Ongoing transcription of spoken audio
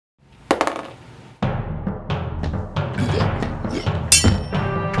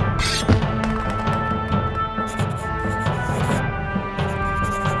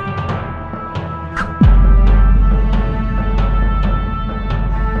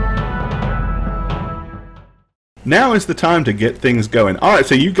Now is the time to get things going. Alright,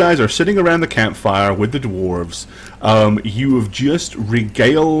 so you guys are sitting around the campfire with the dwarves. You have just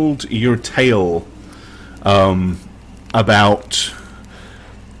regaled your tale about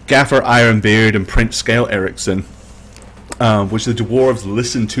Gaffer Ironbeard and Prince Scale Erickson, which the dwarves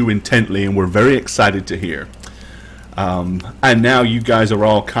listened to intently and were very excited to hear. And now you guys are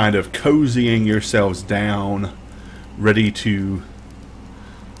all kind of cozying yourselves down, ready to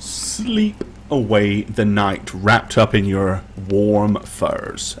sleep away the night, wrapped up in your warm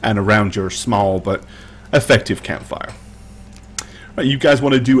furs and around your small but effective campfire. Right, you guys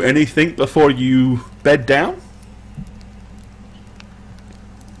want to do anything before you bed down?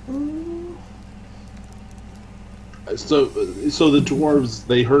 So the dwarves,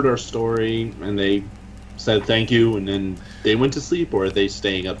 they heard our story and they said thank you, and then they went to sleep, or are they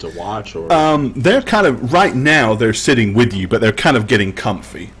staying up to watch? Or they're kind of, right now they're sitting with you, but they're kind of getting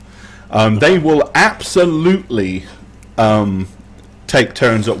comfy. They will absolutely take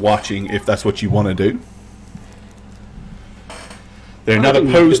turns at watching if that's what you want to do. They're not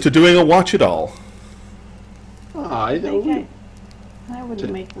opposed to doing a watch at all. I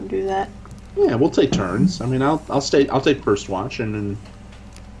wouldn't make them do that. Yeah, we'll take turns. I mean, I'll take first watch, and then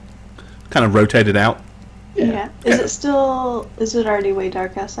kind of rotate it out. Yeah. Is it already way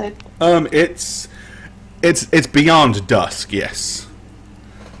dark outside? It's beyond dusk, yes.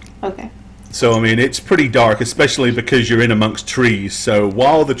 Okay. So, I mean, it's pretty dark, especially because you're in amongst trees. So,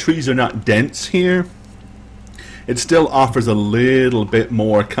 while the trees are not dense here, it still offers a little bit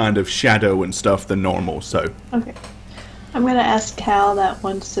more kind of shadow and stuff than normal, so. Okay. I'm going to ask Cal that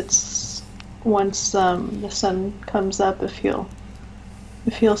once the sun comes up, if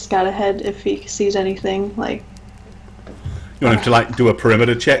he'll scout ahead, if he sees anything, like... You want him to, like, do a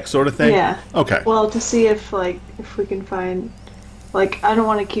perimeter check sort of thing? Yeah. Okay. Well, to see if we can find... Like, I don't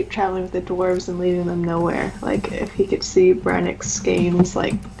want to keep traveling with the dwarves and leaving them nowhere. Like, if he could see Brannick Skane's,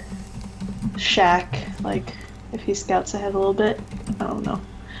 like, shack, like, if he scouts ahead a little bit. I don't know.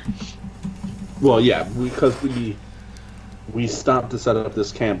 Well, yeah, because we stopped to set up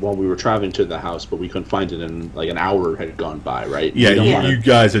this camp while we were traveling to the house, but we couldn't find it, and, like, an hour had gone by, right? Yeah, you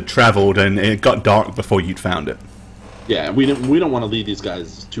guys had traveled, and it got dark before you'd found it. Yeah, we don't want to lead these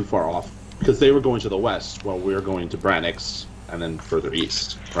guys too far off, because they were going to the west while we were going to Brannick's. And then further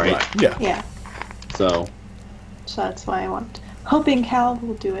east, right? Yeah. Yeah. So that's why I want. Hoping Cal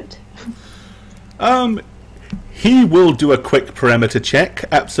will do it. He will do a quick perimeter check,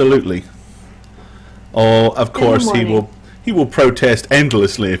 absolutely. Or, of course, he will protest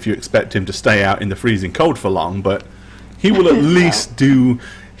endlessly if you expect him to stay out in the freezing cold for long. But he will at least do.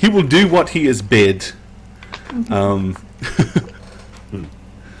 He will do what he is bid. All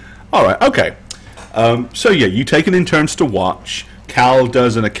right. Okay. So yeah, you take it in turns to watch. Cal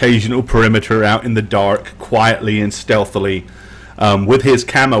does an occasional perimeter out in the dark, quietly and stealthily. With his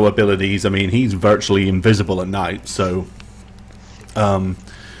camo abilities, I mean, he's virtually invisible at night, so... you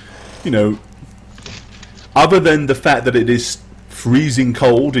know, other than the fact that it is freezing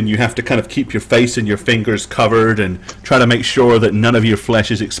cold and you have to kind of keep your face and your fingers covered and try to make sure that none of your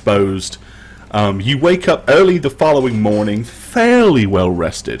flesh is exposed, you wake up early the following morning, fairly well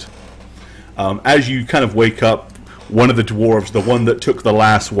rested. As you kind of wake up, one of the dwarves, the one that took the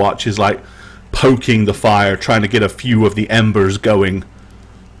last watch, is like poking the fire, trying to get a few of the embers going,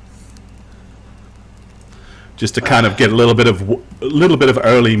 just to kind of get a little bit of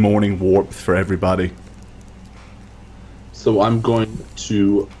early morning warmth for everybody. So I'm going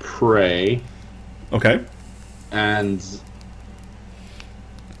to pray. Okay. And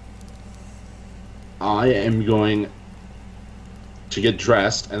I am going to get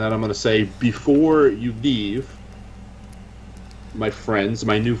dressed, and then I'm going to say, before you leave, my friends,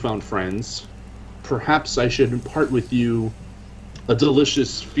 my newfound friends, perhaps I should impart with you a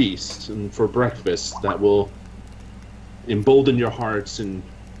delicious feast and for breakfast that will embolden your hearts and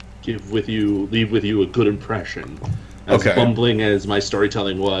leave with you a good impression. As bumbling as my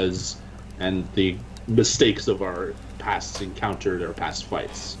storytelling was, and the mistakes of our past encounter, our past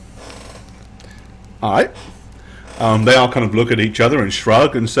fights. All right. They all kind of look at each other and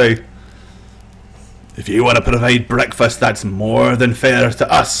shrug and say, if you want to provide breakfast, that's more than fair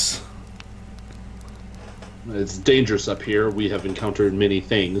to us. It's dangerous up here. We have encountered many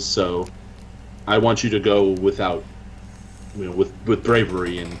things, so I want you to go without, with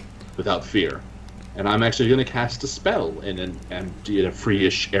bravery and without fear. And I'm actually going to cast a spell in a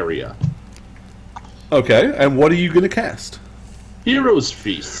free-ish area. Okay, and what are you going to cast? Hero's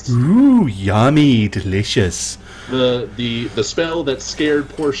Feast. Ooh, yummy, delicious. The spell that scared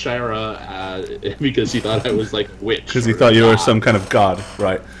poor Shira because he thought I was like a witch. Because he thought you were some kind of god,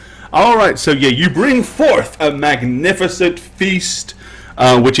 right? Alright, so yeah, you bring forth a magnificent feast,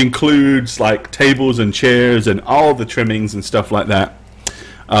 which includes like tables and chairs and all the trimmings and stuff like that,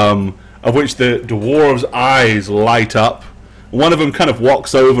 of which the dwarves' eyes light up. One of them kind of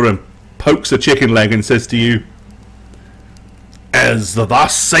walks over and pokes a chicken leg and says to you, "Is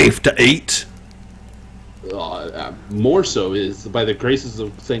thus safe to eat?" More so is by the graces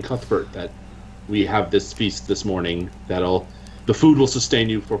of St. Cuthbert that we have this feast this morning. The food will sustain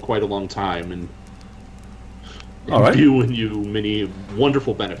you for quite a long time and imbue in you many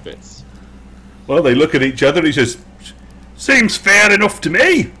wonderful benefits. Well, they look at each other and he says, "Seems fair enough to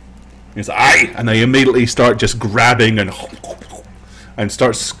me." He says, "Aye," and they immediately start just grabbing and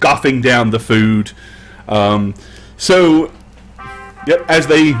start scoffing down the food. Yep,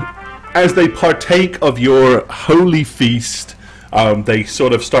 as they partake of your holy feast, they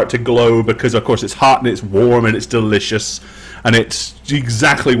sort of start to glow because, of course, it's hot and it's warm and it's delicious, and it's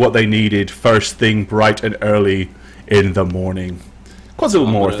exactly what they needed first thing bright and early in the morning.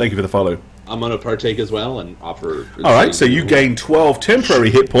 Quazzlemore, thank you for the follow. I'm going to partake as well and offer... Alright, so you gain 12 temporary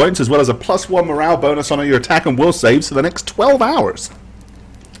hit points as well as a +1 morale bonus on your attack and will saves for the next 12 hours.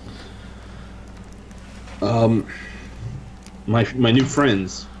 My new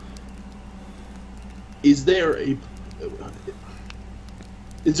friends, is there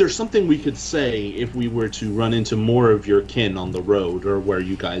something we could say if we were to run into more of your kin on the road or where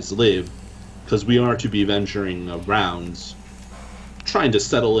you guys live? Because we are to be venturing around, trying to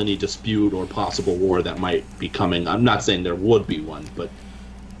settle any dispute or possible war that might be coming. I'm not saying there would be one, but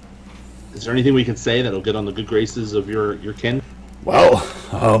is there anything we can say that'll get on the good graces of your kin? Well,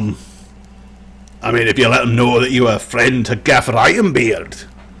 I mean, if you let them know that you're a friend to Gaffer Ironbeard,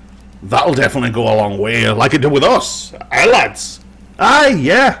 that'll definitely go a long way, like it did with us. Aye, lads. Aye,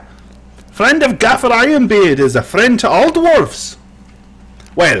 yeah. Friend of Gaffer Ironbeard is a friend to all dwarfs.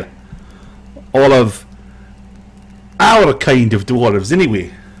 Well, all of our kind of dwarves,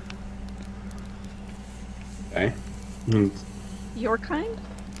 anyway. Okay. Your kind?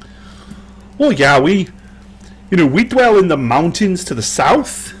 Well, yeah, we dwell in the mountains to the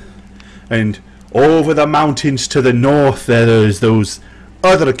south, and over the mountains to the north there's those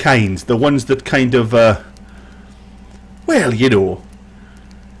other kinds, the ones that kind of, well, they're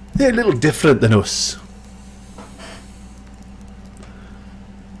a little different than us.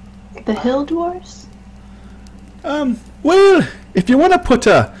 The hill dwarves? Well, if you want to put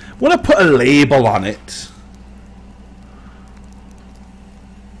a label on it.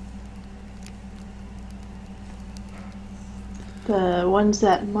 The ones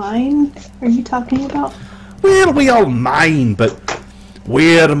that mine, are you talking about? Well, we all mine, but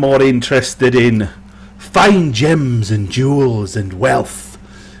we're more interested in fine gems and jewels and wealth.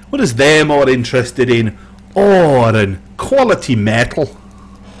 Whereas they're more interested in ore and quality metal.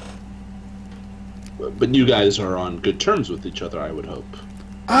 But you guys are on good terms with each other, I would hope.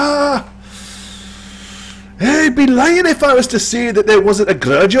 I'd be lying if I was to say that there wasn't a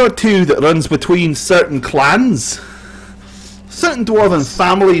grudge or two that runs between certain clans. Certain dwarven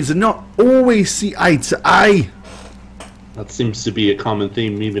families do not always see eye to eye. That seems to be a common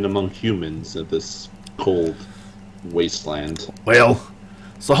theme even among humans at this cold wasteland. Well,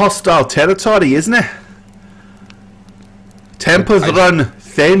 it's a hostile territory, isn't it? Tempers run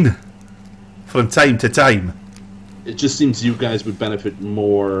thin from time to time. It just seems you guys would benefit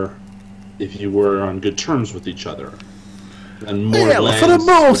more if you were on good terms with each other. And more well, for the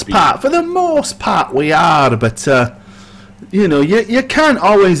most part we are, but you can't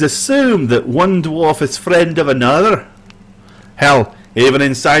always assume that one dwarf is friend of another. Hell, even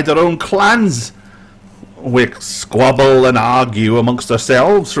inside our own clans, we squabble and argue amongst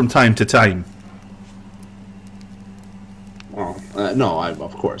ourselves from time to time. Well, no,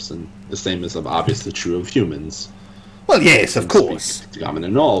 of course, and the same is obviously true of humans. Well, yes, of course. It's common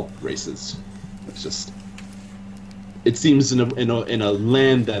in all races. It's just, it seems in a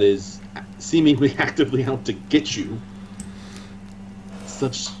land that is seemingly actively out to get you,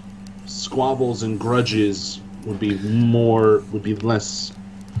 such squabbles and grudges would be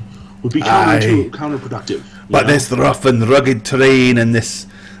counterproductive. But this rough and rugged terrain and this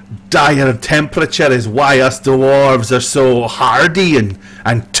dire temperature is why us dwarves are so hardy and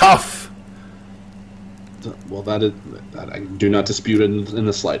tough. Well, that I do not dispute in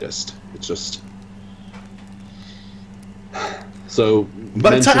the slightest. It's just so.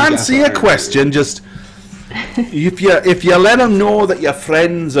 But to answer your question, just if you let them know that you're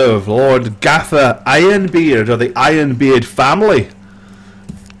friends of Lord Gaffer Ironbeard or the Ironbeard family,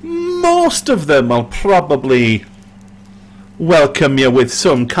 most of them will probably welcome you with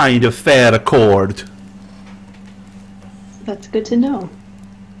some kind of fair accord. That's good to know.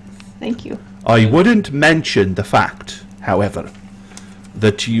 Thank you. I wouldn't mention the fact, however,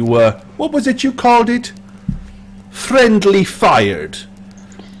 that you were, what was it you called it? Friendly fired.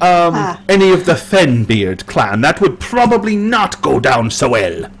 Any of the Fenbeard clan. That would probably not go down so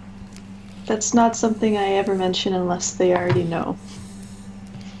well. That's not something I ever mention unless they already know.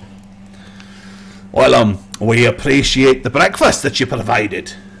 Well, we appreciate the breakfast that you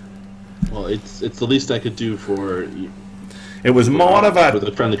provided. Well, it's the least I could do for It was more of for a...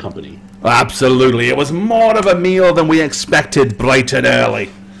 the friendly company. Absolutely. It was more of a meal than we expected bright and early.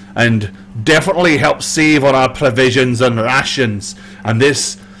 And definitely helped save on our provisions and rations. And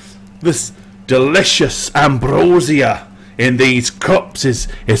this delicious ambrosia in these cups is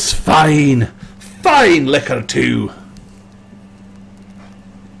fine liquor too.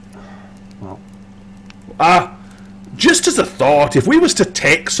 Well, Just as a thought, if we was to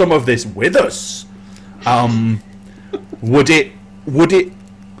take some of this with us, would it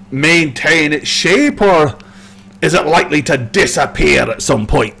maintain its shape, or is it likely to disappear at some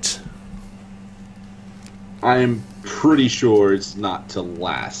point? I'm pretty sure it's not to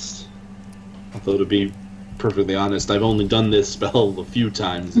last. Although, to be perfectly honest, I've only done this spell a few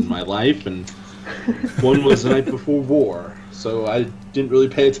times in my life, and one was the night before war, so I didn't really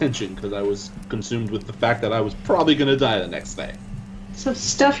pay attention because I was consumed with the fact that I was probably going to die the next day. So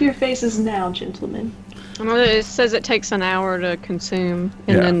stuff your faces now, gentlemen. Well, it says it takes an hour to consume,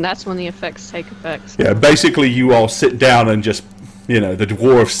 and Yeah. then that's when the effects take effect. Yeah, basically you all sit down and just, the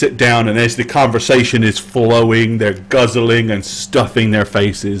dwarves sit down, and as the conversation is flowing, they're guzzling and stuffing their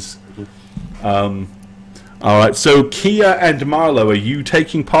faces. Alright, so Kia and Marlowe, are you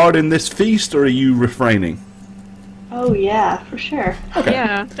taking part in this feast, or are you refraining? Oh yeah, for sure. Okay.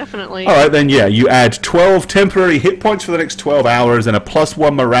 Yeah, definitely. Alright then, yeah, you add 12 temporary hit points for the next 12 hours and a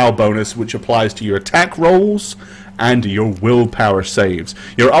 +1 morale bonus, which applies to your attack rolls and your willpower saves.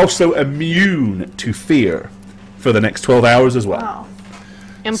 You're also immune to fear for the next 12 hours as well. Wow.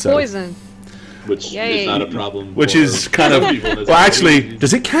 And So- poison. Which Yay. is not a problem. Which for is kind of... people that's Well, actually, already-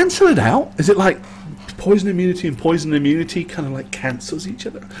 does it cancel it out? Is it like poison immunity and poison immunity kind of like cancels each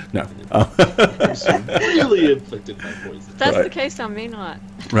other? No. really inflicted by poison. If that's Right. the case, I may not.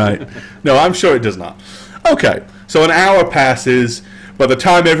 Right. No, I'm sure it does not. Okay, so an hour passes. By the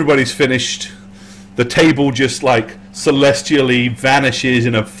time everybody's finished, the table just like celestially vanishes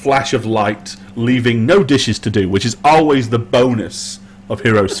in a flash of light, leaving no dishes to do, which is always the bonus of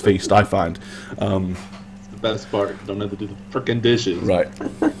Heroes Feast, I find. The best part, don't have to do the frickin' dishes. Right.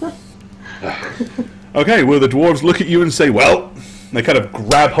 Okay, well, the dwarves look at you and say, well, they kind of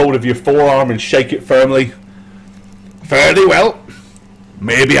grab hold of your forearm and shake it firmly. Fairly well.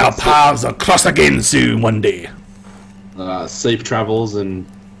 Maybe our paths will cross again soon one day. Safe travels and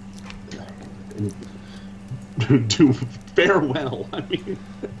do farewell. I mean,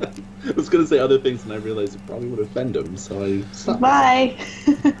 I was going to say other things and I realized it probably would offend him, so I stopped. Bye.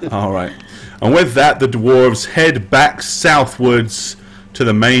 All right. And with that, the dwarves head back southwards to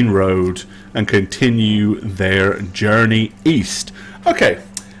the main road and continue their journey east. Okay.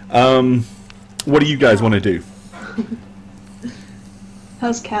 What do you guys want to do?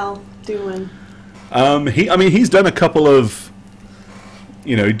 How's Cal doing? He's done a couple of,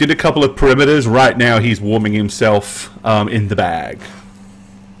 he did a couple of perimeters. Right now, he's warming himself in the bag.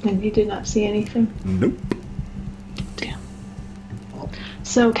 And you did not see anything? Nope. Damn.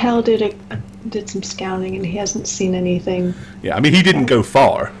 So Cal did some scouting and he hasn't seen anything. Yeah, he didn't go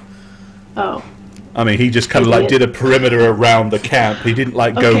far. Oh. He just kind of did a perimeter around the camp. He didn't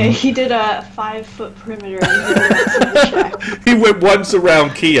go. Okay, he did a 5-foot perimeter and he did not see the shack. He went once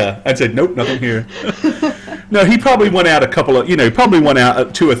around Kia and said, "Nope, nothing here." No, he probably went out at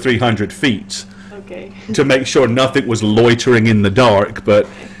 200 or 300 feet Okay. to make sure nothing was loitering in the dark. But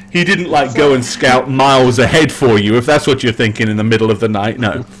he didn't go and scout miles ahead for you. If that's what you're thinking in the middle of the night,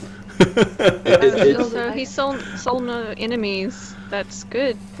 no. So he sold no enemies. That's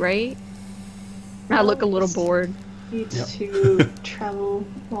good, right? I look a little bored. Needs to travel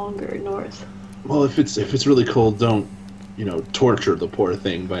longer north. Well, if it's really cold, don't torture the poor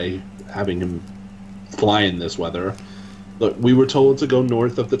thing by having him fly in this weather. Look, we were told to go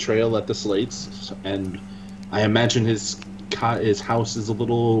north of the trail at the Slates, and I imagine his house is a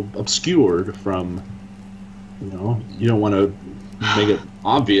little obscured from. You don't want to make it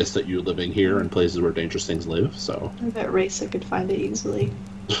obvious that you're living here in places where dangerous things live. So I bet Racer could find it easily.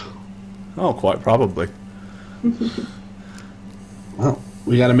 Oh, quite probably. well,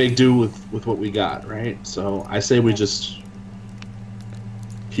 we got to make do with what we got, right? So I say we just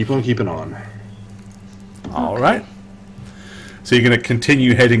keep on keeping on. All right. So you're going to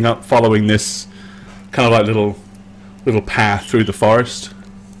continue heading up, following this kind of little path through the forest.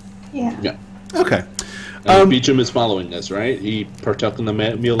 Yeah. Yeah. Okay. Beecham is following this, right? He partook in the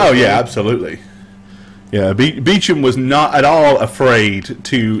meal. Oh yeah, absolutely. Yeah, Beecham was not at all afraid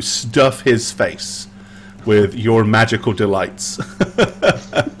to stuff his face with your magical delights.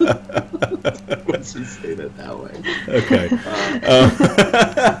 Once you say that way. Okay.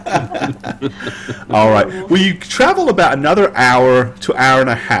 All right. Well, you travel about another hour to hour and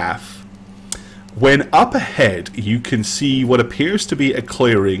a half when up ahead you can see what appears to be a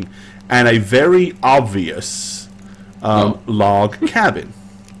clearing and a very obvious log cabin.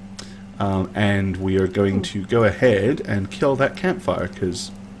 And we are going to go ahead and kill that campfire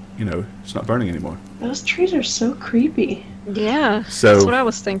because, you know, it's not burning anymore. Those trees are so creepy. Yeah, So- that's what I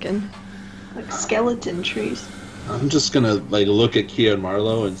was thinking. Like skeleton trees. I'm just gonna like look at Kia and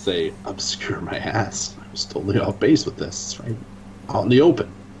Marlowe and say, obscure my ass. I was totally off base with this, right? Out in the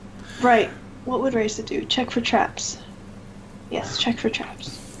open. Right. What would Raisa do? Check for traps. Yes, check for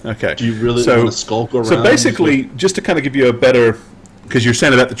traps. Okay. Do you really So- want to skulk around? So basically, just to kind of give you a better, because you're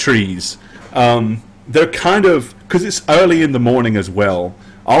saying about the trees, they're kind of, because it's early in the morning as well,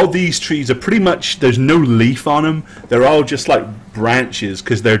 all these trees are pretty much, there's no leaf on them. They're all just like branches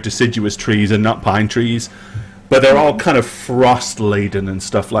because they're deciduous trees and not pine trees. But they're all kind of frost laden and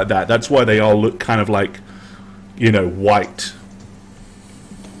stuff like that. That's why they all look kind of like, you know, white.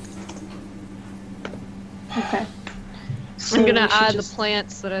 Okay. So I'm gonna we should eye just- the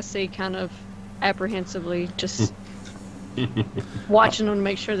plants that I see kind of apprehensively, just watching them to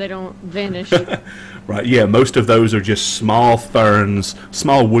make sure they don't vanish. Right, yeah, most of those are just small ferns,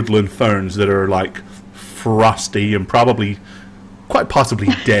 small woodland ferns that are like frosty and probably, quite possibly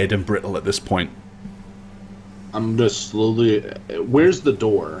dead and brittle at this point. I'm just slowly. Where's the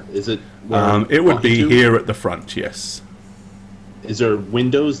door? Is it? where I'm It would walking be to? here at the front, yes. Is there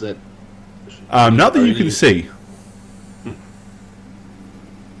windows that? Not that Are you can you- see.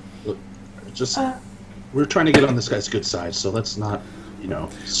 Look, just we're trying to get on this guy's good side, so let's not, you know,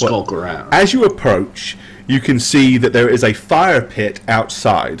 skulk around. As you approach, you can see that there is a fire pit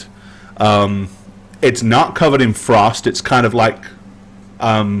outside. It's not covered in frost. It's kind of like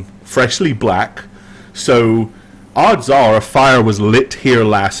freshly black. So odds are a fire was lit here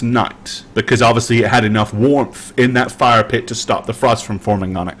last night because obviously it had enough warmth in that fire pit to stop the frost from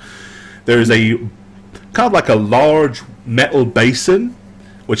forming on it. There's a kind of like a large metal basin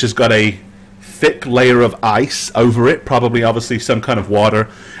which has got a thick layer of ice over it, probably obviously some kind of water,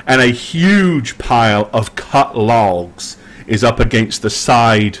 and a huge pile of cut logs is up against the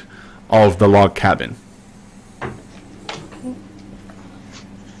side of the log cabin.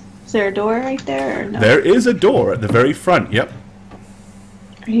 Is there a door right there or no? There is a door at the very front, yep.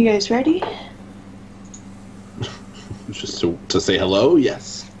 Are you guys ready? Just to say hello,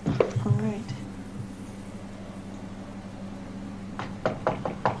 yes. Alright.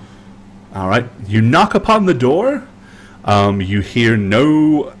 Alright, you knock upon the door. You hear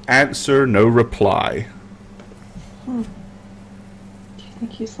no answer, no reply. Do you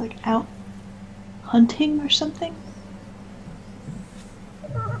think he's like out hunting or something?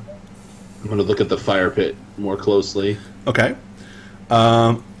 I'm gonna look at the fire pit more closely. Okay.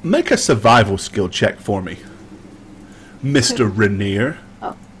 Make a survival skill check for me, Mr. Rainier.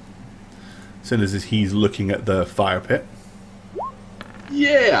 Oh. As soon as he's looking at the fire pit.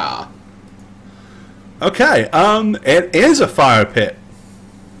 Yeah. Okay, it is a fire pit.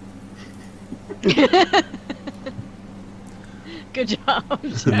 Good job.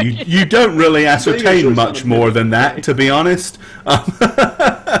 You don't really ascertain sure much it's not a more pit, than that, right? to be honest. I'm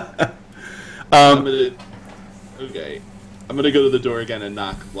gonna. Okay. I'm gonna go to the door again and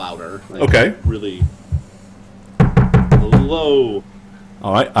knock louder. Like, Okay. Really. Hello.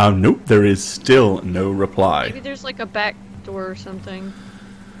 All right. Nope. There is still no reply. Maybe there's like a back door or something.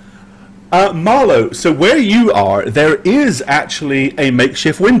 Marlo, so where you are, there is actually a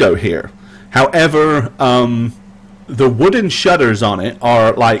makeshift window here. However, the wooden shutters on it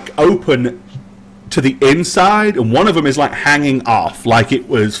are like open to the inside, and one of them is like hanging off, like it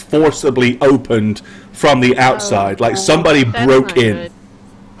was forcibly opened from the outside, like somebody That's broke not in.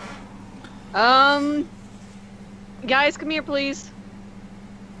 good. Guys, come here, please.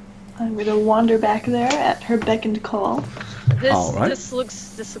 I'm gonna wander back there at her beck and call. All right. This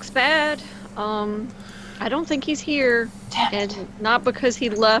looks bad. I don't think he's here, Damn it. and not because he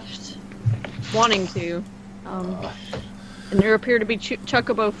left wanting to. And there appear to be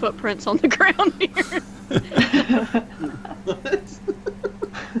chocobo footprints on the ground here.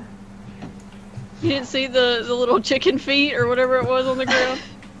 You didn't see the little chicken feet or whatever it was on the ground?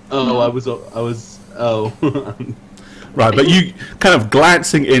 Oh, I was. Oh. Right, but you kind of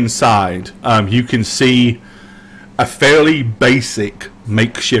glancing inside, you can see a fairly basic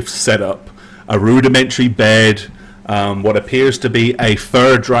makeshift setup, a rudimentary bed, what appears to be a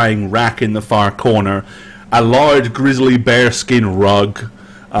fur drying rack in the far corner, a large grizzly bearskin rug,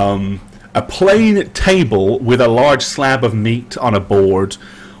 a plain table with a large slab of meat on a board,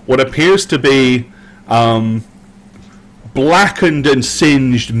 what appears to be blackened and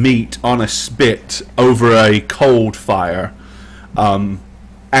singed meat on a spit over a cold fire,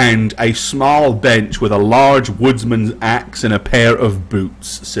 and a small bench with a large woodsman's axe and a pair of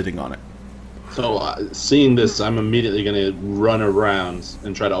boots sitting on it. So, seeing this, I'm immediately going to run around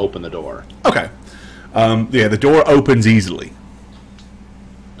and try to open the door. Okay. Yeah, the door opens easily.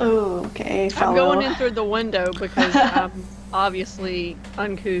 Oh, okay. I'm Follow. going in through the window because I'm obviously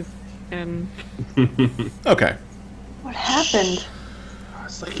uncouth and... Okay. What happened?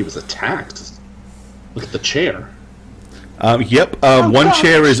 It's like he was attacked. Look at the chair. Yep, one God,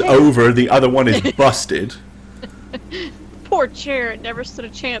 chair is shit. over, the other one is busted. Poor chair, it never stood a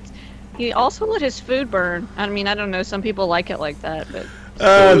chance. He also let his food burn. I mean, I don't know, some people like it like that, but...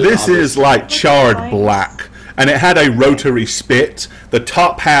 This is like charred Nice. black, and it had a rotary spit. The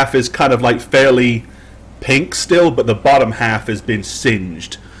top half is kind of like fairly pink still, but the bottom half has been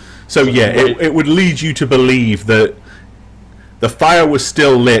singed. So yeah, it would lead you to believe that the fire was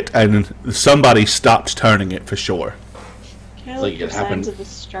still lit and somebody stopped turning it for sure. Can I Like look it for happened- signs of a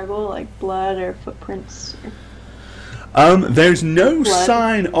struggle, like blood or footprints? There's no Blood.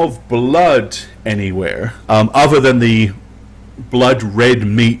 sign of blood anywhere, other than the blood red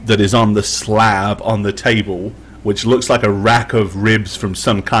meat that is on the slab on the table, which looks like a rack of ribs from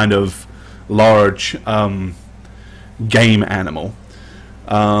some kind of large game animal.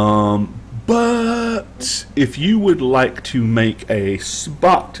 But if you would like to make a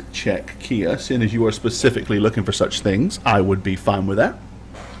spot check, Kia, seeing as you are specifically looking for such things, I would be fine with that.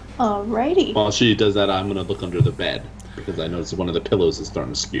 Alrighty. While she does that, I'm going to look under the bed because I noticed one of the pillows is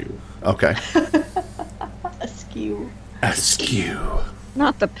starting to skew. Okay. Askew. Askew.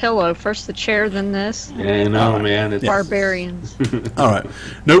 Not the pillow, first the chair, then this. Yeah, no, man. It's Barbarians. All right.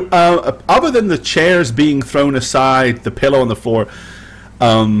 No, other than the chairs being thrown aside, the pillow on the floor,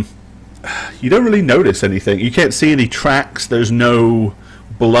 you don't really notice anything. You can't see any tracks. There's no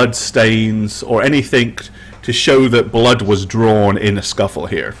blood stains or anything to show that blood was drawn in a scuffle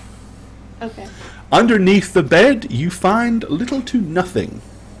here. Okay. Underneath the bed, you find little to nothing.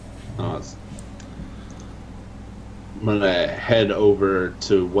 Oh, I'm going to head over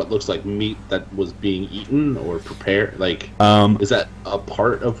to what looks like meat that was being eaten or prepared. Like, is that a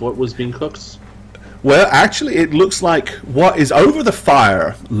part of what was being cooked? Well, actually, it looks like what is over the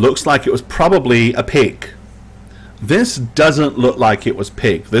fire looks like it was probably a pig. This doesn't look like it was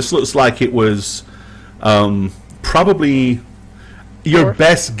pig. This looks like it was probably... Your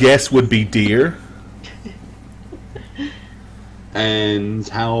best guess would be deer. And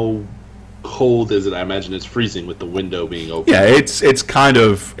how cold is it? I imagine it's freezing with the window being open. Yeah, it's kind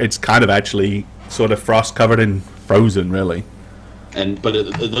of actually sort of frost covered and frozen, really. But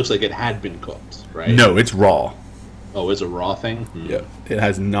it looks like it had been cooked, right? No, it's raw. Oh, it's a raw thing? Yeah, it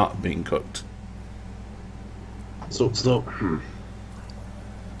has not been cooked. So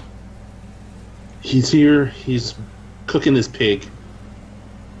he's here, he's cooking his pig,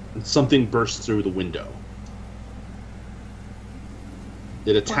 and something bursts through the window.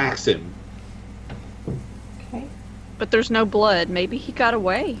 It attacks him. Okay. But there's no blood. Maybe he got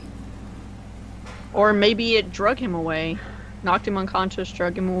away. Or maybe it drug him away. Knocked him unconscious,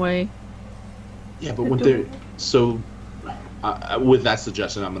 drug him away. Yeah, but when they're... So, with that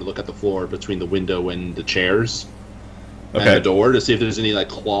suggestion, I'm going to look at the floor between the window and the chairs. And the door to see if there's any, like,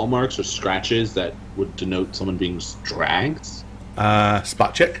 claw marks or scratches that would denote someone being dragged.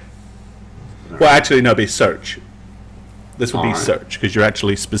 Spot check. Well, actually, no, it'd be search. This would be search, because you're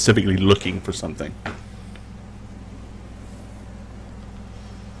actually specifically looking for something.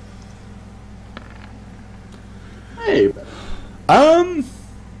 Hey.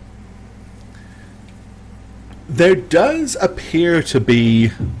 There does appear to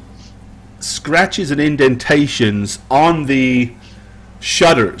be scratches and indentations on the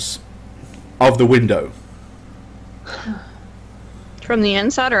shutters of the window. From the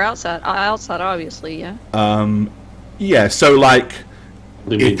inside or outside? Outside, obviously, yeah. Yeah, so like,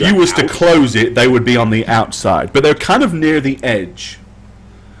 if you was to close it, they would be on the outside, but they're kind of near the edge,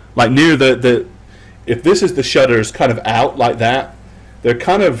 like near the. If this is the shutters, kind of out like that, they're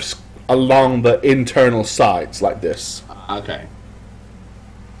kind of along the internal sides like this. Okay.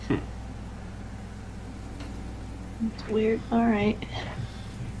 It's weird. Alright.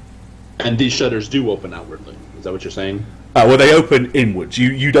 And these shutters do open outwardly. Is that what you're saying? Well, they open inwards.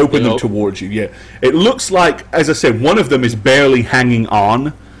 You'd open them towards you, yeah. It looks like, as I said, one of them is barely hanging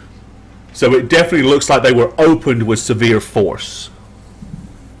on. So it definitely looks like they were opened with severe force.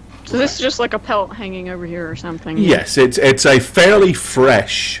 So this is just like a pelt hanging over here or something? Yes, it's a fairly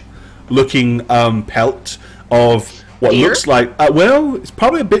fresh looking pelt of what Deer? looks like... well, it's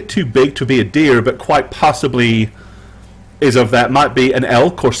probably a bit too big to be a deer, but quite possibly is of that. Might be an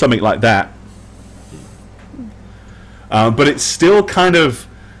elk or something like that. But it's still kind of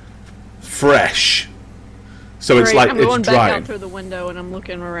fresh, so it's like I'm it's going back drying. out through the window and I'm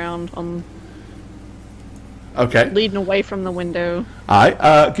looking around. I'm Okay. leading away from the window. All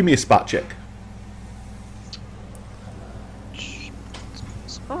right. Give me a spot check.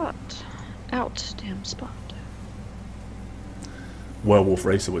 Spot. Out. Damn spot. Werewolf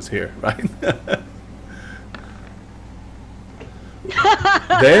Racer was here, right?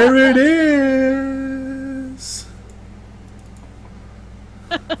 There it is.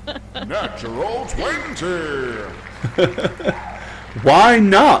 Natural 20. Why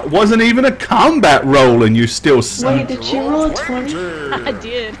not? Wasn't even a combat roll, and you still. Wait, did you roll a 20? I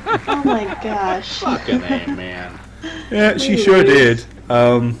did. Oh my gosh. Fucking A, man. Yeah, she sure did.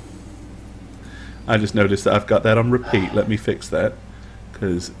 I just noticed that I've got that on repeat. Let me fix that,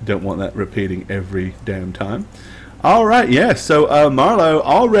 because don't want that repeating every damn time. All right, yeah. So Marlo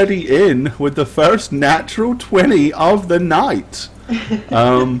already in with the first natural 20 of the night.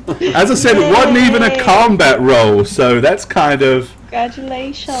 As I said, it wasn't even a combat roll, so that's kind of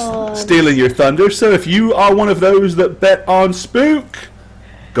Congratulations. stealing your thunder. So if you are one of those that bet on Spook,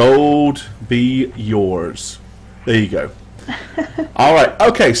 gold be yours. There you go. All right.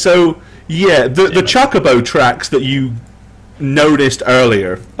 Okay. So yeah, the chocobo tracks that you noticed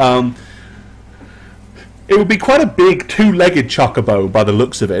earlier. It would be quite a big two-legged chocobo by the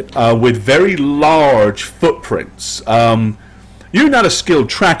looks of it, with very large footprints. You're not a skilled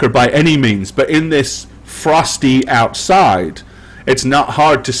tracker by any means, but in this frosty outside, it's not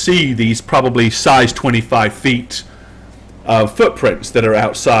hard to see these probably size 25 feet footprints that are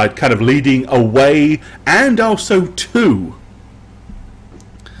outside, kind of leading away and also to.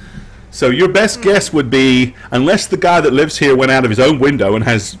 So your best guess would be, unless the guy that lives here went out of his own window and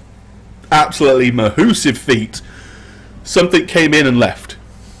has absolutely mahoosive feet, something came in and left.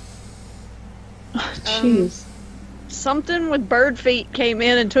 Jeez. Something with bird feet came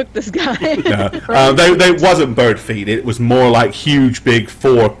in and took this guy. They wasn't bird feet. It was more like huge, big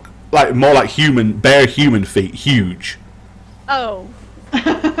more like bare human feet, huge. Oh.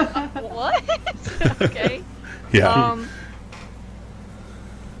 What? Okay. Yeah.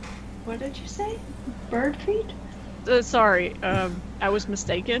 What did you say? Bird feet? Sorry, I was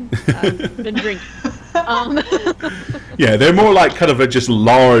mistaken. I've been drinking. Yeah, they're more like kind of a just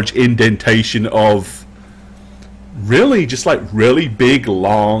large indentation of really just like really big,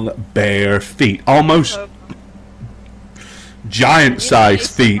 long, bare feet. Almost giant-sized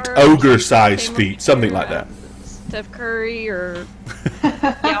feet, ogre-sized feet, something like that. Steph Curry or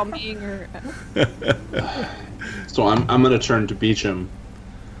Yao Ming or... So I'm going to turn to Beecham.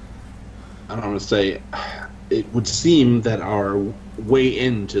 I don't want to say... It would seem that our way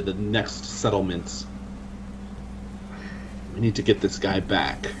into the next settlements, we need to get this guy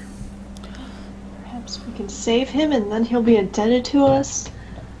back. Perhaps we can save him and then he'll be indebted to us.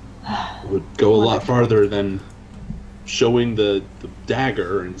 It would go a lot farther than showing the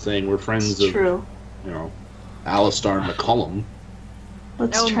dagger and saying we're friends It's of, true. you know, Alistar McCollum.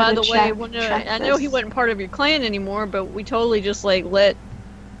 Let's Oh, and try by to the way, track I know he this. wasn't part of your clan anymore, but we totally just like let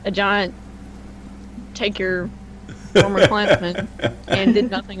a giant take your former clansman and did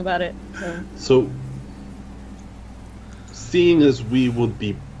nothing about it. So, seeing as we would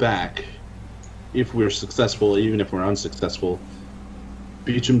be back, if we're successful, even if we're unsuccessful,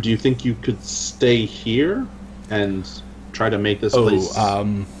 Beecham, do you think you could stay here and try to make this place?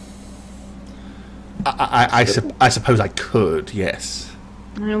 I suppose I could, yes.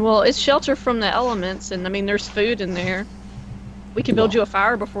 Well, it's shelter from the elements, and I mean, there's food in there. We can build you a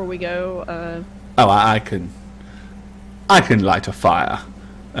fire before we go. I can light a fire.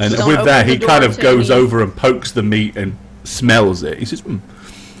 And Don't with that, open he the kind door of to goes me. over and pokes the meat and smells it. He says,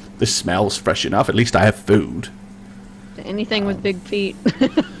 this smells fresh enough. At least I have food. Anything with big feet.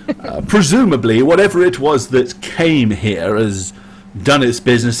 Presumably, whatever it was that came here has done its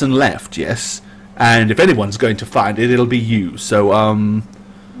business and left, yes? And if anyone's going to find it, it'll be you. So,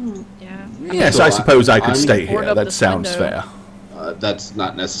 Yeah. yes, So I suppose I could I'm stay board here. up That this sounds window. fair. That's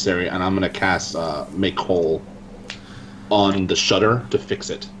not necessary, and I'm going to cast Make Whole on the shutter to fix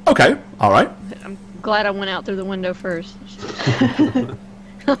it. Okay, all right. I'm glad I went out through the window first.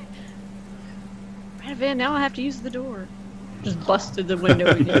 Van, now I have to use the door. Just busted the window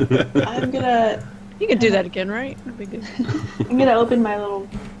again. I'm gonna You can do that again, right? That'd be good. I'm gonna open my little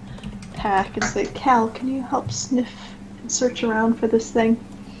pack and say, Cal, can you help sniff and search around for this thing?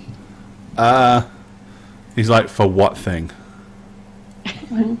 He's like, for what thing?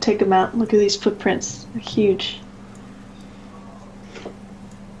 I'm gonna take them out and look at these footprints. They're huge.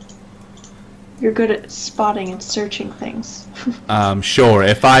 You're good at spotting and searching things. Sure.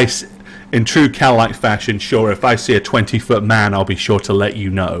 In true Cal-like fashion, sure. If I see a 20-foot man, I'll be sure to let you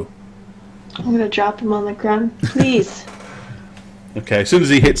know. I'm gonna drop him on the ground. Please. Okay. As soon as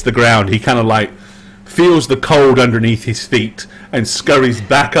he hits the ground, he kind of like feels the cold underneath his feet and scurries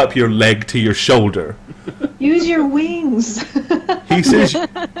back up your leg to your shoulder. Use your wings. He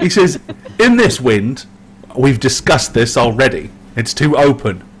says, in this wind, we've discussed this already. It's too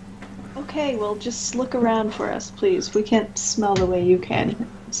open. Okay, well, just look around for us, please. We can't smell the way you can,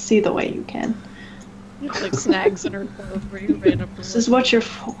 see the way you can. Like snags in her clothes where you ran up the This is what you're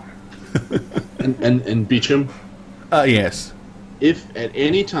for. And Beecham, Yes. if at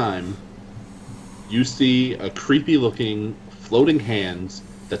any time you see a creepy-looking floating hand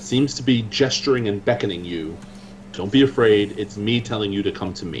that seems to be gesturing and beckoning you, don't be afraid. It's me telling you to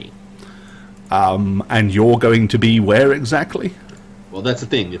come to me. And you're going to be where exactly? Well, that's the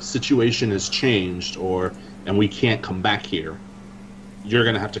thing. If situation has changed and we can't come back here, you're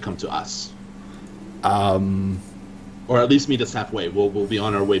going to have to come to us. Or at least meet us halfway. We'll be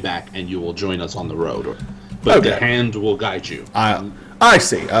on our way back, and you will join us on the road. But Okay. the hand will guide you. I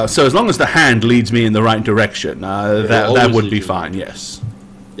see. So as long as the hand leads me in the right direction, that always would lead be you. fine, yes.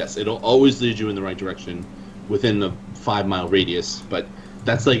 Yes, it'll always lead you in the right direction within a 5-mile radius. But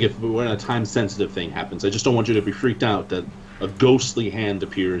that's like if when a time-sensitive thing happens. I just don't want you to be freaked out that a ghostly hand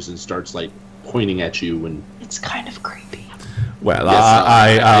appears and starts like pointing at you. And It's kind of creepy. Well,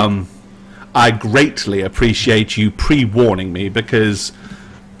 Yes, I greatly appreciate you pre-warning me, because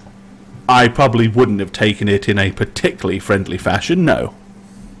I probably wouldn't have taken it in a particularly friendly fashion, no.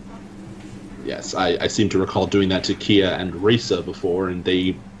 yes, I seem to recall doing that to Kia and Risa before, and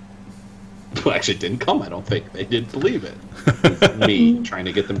they actually didn't come. I don't think they didn't believe it. It was me trying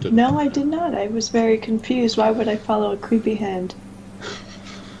to get them to. No, I did not. I was very confused. Why would I follow a creepy hand?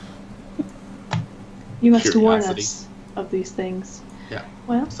 You must warn Curiosity. us of these things. Yeah.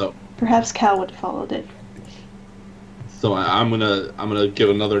 Well, So perhaps Cal would have followed it. I'm gonna give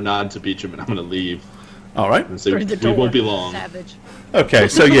another nod to Beecham, and I'm gonna leave All right. and say Through the we door. won't be long. Savage. Okay,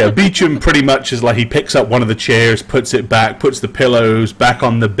 so yeah, Beecham pretty much is like, he picks up one of the chairs, puts it back, puts the pillows back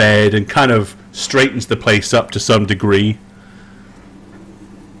on the bed, and kind of straightens the place up to some degree.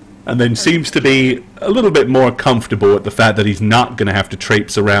 And then seems to be a little bit more comfortable at the fact that he's not going to have to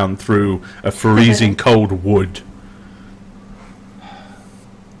traipse around through a freezing cold wood.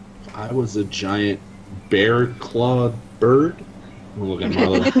 I was a giant bear-clawed bird. I'm looking at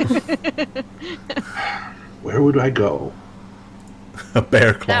Marla. Where would I go? A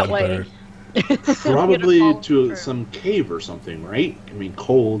bear-clawed That way. bird. Probably Get a call to for- some cave or something, right? I mean,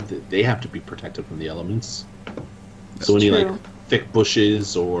 cold. They have to be protected from the elements. So any true. like thick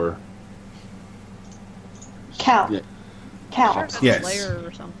bushes or Cal. Yeah. Cal. Sure, it's Yes. a layer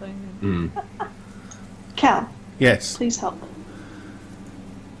or something. Cal, Yes. please help.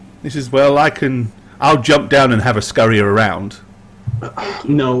 This is, well, I'll jump down and have a scurry around.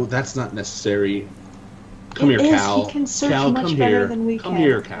 no, that's not necessary. Come It here, is. Cal. He can search Cal, much come better here. than we come can.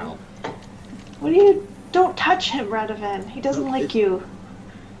 here, Cal. What do you... Don't touch him, Radovan. He doesn't like you.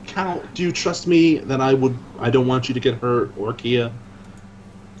 Cal, do you trust me that I don't want you to get hurt or Kia?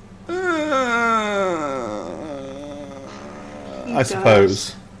 I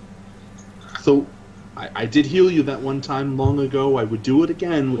suppose. So, I did heal you that one time long ago. I would do it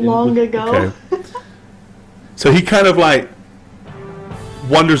again. Long ago. Okay. So he kind of like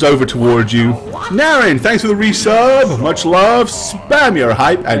wanders over towards you. Naren, thanks for the resub. Much love. Spam your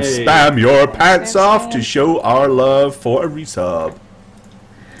hype and Hey. spam your pants Spam, off spam. to show our love for a resub.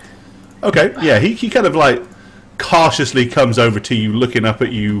 Okay, yeah, he kind of like cautiously comes over to you, looking up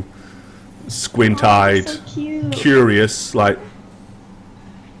at you, squint-eyed, So cute. curious, like,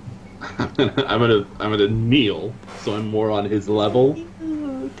 I'm gonna kneel, so I'm more on his level.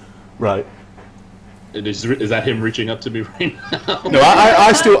 Cute. right. And is that him reaching up to me right now? No,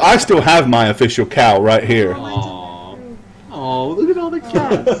 I still have my official cow right here. Aww. Oh, look at all the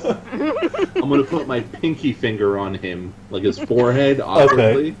cats. I'm gonna put my pinky finger on him, like his forehead,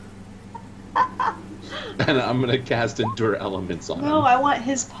 awkwardly. And I'm gonna cast Endure Elements on No, him. I want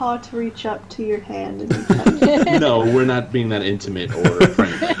his paw to reach up to your hand and you touch it. No, we're not being that intimate or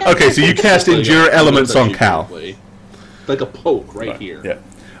friendly. Okay, so you cast Like Endure a- Elements touch on you Cal. briefly. Like a poke right here. Yeah.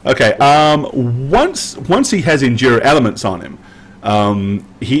 Okay. Once he has endure elements on him,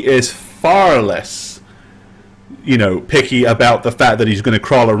 he is far less, picky about the fact that he's going to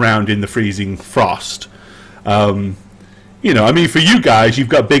crawl around in the freezing frost. I mean, for you guys, you've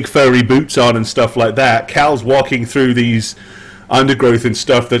got big furry boots on and stuff like that. Cal's walking through these undergrowth and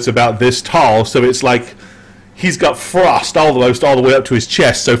stuff that's about this tall, so it's like he's got frost almost all the way up to his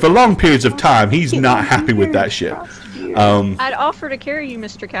chest. So for long periods of time, he's not happy with that shit. I'd offer to carry you,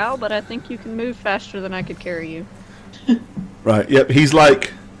 Mr. Cal, but I think you can move faster than I could carry you. Right, yep, he's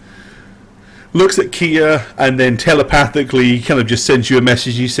like, looks at Kia and then telepathically kind of just sends you a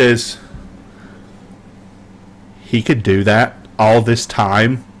message. He says, he could do that all this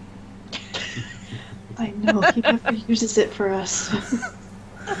time. I know, he never uses it for us.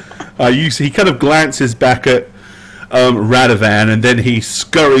 He kind of glances back at Radovan, and then he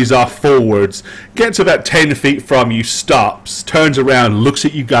scurries off forwards, gets about 10 feet from you, stops, turns around, looks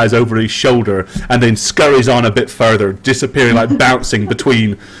at you guys over his shoulder, and then scurries on a bit further, disappearing, like bouncing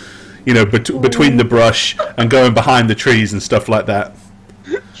between, between the brush and going behind the trees and stuff like that.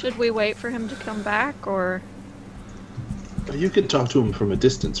 Should we wait for him to come back, or...? You could talk to him from a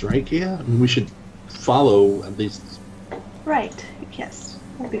distance, right, Kia? I mean, we should follow at least. Right, yes,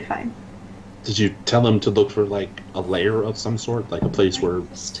 we'll be fine. Did you tell him to look for, like, a lair of some sort? Like a place where...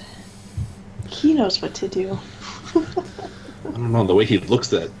 He knows what to do. I don't know, the way he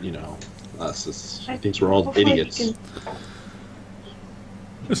looks at, us, he thinks we're all idiots.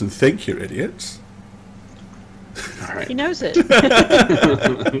 Doesn't think you're idiots. Alright. He knows it.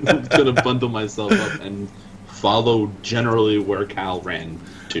 I'm gonna bundle myself up and follow generally where Cal ran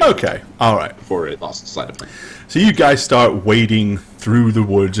to. Okay, alright. Before it lost sight of him. So you guys start wading through the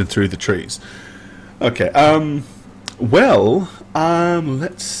woods and through the trees. Okay,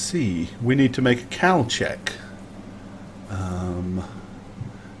 let's see. We need to make a Cal check.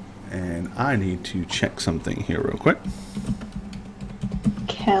 And I need to check something here real quick.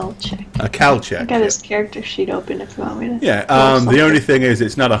 Cal check. A Cal check. I got his character sheet open if you want me to. Yeah, the only thing is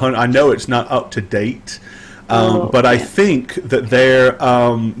it's not 100. I know it's not up to date. But I think that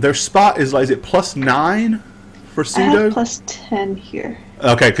their spot is it +9 for pseudo? I have +10 here.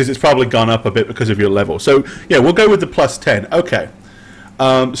 Okay, because it's probably gone up a bit because of your level. So yeah, we'll go with the +10. Okay.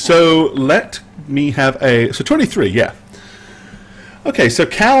 So let me have so 23. Yeah. Okay, so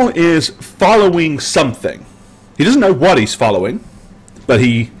Cal is following something. He doesn't know what he's following, but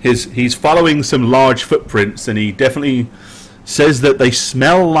he's following some large footprints, and he definitely says that they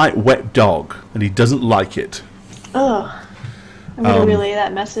smell like wet dog, and he doesn't like it. Ugh. I'm going to relay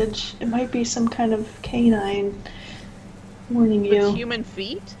that message. It might be some kind of canine warning you. With human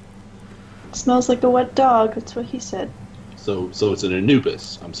feet? It smells like a wet dog. That's what he said. So it's an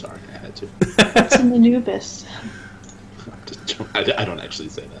Anubis. I'm sorry, I had to. It's an Anubis. I don't actually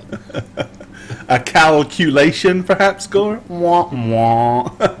say that. A calculation, perhaps, Gore? Wah, wah.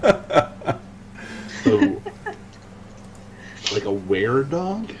 So, like a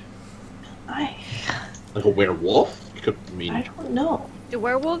were-dog? Like a werewolf? I don't know. Do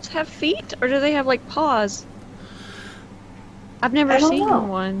werewolves have feet, or do they have, paws? I've never I don't seen know.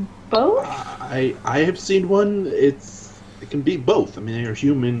 one. Both? I have seen one. It can be both. I mean, they're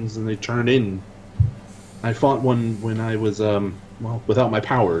humans and they turn in. I fought one when I was, without my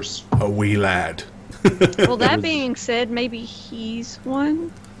powers. A wee lad. Well, that being said, maybe he's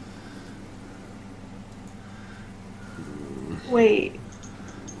one? Wait.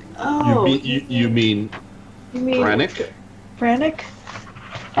 Oh. You mean Brannick? Brannick?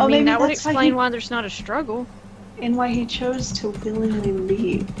 I mean, that would that's explain why there's not a struggle. And why he chose to willingly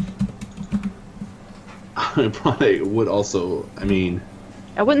leave. I probably would also, I mean...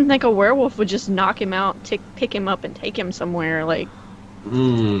 I wouldn't think a werewolf would just knock him out, pick him up, and take him somewhere,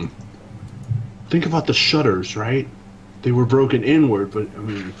 Think about the shutters, right? They were broken inward, but, I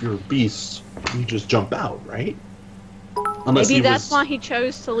mean, if you're a beast, you just jump out, right? Unless maybe that's why he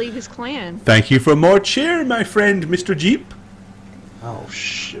chose to leave his clan. Thank you for more cheer, my friend, Mr. Jeep. Oh,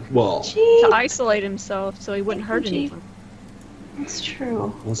 shit. Well... To isolate himself so he wouldn't hurt anyone. That's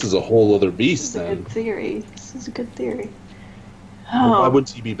true. This is a whole other beast, This is a then. good theory. This is a good theory. Why Oh.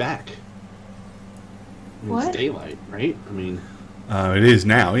 wouldn't he be back? I mean, What? It's daylight, right? I mean... It is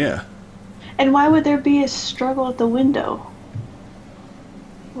now, yeah. And why would there be a struggle at the window?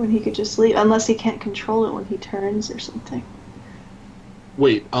 When he could just leave, unless he can't control it when he turns or something.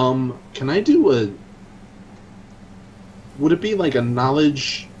 Wait, can I do a... Would it be like a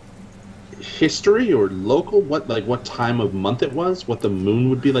knowledge history or local? What time of month it was? What the moon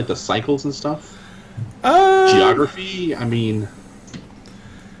would be, like the cycles and stuff? Geography? I mean...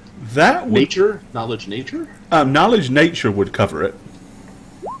 That would... Nature? Knowledge nature? Knowledge nature would cover it.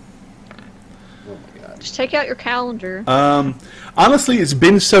 Just take out your calendar. Honestly, it's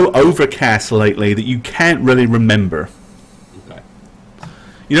been so overcast lately that you can't really remember. Okay.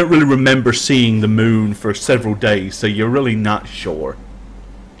 You don't really remember seeing the moon for several days, so you're really not sure.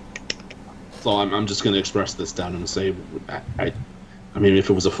 So I'm just going to express this down and say, I mean, if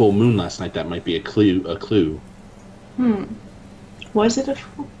it was a full moon last night, that might be a clue. Was it a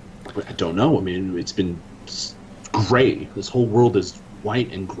fool? I don't know. I mean, it's been gray. This whole world is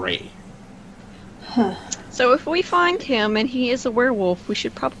white and gray. So if we find him and he is a werewolf, we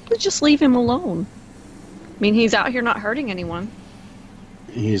should probably just leave him alone. I mean, he's out here not hurting anyone.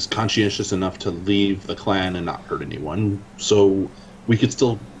 He's conscientious enough to leave the clan and not hurt anyone, so we could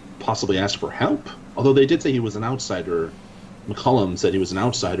still possibly ask for help. Although they did say he was an outsider. McCullum said he was an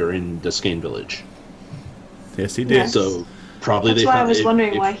outsider in Duskane Village. Yes, he did. Yes. So probably That's they why I found- was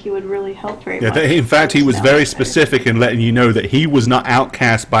wondering if- why he would really help very Yeah, much. in fact, he was Now very it's there. specific in letting you know that he was not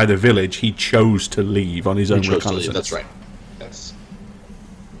outcast by the village. He chose to leave on his he own chose to leave. reconnaissance. That's right. Yes.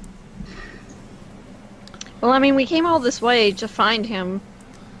 Well, I mean, we came all this way to find him.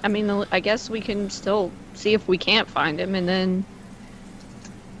 I mean, I guess we can still see if we can't find him, and then...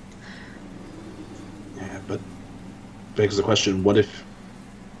 Yeah, but begs the question: what if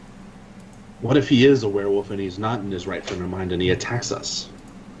he is a werewolf and he's not in his right frame of mind and he attacks us?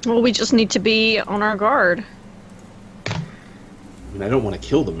 Well, we just need to be on our guard. I mean, I don't want to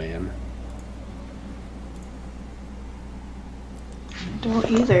kill the man. Don't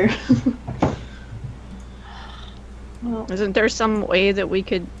either. Well, Isn't there some way that we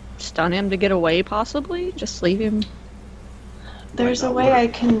could stun him to get away, possibly? Just leave him? there's a not way work. I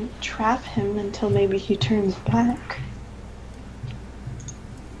can trap him until maybe he turns back.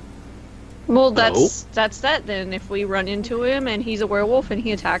 Well, that's that then. If we run into him and he's a werewolf and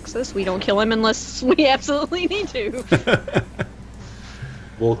he attacks us, we don't kill him unless we absolutely need to.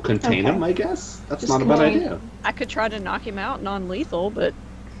 We'll contain Okay. him, I guess. That's Just not a bad contain- idea. I could try to knock him out non-lethal, but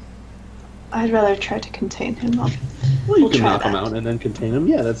I'd rather try to contain him. Well, you We'll can try knock him that. out and then contain him.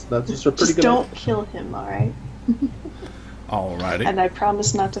 Yeah, that's a pretty Just good. don't kill him, alright? Alrighty. And I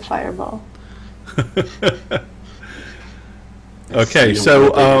promise not to fireball. Okay, You don't so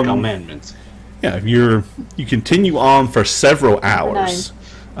wanna break your commandments. yeah, you continue on for several hours.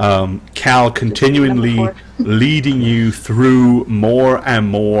 Cal continually Number 4. leading you through more and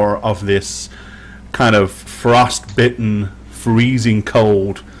more of this kind of frostbitten, freezing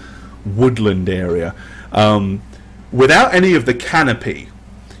cold woodland area. Without any of the canopy.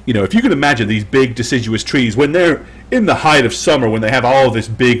 You know, if you can imagine these big deciduous trees, when they're in the height of summer, when they have all this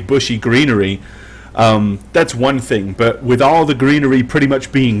big bushy greenery, that's one thing. But with all the greenery pretty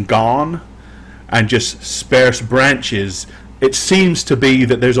much being gone and just sparse branches, it seems to be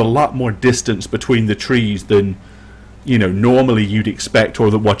that there's a lot more distance between the trees than, you know, normally you'd expect or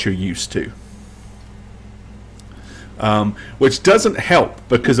what you're used to. Which doesn't help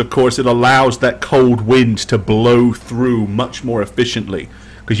because, of course, it allows that cold wind to blow through much more efficiently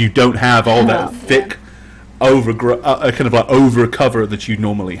because you don't have all that Oh, thick kind of like over cover that you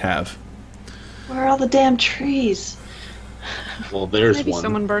normally have. Where are all the damn trees? Well, there's maybe one.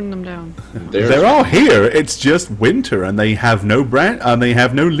 someone burned them down. There's They're all here. It's just winter, and they have no they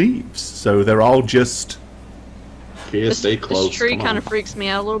have no leaves, so they're all just. Here, stay close. This tree come kind on. of freaks me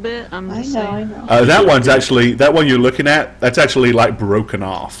out a little bit. I'm I just know, saying. I know. That one you're looking at. That's actually like broken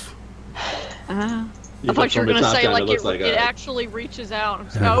off. I Yeah, thought you were from the going to top say down, like looks like it a- actually reaches out. I'm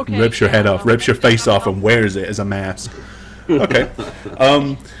just, okay. Rips your head yeah, off, rips your face off, and wears it as a mask. Okay.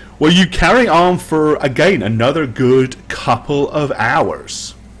 Well, you carry on for again another good couple of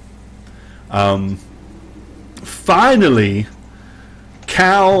hours. Finally,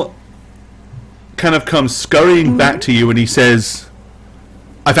 Cal kind of comes scurrying back to you, and he says,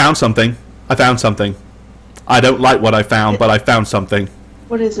 "I found something. I found something. I don't like what I found, but I found something."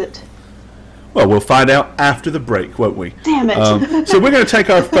 What is it? Well, we'll find out after the break, won't we? Damn it. So we're going to take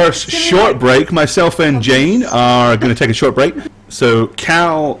our first short break. Myself and Jane are going to take a short break. So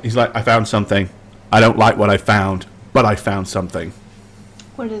Cal, he's like, "I found something. I don't like what I found, but I found something."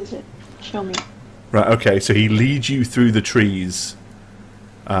 What is it? Show me. Right, okay, so he leads you through the trees.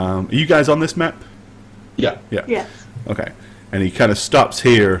 Are you guys on this map? Yeah. Yeah. Yes. Okay. And he kind of stops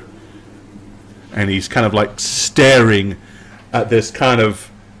here, and he's kind of like staring at this kind of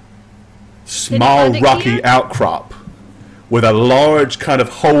small, find it rocky here? outcrop with a large kind of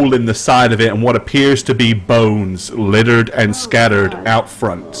hole in the side of it and what appears to be bones littered and scattered God. out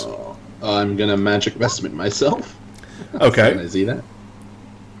front. I'm gonna magic vestment myself. Can Okay. I see that?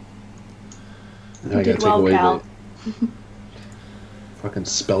 Now I You gotta did take well, away Cal. the fucking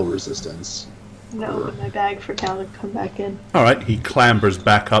spell resistance. No, in my bag for Cal to come back in. All right, he clambers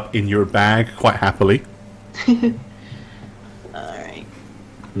back up in your bag quite happily. Alright.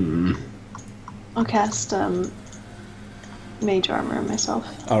 Hmm. I'll cast Mage Armor on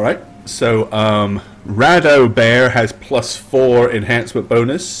myself. Alright, so Rado Bear has +4 enhancement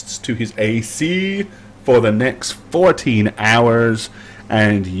bonus to his AC for the next 14 hours,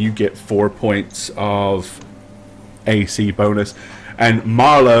 and you get 4 points of AC bonus. And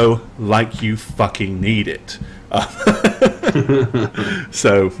Marlo, like you fucking need it.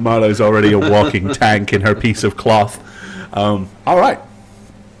 So Marlo's already a walking tank in her piece of cloth. Alright.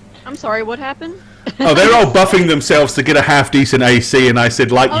 I'm sorry, what happened? Oh, they're all buffing themselves to get a half-decent AC, and I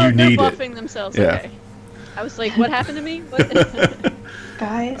said, like, you need they're it. buffing themselves, Yeah. okay. I was like, what happened to me? What?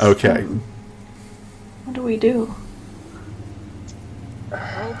 Guys. Okay. What do we do?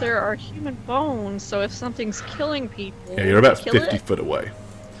 Well, there are human bones, so if something's killing people... Yeah, you're about kill 50 it? foot away.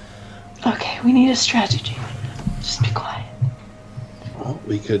 Okay, we need a strategy. Just be quiet. Well,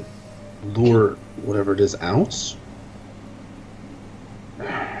 we could lure whatever it is out.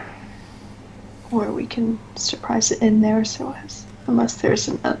 Or we can surprise it in there so as... Unless there's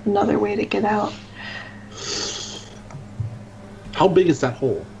another way to get out. How big is that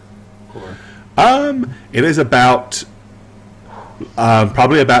hole? Or... It is about...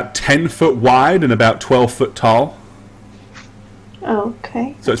 probably about 10 foot wide and about 12 foot tall.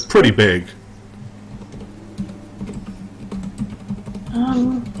 Okay. So it's pretty big.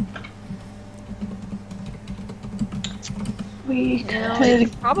 We Well, they could...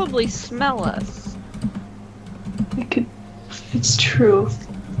 could probably smell us. We could... It's true.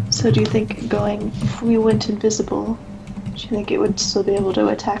 So do you think going... If we went invisible, do you think it would still be able to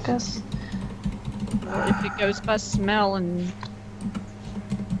attack us? If it goes by smell and...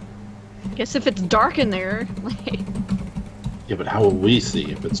 I guess if it's dark in there, like... Yeah, but how will we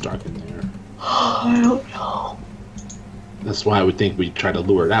see if it's dark in there? I don't know. That's why I would think we'd try to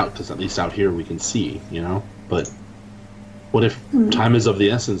lure it out, because at least out here we can see, you know? But what if time is of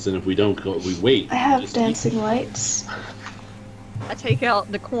the essence, and if we don't go, we wait? I have Just dancing lights. I take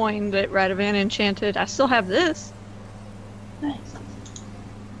out the coin that Radovan enchanted. I still have this. Nice.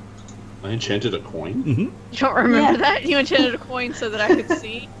 I enchanted a coin? Mm-hmm. You don't remember Yeah. that? You enchanted a coin so that I could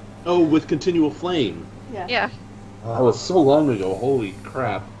see? Oh, with continual flame. Yeah. Yeah. That was so long ago, holy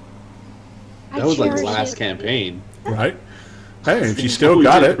crap. That was like the last campaign. Right? Hey, if you still Oh,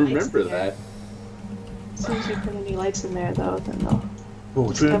 got we it. didn't remember that. As soon as you put any lights in there, though, then they'll...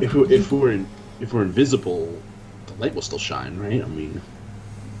 Well, if we're invisible, the light will still shine, right? I mean,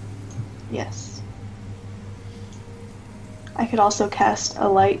 Yes. I could also cast a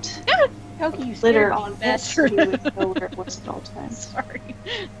light How can you glitter scare me, on this so bastard? you would know where it was at all times. Sorry.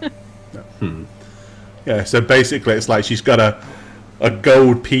 Yeah, so basically it's like she's got a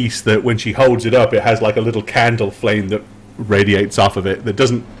gold piece that when she holds it up, it has like a little candle flame that radiates off of it that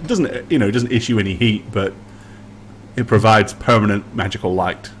doesn't issue any heat, but it provides permanent magical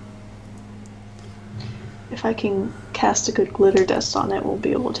light. If I can cast a good glitter dust on it, we'll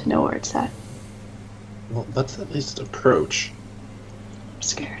be able to know where it's at. well, let's at least approach. I'm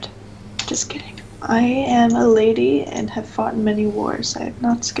scared. Just kidding. I am a lady and have fought in many wars. I'm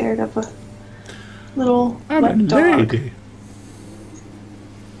not scared of a little wet dog.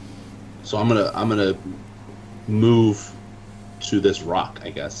 So I'm gonna move to this rock, I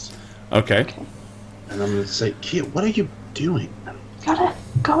guess, Okay. and I'm gonna say, "Kid, what are you doing?" Gotta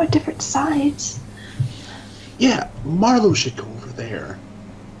go at different sides. Yeah, Marlo should go over there.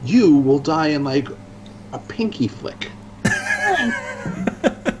 You will die in like a pinky flick.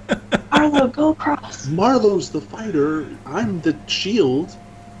 Arlo, go across. Marlo's the fighter. I'm the shield.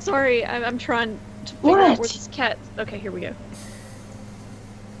 Sorry, I'm trying to figure out where What? this cat... Okay, here we go.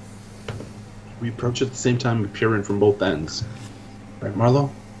 We approach at the same time. We peer in from both ends. Right, Marlo?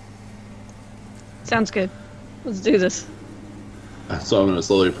 Sounds good. Let's do this. So I'm going to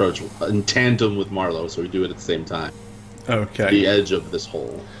slowly approach in tandem with Marlo, so we do it at the same time. Okay. The edge of this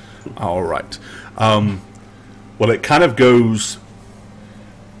hole. All right. Well, it kind of goes,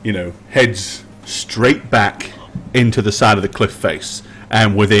 heads straight back into the side of the cliff face,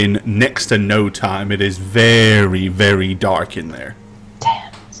 and within next to no time, it is very, very dark in there.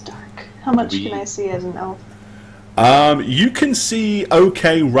 Damn, it's dark. How much We- can I see as an elf? You can see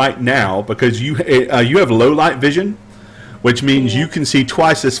okay right now because you have low light vision, which means Yeah. you can see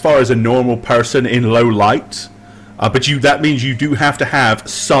twice as far as a normal person in low light. But that means you do have to have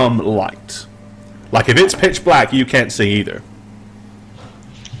some light. Like if it's pitch black, you can't see either.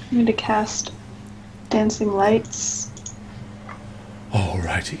 I'm going to cast dancing lights.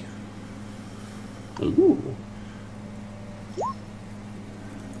 Alrighty. Ooh.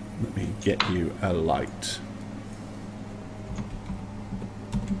 Let me get you a light.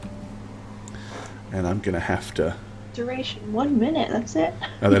 And I'm gonna have to. Duration 1 minute. That's it.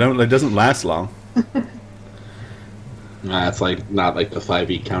 No, they don't. It doesn't last long. Nah, it's like not like the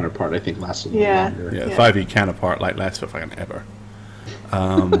 5e counterpart. I think lasts a little longer. Yeah, the 5e counterpart like lasts for fucking ever.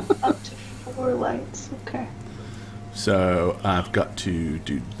 Up to 4 lights. Okay. So I've got to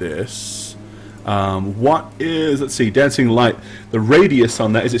do this. What is? Let's see. Dancing light. The radius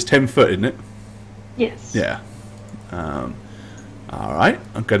on that is it's 10 foot, isn't it? Yes. Yeah. All right.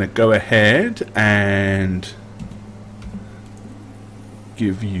 I'm gonna go ahead and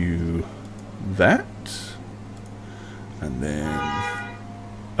give you that, and then.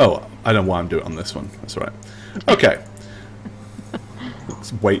 Oh, I don't want to do it on this one. That's all right. Okay.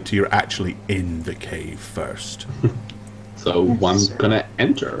 Let's wait till you're actually in the cave first. So I'm gonna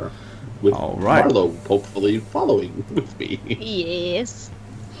enter with All right. Marlo hopefully following with me. Yes.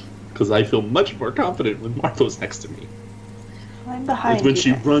 Because I feel much more confident when Marlo's next to me. I'm behind It's when you.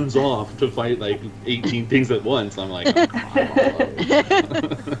 she runs off to fight like 18 things at once. I'm like, oh,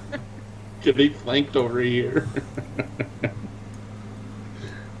 Marlo. Get me flanked over here.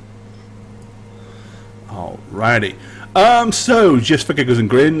 Alrighty. So, just for giggles and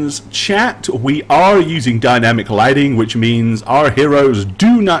grins, chat, we are using dynamic lighting, which means our heroes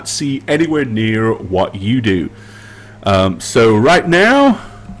do not see anywhere near what you do. So, right now,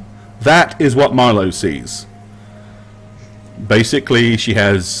 that is what Marlo sees. Basically, she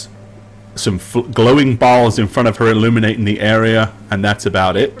has some glowing balls in front of her illuminating the area, and that's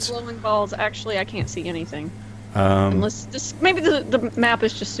about For it. glowing balls, actually, I can't see anything. Unless this, maybe the map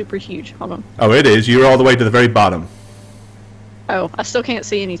is just super huge. Hold on. Oh, it is. You're all the way to the very bottom. Oh, I still can't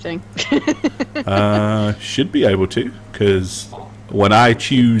see anything. Should be able to, because when I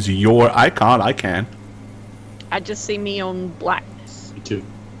choose your icon, I can. I just see me on black. Me too.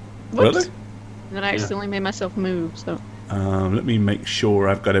 Whoops. Really? And then I accidentally made myself move, so. Let me make sure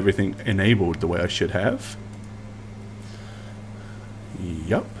I've got everything enabled the way I should have.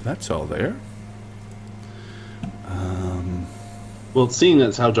 Yup, that's all there. Well, seeing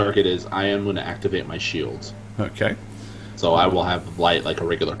as how dark it is, I am going to activate my shield. Okay. So I will have light like a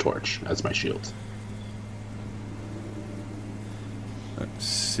regular torch as my shield. Let's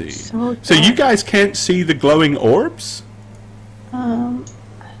see. So So you dark. guys can't see the glowing orbs I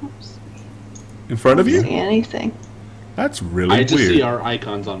don't see, in front of see you? anything. That's really I just weird. see our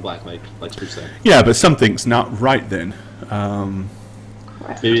icons on black, like Stu said. Yeah, but something's not right then.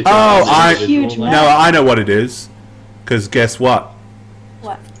 Crap. Maybe it's Oh, I Huge no, map. I know what it is. Because guess what?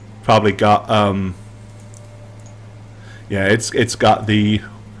 What? Probably got yeah, it's got the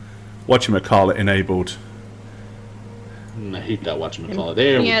whatchamacallit enabled. I hate that whatchamacallit.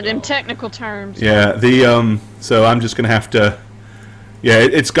 There we Yeah, go. them technical terms. Yeah, the so I'm just gonna have to. Yeah,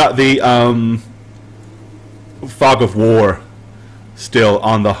 it's got the fog of war still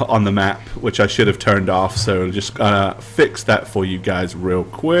on the map, which I should have turned off. So just gonna fix that for you guys real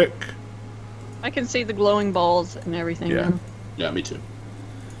quick. I can see the glowing balls and everything. Yeah. now. Yeah, me too.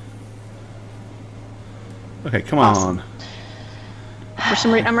 Okay, come on. For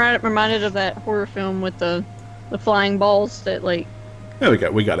some reason, I'm reminded of that horror film with the flying balls that like. There we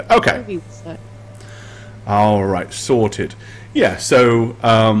go. We got it. Okay. movie was that? All right, sorted. Yeah. So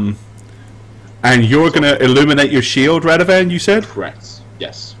and you're gonna illuminate your shield, Radovan. You said. Correct.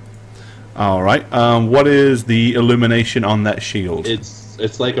 Yes. All right. What is the illumination on that shield?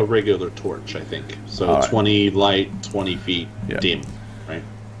 It's like a regular torch, I think. So All right. 20 light, 20 feet Yeah. dim, right?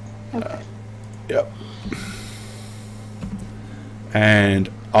 Okay. Yep. And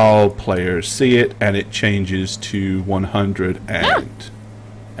all players see it, and it changes to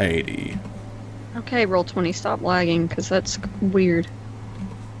 180. Okay, roll 20. Stop lagging, because that's weird.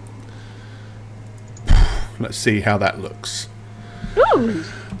 Let's see how that looks. Ooh.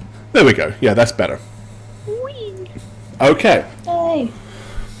 There we go. Yeah, that's better. Whee. Okay. Hey.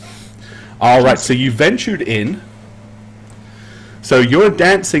 All right. So you ventured in. So your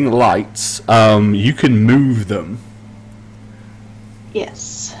dancing lights, you can move them.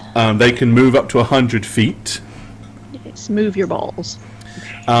 Yes. They can move up to 100 feet. Yes, move your balls.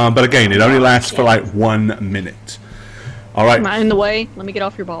 But again, it only lasts for like 1 minute. All right. Am I in the way? Let me get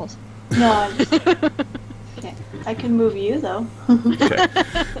off your balls. No, I'm just... okay. I can move you, though. Okay.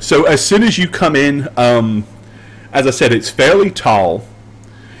 So as soon as you come in, as I said, it's fairly tall.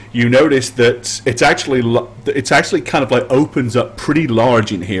 You notice that it's actually kind of like opens up pretty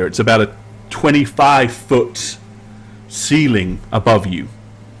large in here. It's about a 25-foot ceiling above you.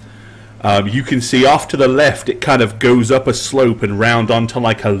 You can see off to the left, it kind of goes up a slope and round onto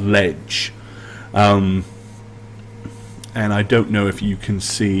like a ledge. And I don't know if you can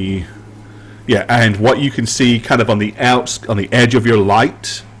see. Yeah, and what you can see kind of on the edge of your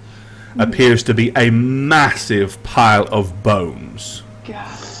light appears to be a massive pile of bones.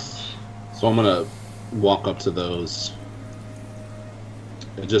 Gosh. So I'm gonna walk up to those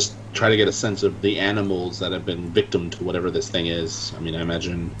and just try to get a sense of the animals that have been victim to whatever this thing is. I mean, I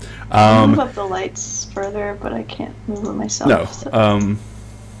imagine. I move up the lights further, but I can't move them myself. No. So.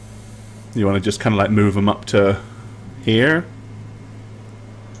 You want to just kind of like move them up to here?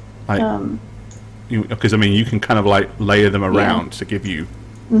 Because I mean, you can kind of like layer them around to give you.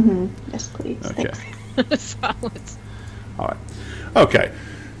 Yes, please. Okay. Thanks. Silence. All right. Okay.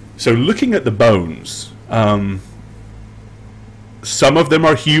 So looking at the bones, some of them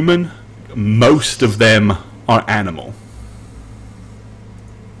are human. Most of them are animal.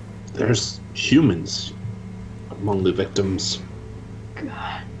 There's humans among the victims.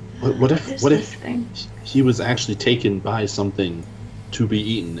 God. What if this thing? he was actually taken by something to be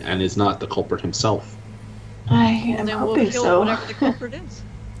eaten and is not the culprit himself? I am Then we'll hoping kill so. whatever the culprit is.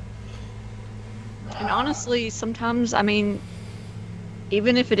 And honestly, sometimes, I mean,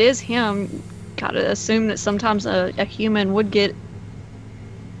 even if it is him, gotta assume that sometimes a human would get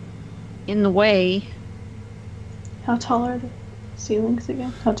in the way. How tall are the ceilings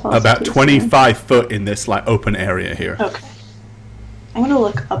again? How tall? Is About the ceiling? 25 foot in this like open area here. Okay. I'm gonna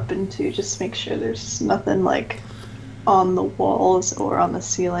look up into just make sure there's nothing like on the walls or on the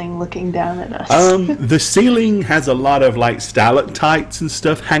ceiling looking down at us. The ceiling has a lot of like stalactites and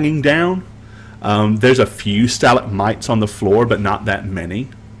stuff hanging down. There's a few stalagmites on the floor, but not that many.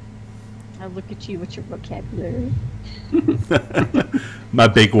 I look at you with your vocabulary. My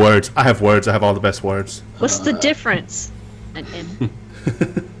big words. I have words. I have all the best words. What's the difference?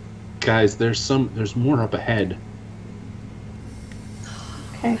 Guys, there's more up ahead.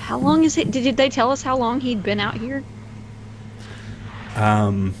 Okay. How long is it? Did they tell us how long he'd been out here?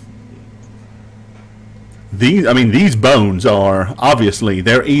 These bones are obviously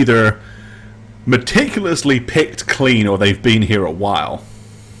they're either meticulously picked clean or they've been here a while.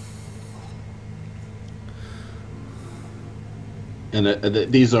 And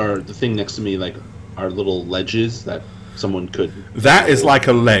these are the thing next to me, like, are little ledges that someone could. That is like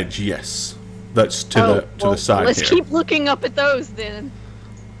a ledge, yes. That's to the side let's here. keep looking up at those then.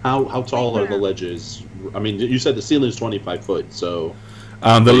 How tall are the Where? ledges? I mean, you said the ceiling is 25 foot, so.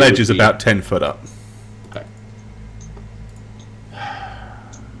 The ledge is would be- about 10 foot up. Okay.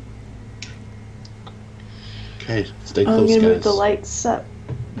 Okay, stay I'm close, gonna move guys. the lights up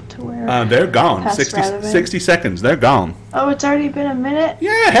to where. They're gone. Past 60 Radovan. seconds. They're gone. Oh, it's already been a minute.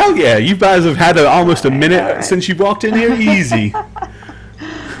 Yeah, hell yeah. You guys have had almost a Alright, minute alright. since you walked in here. Easy.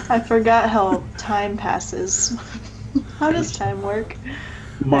 I forgot how time passes. How does time work?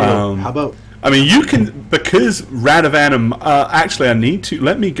 Marlo, how about I mean, you can, because Radovan, actually I need to,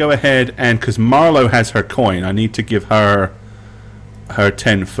 let me go ahead and, because Marlo has her coin, I need to give her her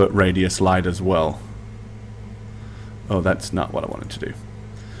 10-foot radius light as well. Oh, that's not what I wanted to do.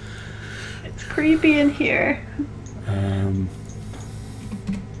 It's creepy in here. Um,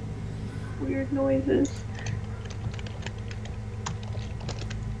 Weird noises.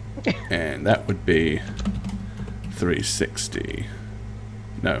 and that would be 360.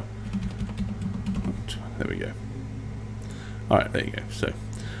 No. There we go. Alright, there you go. So,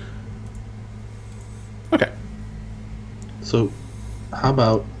 okay. So, how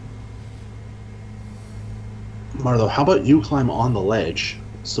about Marlo? How about you climb on the ledge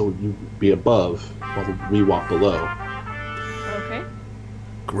so you be above while we walk below? Okay.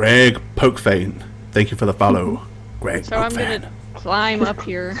 Greg Pokefane, thank you for the follow. Greg So I'm Pokefane. gonna climb up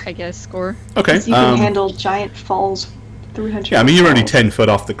here, I guess, score. Okay. You can handle giant falls 300. Yeah, I mean you're only falls. 10 foot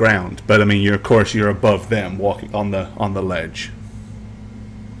off the ground, but I mean you're, of course you're above them walking on the ledge.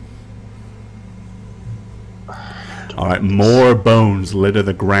 All right, more bones litter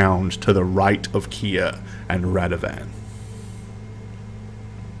the ground to the right of Kia and Radovan.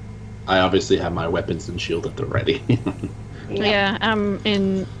 I obviously have my weapons and shield at the ready. Yeah, I'm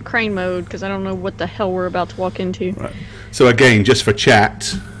in crane mode because I don't know what the hell we're about to walk into. Right. So again, just for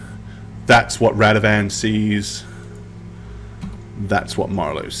chat, that's what Radovan sees. That's what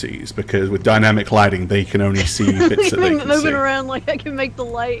Marlo sees, because with dynamic lighting, they can only see bits that they can moving see. around like I can make the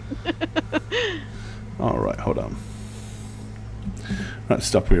light. All right, hold on. Right,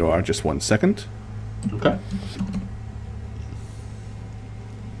 stop where you are. Just 1 second. Okay.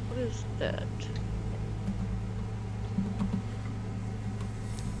 What is that?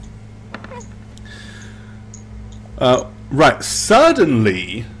 Right,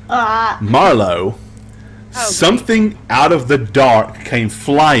 suddenly, Ah, Marlo, Oh, something out of the dark came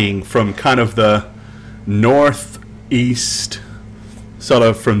flying from kind of the northeast, sort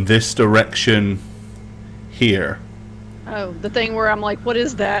of from this direction here. Oh, the thing where I'm like, what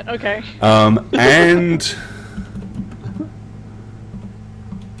is that? Okay. And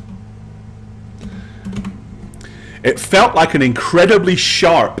it felt like an incredibly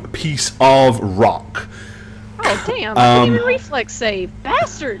sharp piece of rock. Oh, damn. I didn't even reflex save.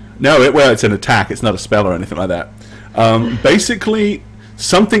 Bastard. No, it's an attack. It's not a spell or anything like that. Basically,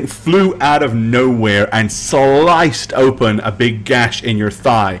 something flew out of nowhere and sliced open a big gash in your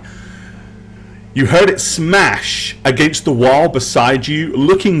thigh. You heard it smash against the wall beside you.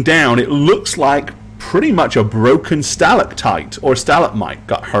 Looking down, it looks like pretty much a broken stalactite or stalagmite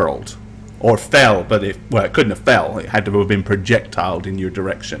got hurled. Or fell, but it couldn't have fell. It had to have been projectiled in your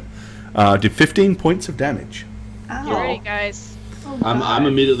direction. Did 15 points of damage. Ow. You ready, guys? Oh, I'm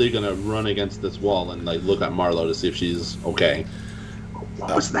immediately gonna run against this wall and like look at Marlo to see if she's okay.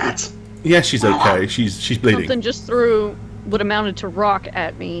 What was that? Yeah, she's okay. She's bleeding. Something just threw what amounted to rock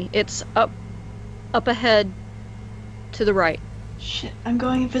at me. It's up ahead to the right. Shit, I'm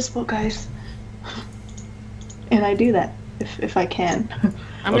going invisible, guys. And I do that if I can.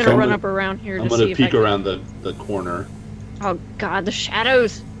 I'm Okay. gonna run up around here I'm to see gonna if I peek can... around the corner. Oh god, the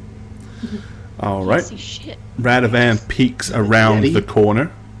shadows! All I right. can't see shit. Radovan peeks around Yeti? the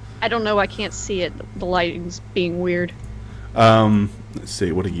corner. I don't know, I can't see it. The lighting's being weird. Let's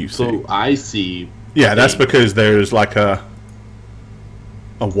see. What do you see? So I see. Yeah, that's a- because there's like a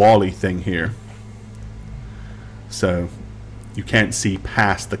wally thing here. So you can't see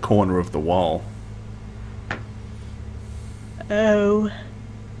past the corner of the wall. Oh.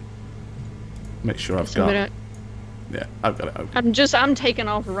 Make sure I've So got. Yeah, I've got it open. I'm taking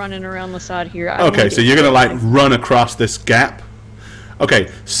off running around the side here. Okay, so you're gonna like run across this gap. Okay,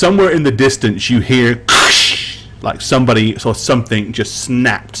 somewhere in the distance you hear like somebody or something just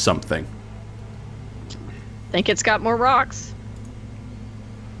snapped something. Think it's got more rocks.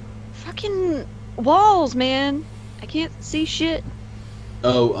 Fucking walls, man. I can't see shit.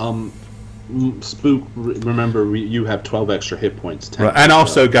 Oh, Spook. Remember, you have 12 extra hit points. 10 Right. And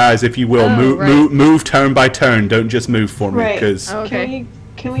also, guys, if you will, Oh, move turn by turn. Don't just move for me, Right. because Okay.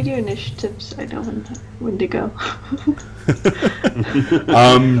 Can we do initiatives? I know when to go.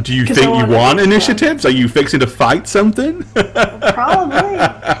 do you 'Cause think I you wanna want do initiatives? Are you fixing to fight something? Probably.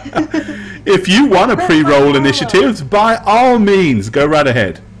 If you want to pre-roll initiatives, by all means, go right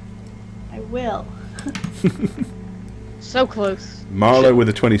ahead. I will. So close. Marlo with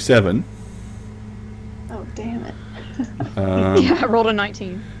a 27. Oh, damn it. Yeah, I rolled a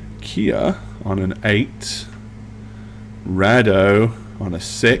 19. Kia on an 8. Rado on a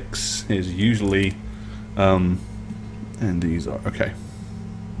 6 is usually, and these are okay.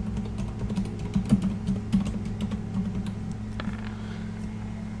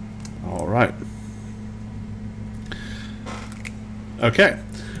 All right. Okay.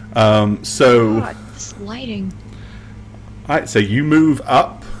 So. God, this lighting. Alright, so you move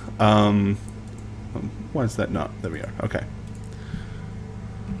up. Why is that not? There we are. Okay.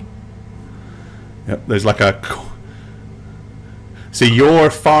 Yep, there's like a... So you're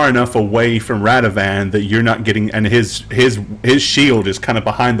far enough away from Radovan that you're not getting... And his shield is kind of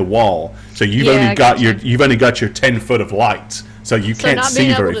behind the wall. So you've Yeah, only I got gotcha. your 10 foot of light. So you So can't not see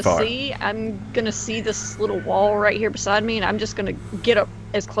being very able to far. see, I'm gonna see this little wall right here beside me, and I'm just gonna get up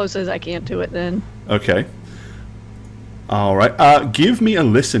as close as I can to it then. Okay. Alright. Give me a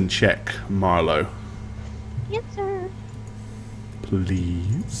listen check, Marlo. Yes, sir.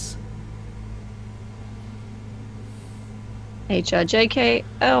 Please.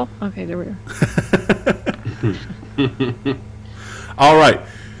 H-I-J-K-L. Okay, there we go. All right.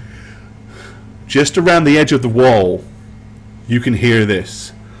 Just around the edge of the wall, you can hear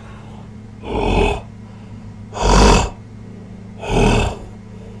this.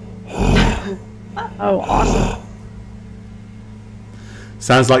 Oh, awesome.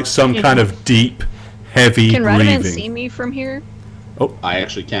 Sounds like some kind of deep, heavy Can Radovan breathing. see me from here? I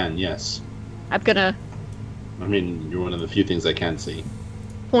actually can, yes. I'm gonna I mean, you're one of the few things I can see.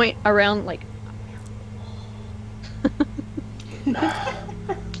 point around, like...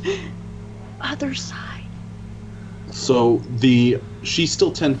 Other side. So she's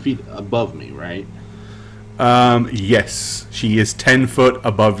still 10 feet above me, right? Yes, she is 10 foot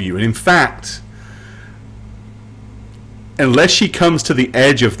above you. And in fact, unless she comes to the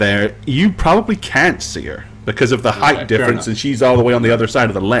edge of there, you probably can't see her because of the height fair difference, enough. and she's all the way on the other side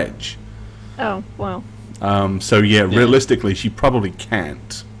of the ledge. Oh, well. So yeah, realistically, she probably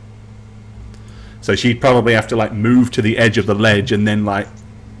can't. So she'd probably have to like move to the edge of the ledge and then like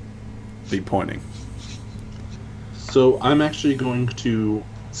be pointing. So I'm actually going to...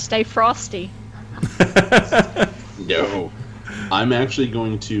 Stay frosty. No. I'm actually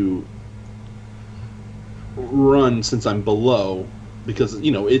going to run since I'm below, because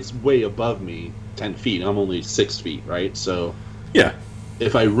it's way above me, 10 feet. I'm only 6 feet, right? So Yeah.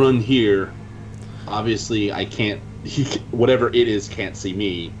 if I run here, obviously I can't. Whatever it is can't see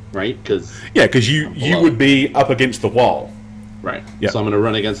me, right? Because you would be up against the wall. right. Yeah. So I'm gonna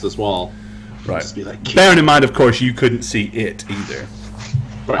run against this wall. Right. Just be like, Bearing in mind, of course, you couldn't see it either.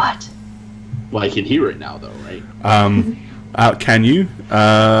 right. What? Well, I can hear it now, though, right? Can you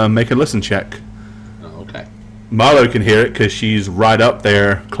make a listen check? Oh, okay. Marlo can hear it because she's right up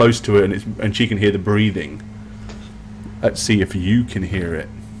there, close to it, and she can hear the breathing. Let's see if you can hear it.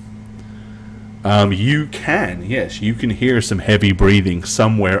 You can, yes. You can hear some heavy breathing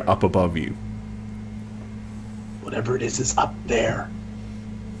somewhere up above you. Whatever it is up there.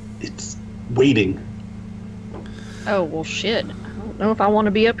 It's waiting. Oh, well, shit. I don't know if I want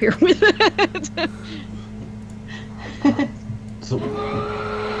to be up here with it. So,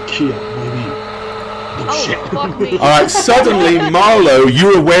 Kia, maybe. Oh, shit. Fuck me. Alright, suddenly, Marlo,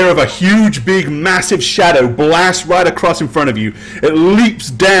 you're aware of a huge, big, massive shadow blast right across in front of you. It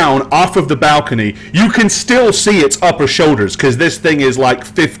leaps down off of the balcony. You can still see its upper shoulders, because this thing is like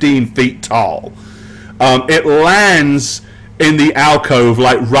 15 feet tall. It lands in the alcove,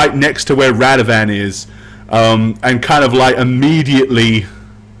 like right next to where Radovan is, and kind of like immediately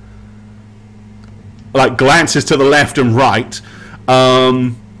like glances to the left and right.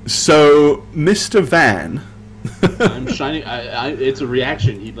 So, Mr. Van... I'm shining. It's a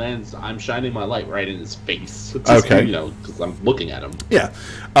reaction. He lands. I'm shining my light right in his face. Okay. Because I'm looking at him. Yeah.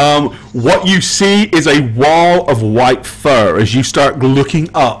 What you see is a wall of white fur as you start looking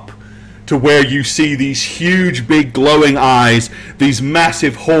up to where you see these huge, big, glowing eyes, these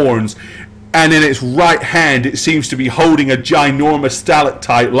massive horns, and in its right hand it seems to be holding a ginormous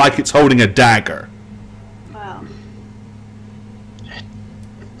stalactite like it's holding a dagger. Wow.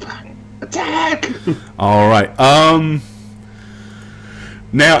 Attack! All right.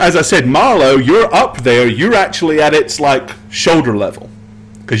 Now, as I said, Marlo, you're up there. You're actually at its like shoulder level,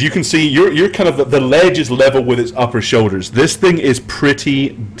 because you can see you're kind of the ledge is level with its upper shoulders. This thing is pretty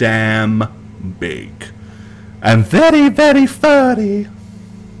damn big, and very, very furry.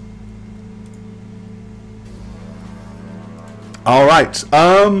 All right.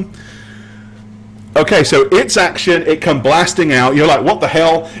 Okay, so its action, it come blasting out. You're like, what the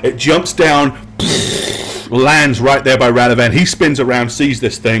hell? It jumps down, lands right there by Radovan. He spins around, sees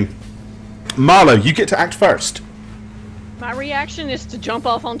this thing. Marlo, you get to act first. My reaction is to jump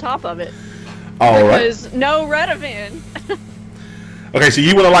off on top of it. All right. Because no Redovan. Okay, so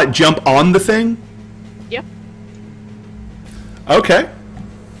you want to like jump on the thing? Yep. Okay.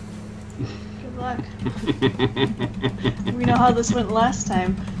 Good luck. We know how this went last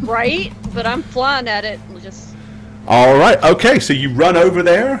time. Right? But I'm flying at it. Just. All right. Okay, so you run over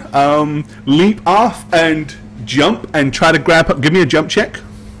there, leap off, and jump, and try to grab. Give me a jump check.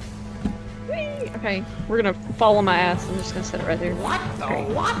 Whee! Okay, we're gonna follow my ass. I'm just gonna sit it right there. What the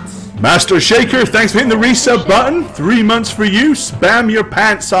what? Master Shaker, thanks for hitting the resub button. 3 months for you. Spam your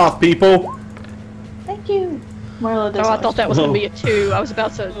pants off, people. Thank you. Marlo does. Oh, I thought that was gonna be a 2. I was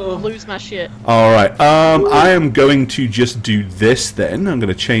about to lose my shit. All right. I am going to just do this then. I'm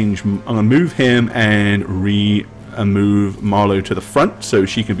going to change. I'm going to move him and move Marlo to the front so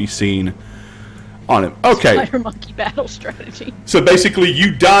she can be seen on him. Okay. Spider monkey battle strategy. So basically,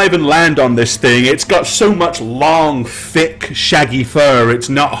 you dive and land on this thing. It's got so much long, thick, shaggy fur. It's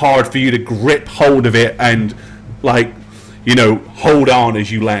not hard for you to grip hold of it and, like, hold on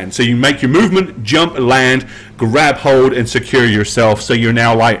as you land. So you make your movement, jump, land, grab hold, and secure yourself. So you're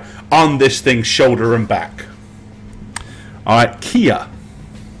now like on this thing's shoulder and back. All right, Kia.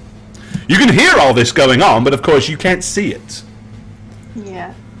 You can hear all this going on, but of course you can't see it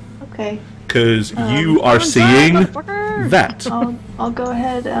Yeah. Okay. because you are seeing that. I'll go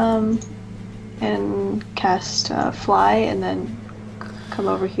ahead and cast fly and then come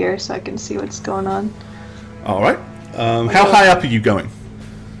over here so I can see what's going on. All right. How high up are you going?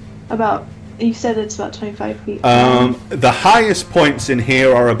 You said it's about 25 feet. The highest points in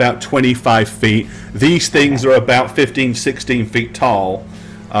here are about 25 feet. These things are about 15, 16 feet tall.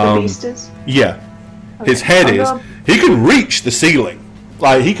 The beast is? Yeah. His Okay, head I'll is. go- He can reach the ceiling.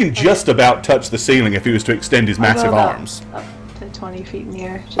 Like, he can just about touch the ceiling if he was to extend his I'll go massive about arms. Up to 20 feet in the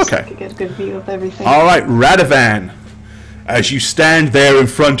air, just Okay. so I can get a good view of everything. All right, Radovan. As you stand there in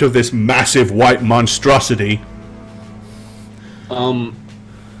front of this massive white monstrosity.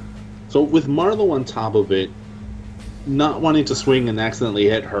 So with Marlo on top of it, not wanting to swing and accidentally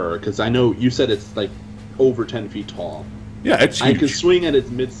hit her, because I know you said it's like over 10 feet tall. Yeah, it's I huge. can swing at its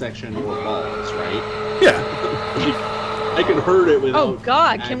midsection or balls, right? Yeah. I could hurt it without. Oh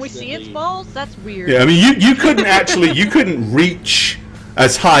God, can we see its accidentally- balls? That's weird. Yeah, I mean, you couldn't reach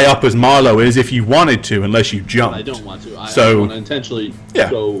as high up as Marlowe is if you wanted to, unless you jumped. I don't want to. I want to intentionally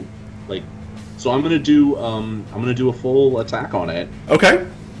go like. So I'm gonna do a full attack on it. Okay.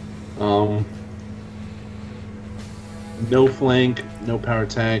 No flank, no power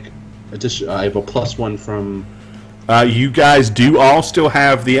attack. I have a +1 from. You guys do all still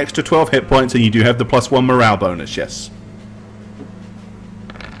have the extra 12 hit points, and you do have the +1 morale bonus. Yes.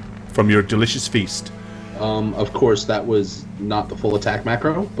 From your delicious feast. Of course, that was not the full attack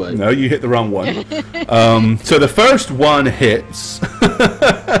macro, but No, you hit the wrong one. So the first one hits.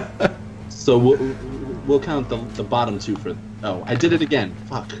 so we'll count the bottom two for. Oh, I did it again.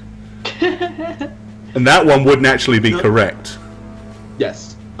 Fuck. And that one wouldn't actually be correct.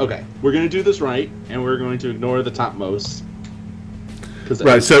 Yes. Okay. We're gonna do this right, and we're going to ignore the topmost.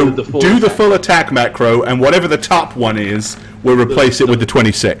 Right. So the do the full attack macro, and whatever the top one is, we'll replace it with the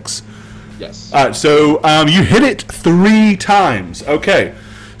 26. Yes. All right. So you hit it 3 times. Okay.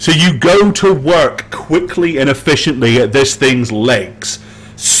 So you go to work quickly and efficiently at this thing's legs.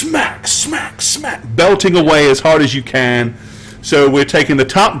 Smack, smack, smack, belting away as hard as you can. So we're taking the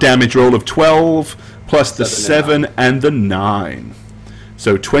top damage roll of 12 plus the 7 and the 9.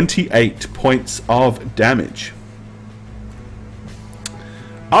 So 28 points of damage.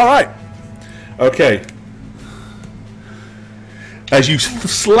 All right. Okay. As you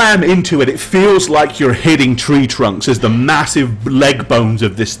slam into it, it feels like you're hitting tree trunks as the massive leg bones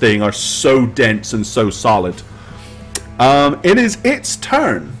of this thing are so dense and so solid. It is its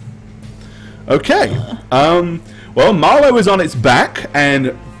turn. Okay. Well, Marlowe is on its back,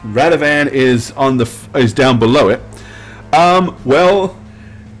 and Radovan is is down below it. Well,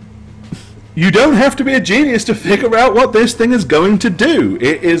 you don't have to be a genius to figure out what this thing is going to do.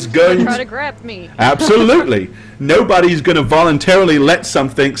 It is going to try to grab me. Absolutely. Nobody's going to voluntarily let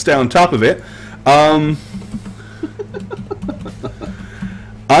something stay on top of it.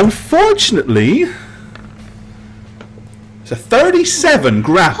 Unfortunately, it's a 37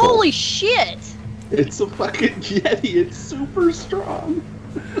 grapple. Holy shit! It's a fucking Yeti. It's super strong.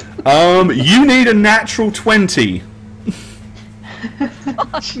 You need a natural 20.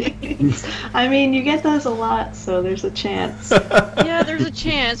 Jeez. I mean, you get those a lot, so there's a chance. Yeah, there's a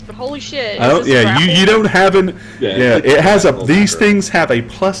chance, but holy shit. Oh yeah, you don't have an it has a these grapple. things have a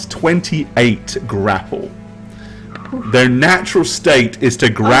plus 28 grapple. Their natural state is to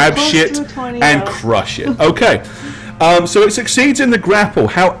grab close shit to a 20, and though. crush it. Okay. So it succeeds in the grapple.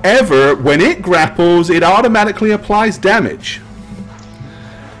 However, when it grapples, it automatically applies damage.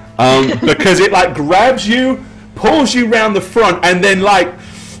 Because it like grabs you, pulls you round the front, and then like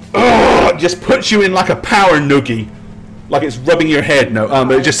just puts you in like a power noogie, like it's rubbing your head. No,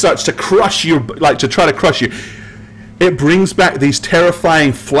 it just starts to crush you, like to try to crush you. It brings back these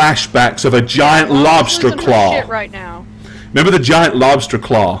terrifying flashbacks of a giant lobster Losing her claw. shit right now. Remember the giant lobster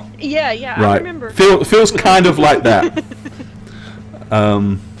claw? Yeah, I Right. remember. Feels kind of like that.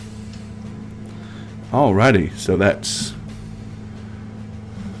 Alrighty, so that's.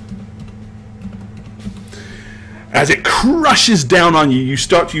 As it crushes down on you, you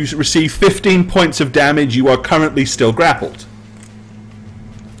start to receive 15 points of damage. You are currently still grappled.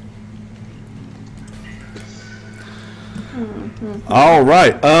 All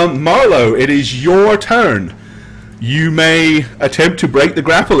right, Marlowe, it is your turn. You may attempt to break the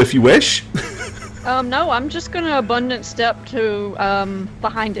grapple if you wish. No, I'm just gonna abundant step to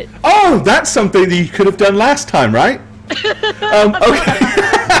behind it. Oh, that's something that you could have done last time, right? Okay.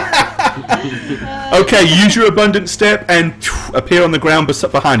 Okay, use your abundant step and appear on the ground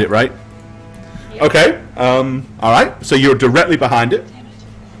behind it, right? Yep. Okay. All right. So you're directly behind it.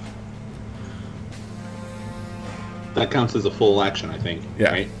 That counts as a full action, I think.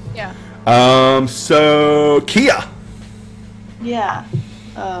 Yeah. Right? Yeah. So Kia, Yeah.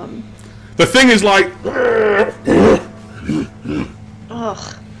 the thing is like,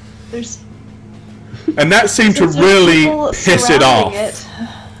 Ugh. There's and that seemed to since there's really people piss it off. surrounding it,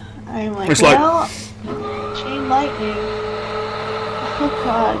 I'm like, It's like- well, chain lightning. Oh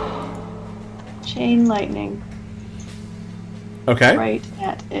god. Chain lightning Okay. right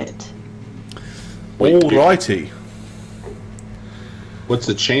at it. Alrighty. What's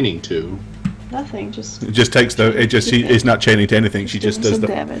the chaining to? Nothing, just It just takes the. It just she is not chaining to anything. She just doing does some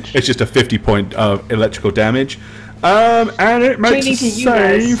the. damage. It's just a 50-point electrical damage. And it makes Chaining a to you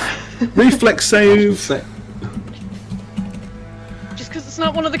guys. save. Reflex save. Just because it's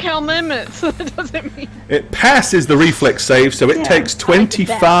not one of the Cal amendments, that doesn't mean. It passes the reflex save, so it Yeah, takes I like that.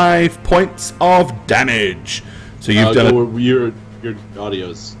 25 points of damage. So you've done it. Your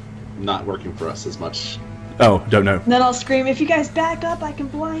audio's not working for us as much. Oh, don't know. And then I'll scream, if you guys back up, I can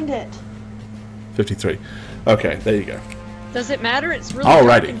blind it. 53. Okay, there you go. Does it matter? It's really dark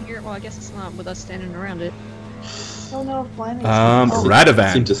Alrighty. in here. Well, I guess it's not with us standing around it. I don't know if blinding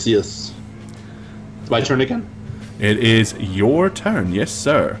Radovan. Seem to see us. It's my turn again? It is your turn. Yes,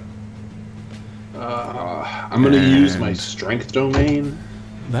 sir. I'm going to use my strength domain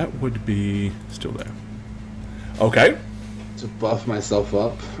That would be still there. Okay. to buff myself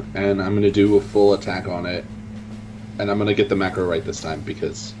up, and I'm going to do a full attack on it. And I'm going to get the macro right this time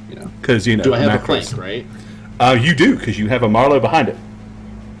because, you know. Because, you know, Do I have a macros. flank, right? You do, because you have a Marlowe behind it.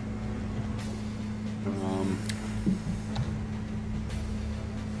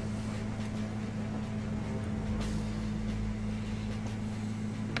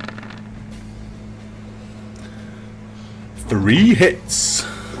 Three hits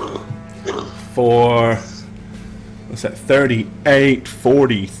for, what's that, 38,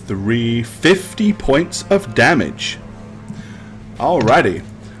 43, 50 points of damage. Alrighty.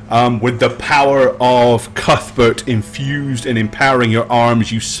 With the power of Cuthbert infused and empowering your arms,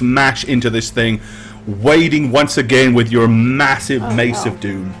 you smash into this thing, wading once again with your massive Mace of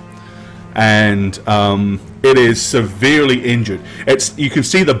Doom. And it is severely injured. You can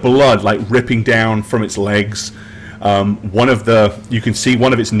see the blood like ripping down from its legs. You can see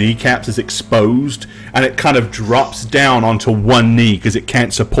one of its kneecaps is exposed, and it kind of drops down onto one knee because it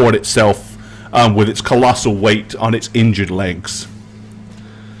can't support itself with its colossal weight on its injured legs.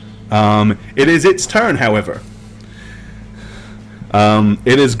 It is its turn, however.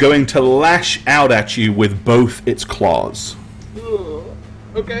 It is going to lash out at you with both its claws.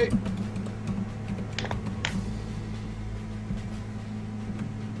 Okay.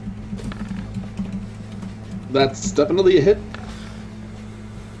 That's definitely a hit.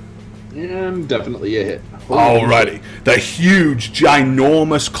 And definitely a hit. Alrighty. The huge,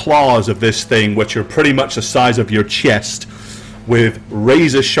 ginormous claws of this thing, which are pretty much the size of your chest, with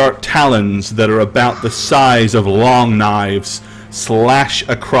razor-sharp talons that are about the size of long knives, slash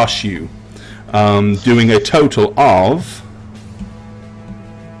across you, doing a total of...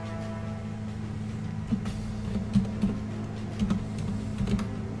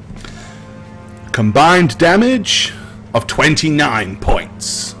 combined damage of 29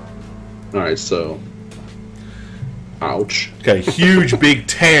 points. Alright, so... Ouch. Okay, huge big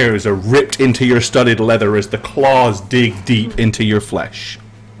tears are ripped into your studded leather as the claws dig deep into your flesh.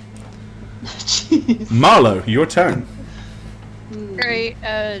 Jeez. Marlo, your turn. Great,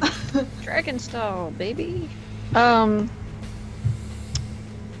 dragon style, baby. Get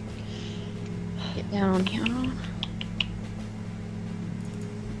down, count on.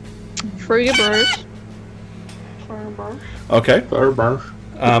 Free burst. Okay.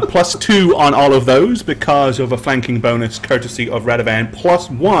 +2 on all of those because of a flanking bonus courtesy of Radovan,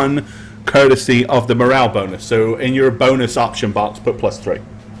 +1 courtesy of the morale bonus. So in your bonus option box, put +3.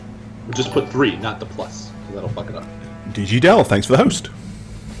 Just put 3, not the plus, because that'll fuck it up. DG Dell, thanks for the host.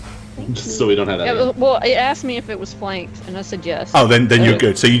 Just so we don't have that. Yeah, well, it asked me if it was flanked, and I said yes. Oh, then you're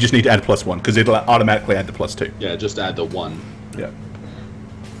good. So you just need to add +1 because it'll automatically add the +2. Yeah, just add the 1. Yeah.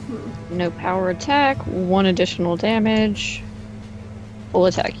 No power attack, 1 additional damage. Full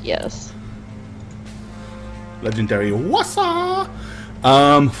attack, yes. Legendary Wassa!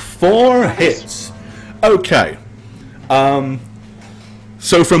 4 hits. Okay.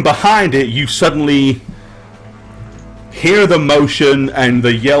 So from behind it, you suddenly hear the motion and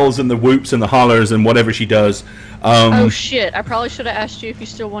the yells and the whoops and the hollers and whatever she does. Oh shit, I probably should have asked you if you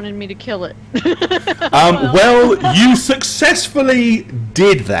still wanted me to kill it. Well, you successfully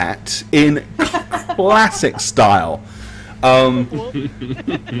did that in classic style.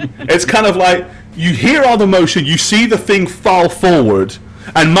 It's kind of like you hear all the motion, you see the thing fall forward,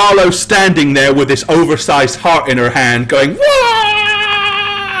 and Marlo standing there with this oversized heart in her hand going,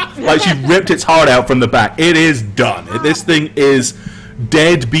 "Wah!" Like she ripped its heart out from the back. It is done. This thing is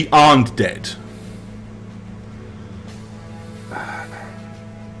dead beyond dead.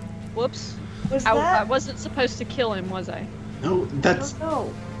 Whoops. Was I that? wasn't supposed to kill him, was I? No, that's...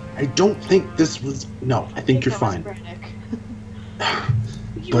 No. I don't think this was... No, I think you're fine.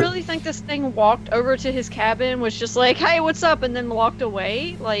 You But- really think this thing walked over to his cabin, was just like, hey, what's up, and then walked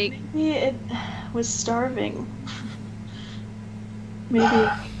away? Like, Maybe it was starving. Maybe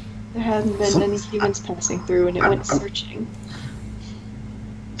there hadn't been any humans passing through and it went searching.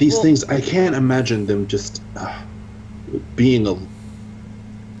 These things, I can't imagine them just being a...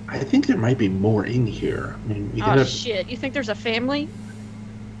 I think there might be more in here. I mean, we oh gotta... shit, you think there's a family?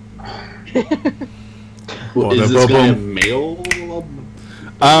 Well, is this guy a male?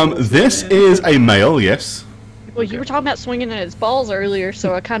 This is a male, yes. Well, you were talking about swinging at its balls earlier,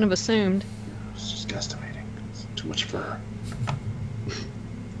 so I kind of assumed. It's just guesstimating. Too much fur.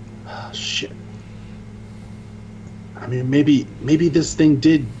 Oh, shit. I mean, maybe this thing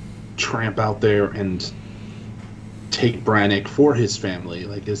did tramp out there and take Brannick for his family.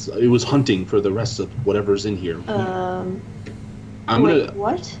 Like, it was hunting for the rest of whatever's in here. What?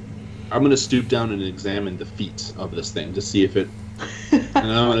 I'm gonna stoop down and examine the feet of this thing to see if it.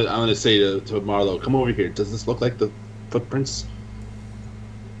 And I'm gonna say to Marlowe, "Come over here. Does this look like the footprints?"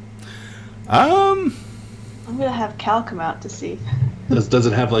 I'm gonna have Cal come out to see. Does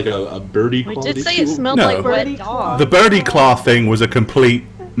it have like a birdie We quality? did say to it smelled No. like wet Birdie dog. claw. The birdie claw thing was a complete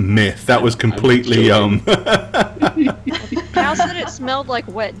myth. That was completely Cal said it smelled like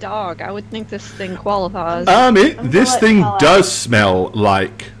wet dog. I would think this thing qualifies. This let thing Cal does out. smell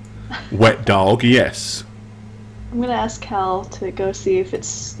like wet dog. Yes. I'm gonna ask Cal to go see if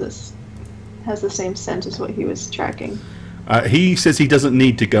this has the same scent as what he was tracking. He says he doesn't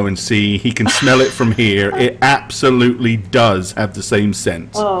need to go and see. He can smell it from here. It absolutely does have the same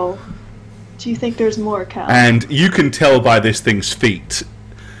scent. Oh. Do you think there's more, Cal? And you can tell by this thing's feet.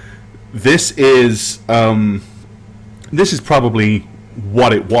 This is probably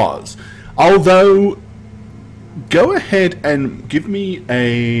what it was. Although, go ahead and give me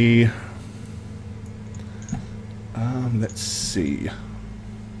a... let's see.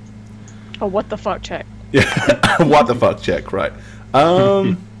 A what the fuck check. Yeah, what the fuck check, right.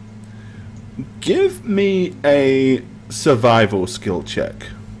 Give me a survival skill check.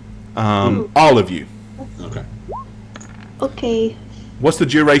 All of you. Okay. Okay. What's the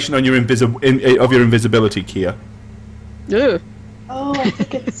duration on your of your invisibility, Kia? Ugh. Oh, I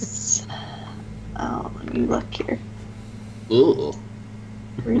think it's... Oh, let me look here. Ugh.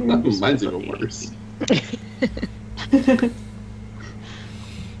 Mine's Mine's even worse.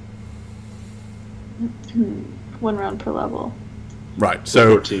 1 round per level. Right.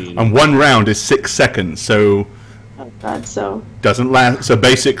 So, 14. and 1 round is 6 seconds. So Oh god, so... doesn't last. So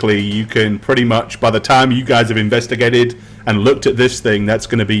basically, you can pretty much, by the time you guys have investigated and looked at this thing, that's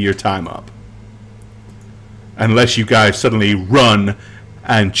going to be your time up. Unless you guys suddenly run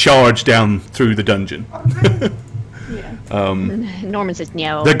and charge down through the dungeon. Yeah. Norman says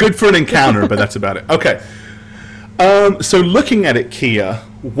no. They're good for an encounter, but that's about it. Okay. So looking at it, Kia,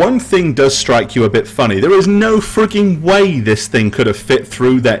 one thing does strike you a bit funny. There is no freaking way this thing could have fit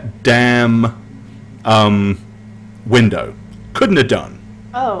through that damn window. Couldn't have done.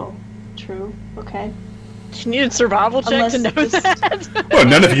 Oh, true. Okay. You need a survival check Unless to know this- that. Well,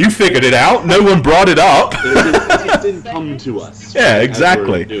 none of you figured it out. No one brought it up. It didn't come to us. Yeah, as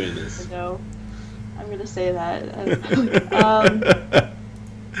exactly. we're doing this. No. I'm gonna say that.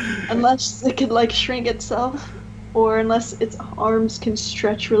 Unless it could, like, shrink itself. Or unless its arms can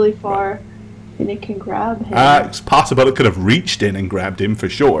stretch really far and it can grab him. It's possible it could have reached in and grabbed him for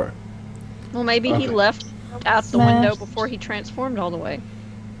sure. Well, maybe he Okay. left out the Smash. window before he transformed all the way.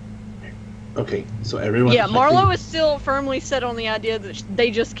 Okay, so everyone. Yeah, I Marlowe think- is still firmly set on the idea that they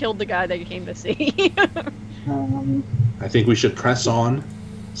just killed the guy they came to see. I think we should press on,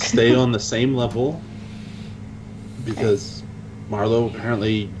 stay on the same level, because Marlowe,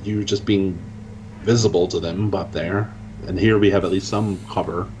 apparently you're just being visible to them up there, and here we have at least some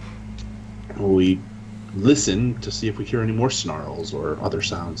cover. We listen to see if we hear any more snarls or other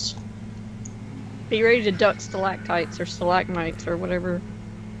sounds. Be ready to duck stalactites or stalagmites or whatever.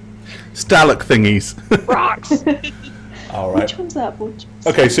 Stalac thingies. Rocks! All Which right. one's that? Which...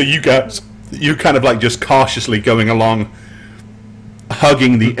 Okay, so you guys, you kind of like just cautiously going along,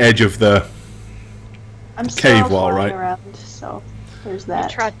 hugging the edge of the... I'm still Cave wall, flying right? around, so there's He that.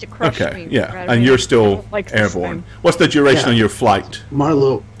 tried to crush Okay, me. yeah, right and away. you're I still don't like this airborne. thing. What's the duration Yeah. on your flight,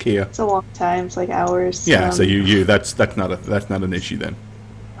 Marlowe, Kia? It's a long time. It's like hours. Yeah, so that's not an issue then.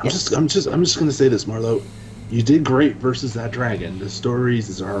 I'm just gonna say this, Marlowe. You did great versus that dragon. The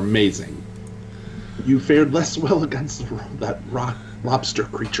stories are amazing. You fared less well against that rock lobster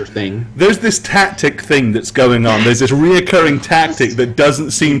creature thing. There's this tactic thing that's going on. There's this reoccurring tactic that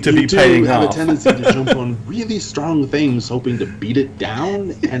doesn't seem to be You do paying have off. a tendency to jump on really strong things, hoping to beat it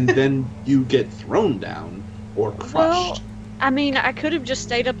down, and then you get thrown down or crushed. Well, I mean, I could have just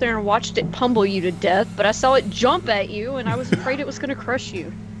stayed up there and watched it pummel you to death, but I saw it jump at you, and I was afraid it was going to crush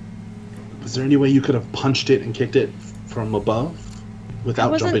you. Was there any way you could have punched it and kicked it from above I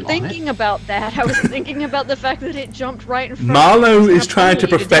without wasn't jumping on thinking it? about that. I was thinking about the fact that it jumped right in front Marlowe of me. is trying to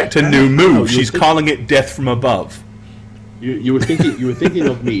perfect a new move. She's calling it death from above. You were thinking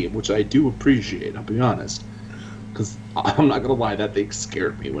of me, which I do appreciate. I'll be honest, because I'm not gonna lie, that thing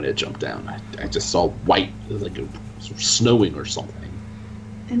scared me when it jumped down. I just saw white, like it was snowing or something.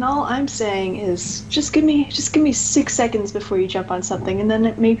 And all I'm saying is, just give me 6 seconds before you jump on something, and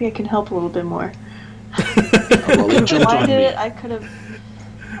then maybe I can help a little bit more. Well, it jumped on blinded me. it. I could have.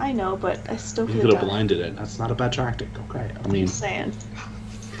 I know, but I still You could could have have done it. blinded it. That's not a bad tactic. Okay. I mean, Just saying.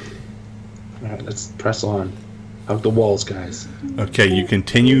 all right, let's press on. Hug the walls, guys. Okay, you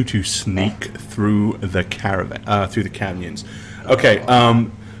continue to sneak through the caravan, through the canyons. Okay,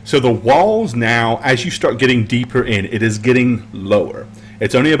 so the walls now, as you start getting deeper in, it is getting lower.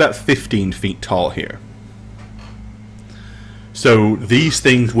 It's only about 15 feet tall here. So these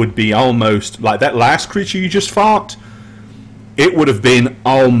things would be almost like that last creature you just fought. It would have been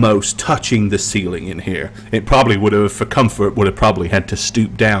almost touching the ceiling in here. It probably would have, for comfort, would have probably had to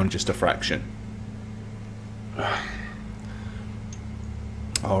stoop down just a fraction.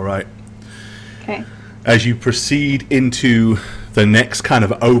 All right. Okay. As you proceed into the next kind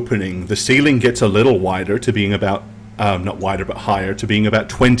of opening, the ceiling gets a little wider to being about, not wider but higher, to being about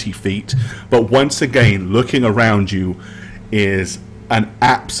 20 feet. But once again, looking around you is an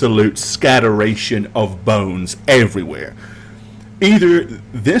absolute scatteration of bones everywhere. Either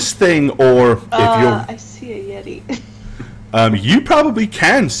this thing or if I see a Yeti. you probably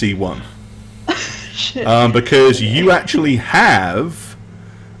can see one. Shit. Because you actually have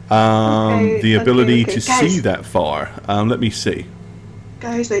the ability okay. to Guys. see that far. Let me see.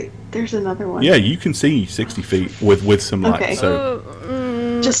 Guys, there's another one. Yeah, you can see 60 feet with some light. Okay.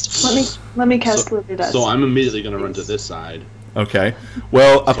 So Just let me cast Lizard Dust. So I'm immediately going to run to this side. okay.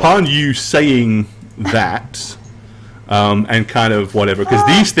 Well, upon you saying that, and kind of whatever, because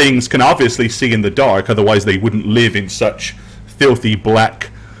these things can obviously see in the dark. Otherwise, they wouldn't live in such filthy black.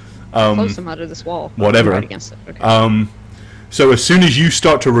 Close them out of this wall. Whatever. Right against it. Okay. So as soon as you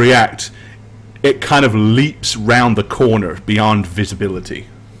start to react, it kind of leaps round the corner beyond visibility.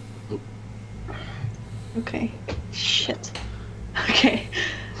 Okay. Shit. Okay.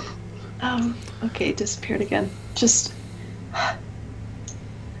 Okay, it disappeared again. Just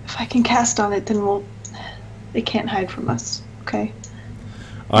if I can cast on it, then they can't hide from us. Okay.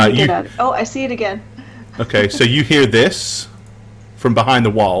 Get out. Oh, I see it again. Okay, so you hear this from behind the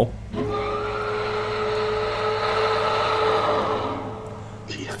wall,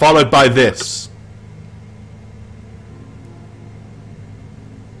 followed by this.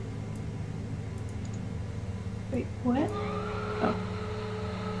 Wait, what?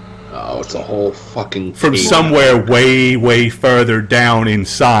 Oh, it's a whole fucking From cave. somewhere way, way further down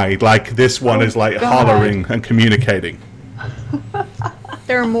inside, like this one Oh, is like God. hollering and communicating.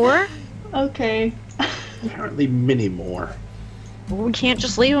 There are more? Okay. Apparently many more. Well, we can't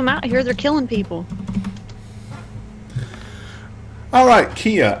just leave them out here. They're killing people. All right,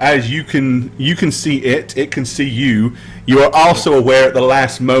 Kia, as you can see it can see you. You are also aware at the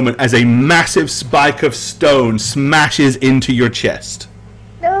last moment as a massive spike of stone smashes into your chest.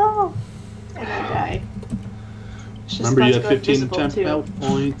 No. I'm gonna die. It's just Remember, you about have to go 15 invisible, temp too. health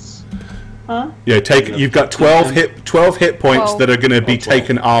points. Huh? Yeah, you've got 12 hit points 12. that are going to be 12.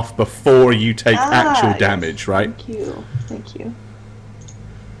 taken off before you take actual yes. damage, right? Thank you. Thank you.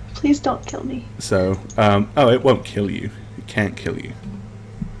 Please don't kill me. So, it won't kill you. It can't kill you.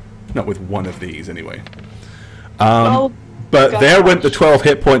 Not with one of these, anyway. Oh, But gosh. there went the 12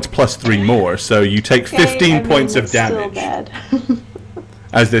 hit points plus 3 more, so you take 15 points of it's still damage bad.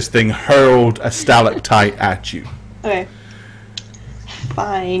 as this thing hurled a stalactite at you. Okay.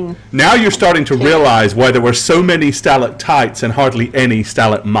 Fine. Now you're starting to realize why there were so many stalactites and hardly any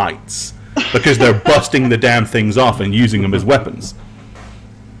stalagmites. Because they're busting the damn things off and using them as weapons.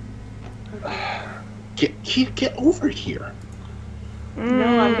 Get over here.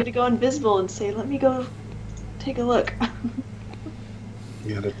 No, I'm gonna go invisible and say, let me go take a look.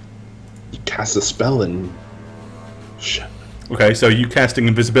 You gotta cast a spell and... Shit. Okay, so you casting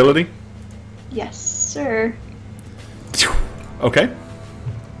invisibility? Yes, sir. Okay.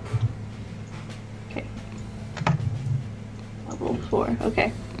 Okay. Level 4.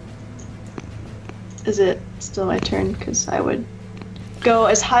 Okay. Is it still my turn? Because I would go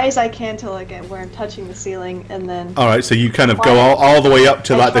as high as I can till like where I'm touching the ceiling, and then Alright, so you kind of go all the way up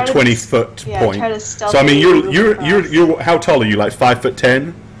to I like the try to 20-foot yeah, point. try to So I mean, stealthily move you're how tall are you? Like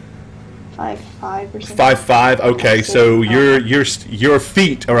 5'10"? 5'5" or something. 5'5". Okay, Yeah, so so- your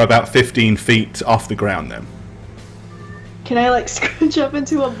feet are about 15 feet off the ground then. Can I like scrunch up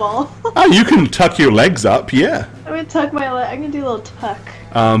into a ball? Oh, you can tuck your legs up, yeah. I'm gonna tuck my leg. I'm gonna do a little tuck.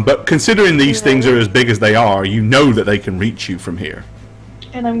 But considering these Yeah. things are as big as they are, you know that they can reach you from here.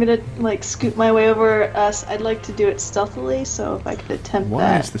 And I'm gonna like scoot my way over us. I'd like to do it stealthily, so if I could attempt Why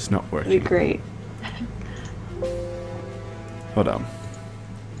that, is this not it'd be working? great. Hold on.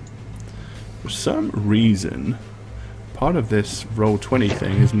 For some reason, part of this Roll20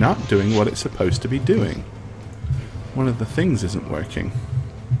 thing is not doing what it's supposed to be doing. One of the things isn't working.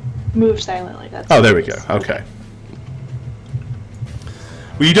 Move silently. That's Oh, there we go. Okay.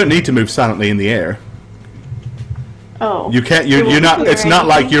 Well, you don't need to move silently in the air. Oh. You can't. It You're won't not. hear It's not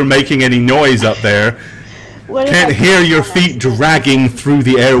like anything? you're making any noise up there. What if Can't I hear your fall feet accident? dragging through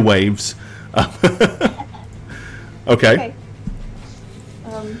the airwaves. Okay. Okay.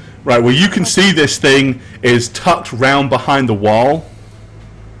 Right. Well, you can see this thing is tucked round behind the wall.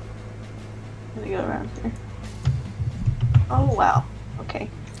 Let me go around here. Oh wow. Okay.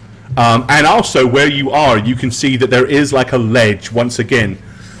 And also, where you are, you can see that there is like a ledge once again.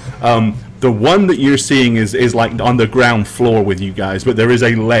 The one that you're seeing is like on the ground floor with you guys, but there is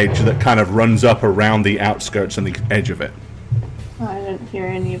a ledge that kind of runs up around the outskirts and the edge of it. Oh, I didn't hear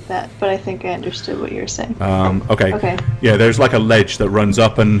any of that, but I think I understood what you were saying. Okay. Okay. Yeah, there's like a ledge that runs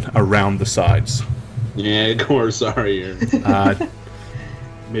up and around the sides. Yeah, Gore, sorry. Or Uh,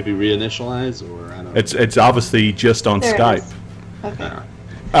 maybe reinitialize, or I don't know. it's obviously just on There it Skype. is. Okay. Ah.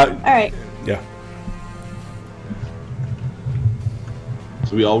 All right. Yeah.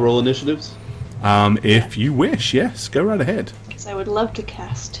 So we all roll initiatives? If you wish, yes, go right ahead. Because I would love to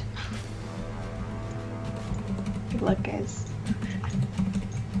cast. Good luck, guys.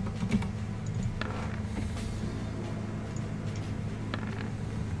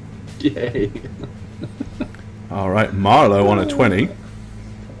 Yay. All right, Marlo on a 20.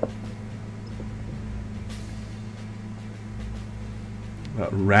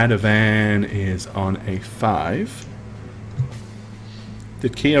 Radovan is on a 5.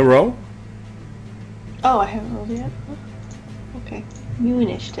 Did Kia roll? Oh, I haven't rolled yet. Okay. New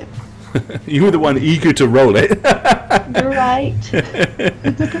initiative. You were the one eager to roll it. You're right.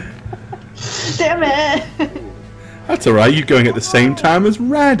 Damn it. That's all right. You're going at the same time as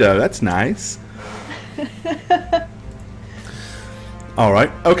Rado. That's nice. All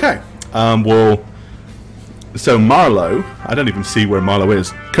right. Okay. Well, so Marlo, I don't even see where Marlo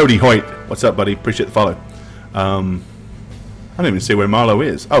is. Cody Hoyt, what's up, buddy? Appreciate the follow. I don't even see where Marlo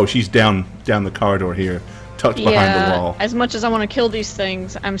is. Oh, she's down the corridor here, tucked behind the wall. As much as I want to kill these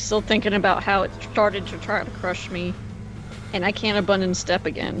things, I'm still thinking about how it started to try to crush me, and I can't abundant step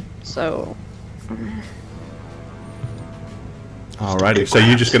again. So. Alrighty. So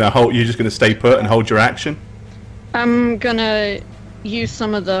you're just gonna stay put and hold your action. I'm gonna use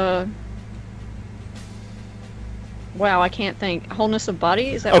some of the. Wow, I can't think. Wholeness of body?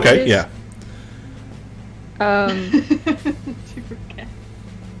 Is that what it Okay. is? Yeah.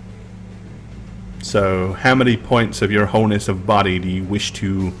 So, how many points of your wholeness of body do you wish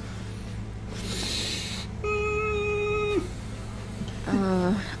to?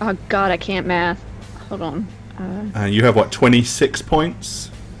 Oh God, I can't math. Hold on. You have what, 26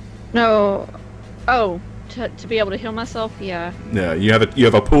 points? No. Oh, to be able to heal myself? Yeah. Yeah, you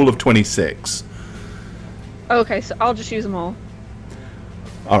have a pool of 26. Okay, so I'll just use them all.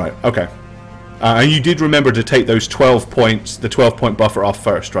 All right. Okay. And you did remember to take those 12 points, the 12-point buffer off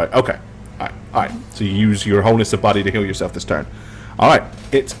first, right? Okay. All right. So you use your wholeness of body to heal yourself this turn. All right.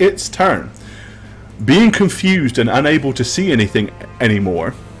 It's its turn. Being confused and unable to see anything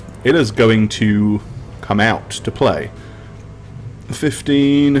anymore, it is going to come out to play.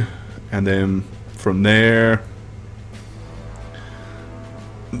 15, and then from there.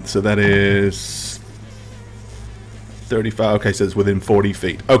 So that is 35. Okay, so it's within 40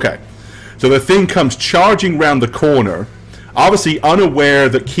 feet. Okay. So the thing comes charging round the corner, obviously unaware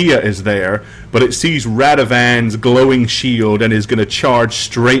that Kia is there, but it sees Radovan's glowing shield and is going to charge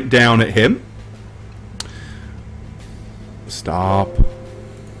straight down at him. Stop.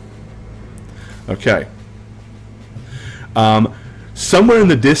 Okay. Somewhere in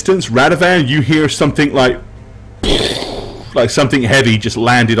the distance, Radovan, you hear something like something heavy just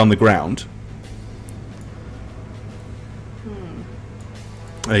landed on the ground.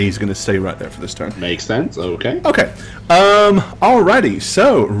 He's going to stay right there for this turn. Makes sense. Okay. Okay. Alrighty.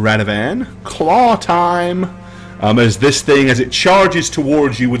 So, Radovan, claw time. As this thing, as it charges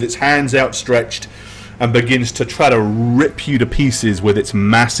towards you with its hands outstretched and begins to try to rip you to pieces with its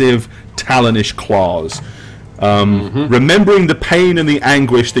massive talonish claws. Remembering the pain and the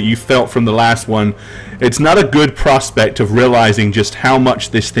anguish that you felt from the last one, it's not a good prospect of realizing just how much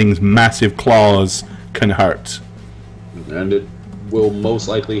this thing's massive claws can hurt. And it will most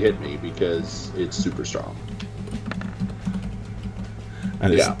likely hit me because it's super strong.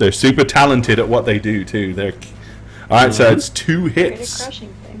 And Yeah. they're super talented at what they do too. They're all right. So it's 2 Create a hits.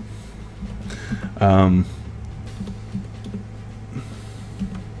 crushing thing.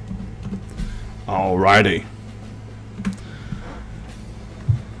 Alrighty.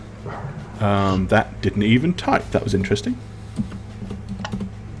 That didn't even type. That was interesting.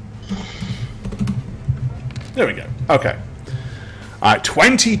 There we go. Okay. Alright,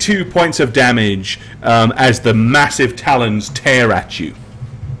 22 points of damage as the massive talons tear at you.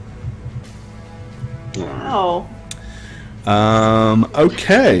 Wow.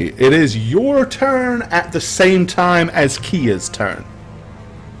 Okay, it is your turn at the same time as Kia's turn.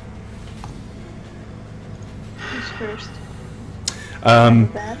 Who's first?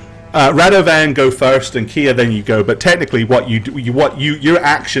 Radovan go first, and Kia then you go. But technically, your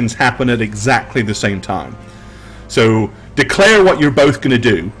actions happen at exactly the same time. So declare what you're both going to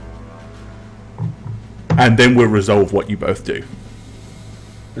do, and then we'll resolve what you both do.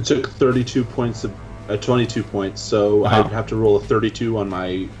 I took 32 points of 22 points, so I'd have to roll a 32 on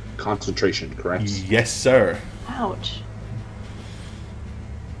my concentration, correct? Yes, sir. Ouch.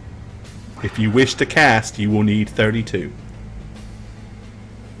 If you wish to cast, you will need 32.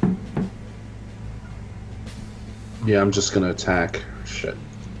 Yeah, I'm just gonna attack. Shit.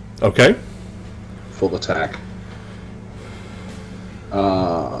 Okay. Full attack.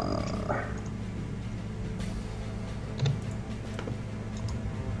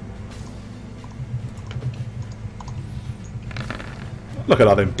 Look at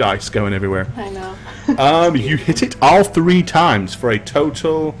all them dice going everywhere. I know. You hit it all 3 times for a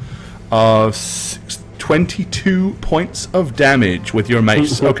total of 22 points of damage with your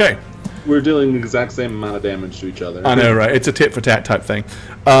mace. Okay. We're dealing the exact same amount of damage to each other. I know, right? It's a tit for tat type thing.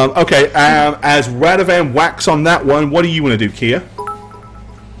 Okay, as Radovan whacks on that one, what do you want to do, Kia?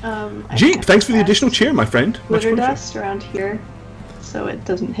 Jeep, thanks for the additional cheer, my friend. Much Glitter appreciated. dust around here, so it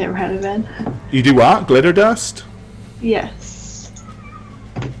doesn't hit Radovan. You do what? Glitter dust? Yes.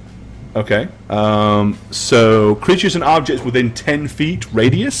 Okay. So creatures and objects within 10 feet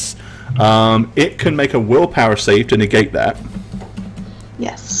radius, it can make a willpower save to negate that.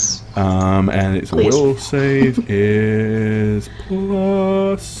 Yes. And its Please. will save is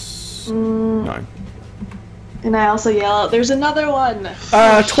plus 9. And I also yell out, "There's another one!"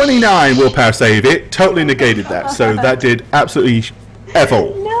 29 willpower save. It totally negated that, so that did absolutely F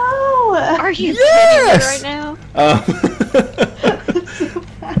all. No! Are you Yes! kidding me right now?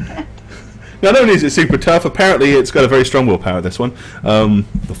 Not only is it super tough, apparently it's got a very strong willpower, this one.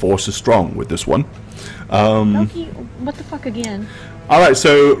 The force is strong with this one. Loki, what the fuck again? Alright,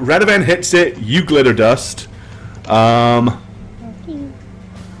 so Radovan hits it, you glitter dust. Loki,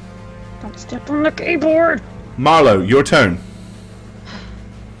 don't step on the keyboard! Marlo, your turn.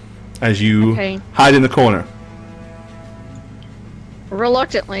 As you hide in the corner.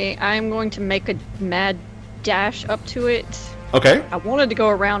 Reluctantly, I'm going to make a mad dash up to it. Okay. I wanted to go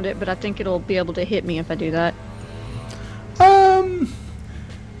around it, but I think it'll be able to hit me if I do that.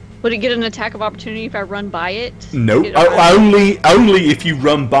 Would it get an attack of opportunity if I run by it? Nope. Get around it? Only if you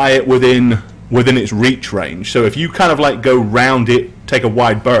run by it within its reach range. So if you kind of like go round it, take a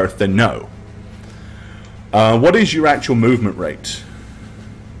wide berth, then no. What is your actual movement rate?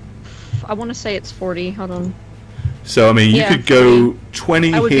 I want to say it's 40. Hold on. So I mean, you could go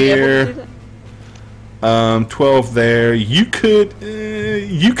 20 I would be able to do here, that. 12 there. You could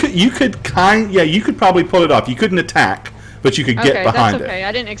probably pull it off. You couldn't attack, but you could get behind that's okay. it.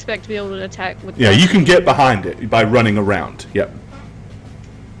 I didn't expect to be able to attack with. Yeah, that. you can get behind it by running around. Yep.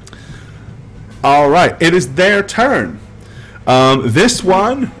 All right, it is their turn. This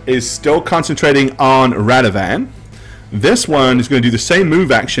one is still concentrating on Radovan. This one is going to do the same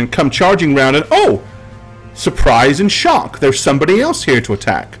move action, come charging around, and oh, surprise and shock! There's somebody else here to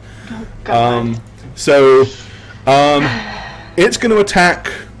attack. Oh, God. It's going to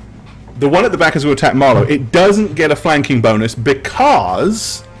attack. The one at the back is going to attack Marlo. It doesn't get a flanking bonus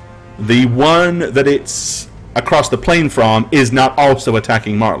because the one that it's across the plane from is not also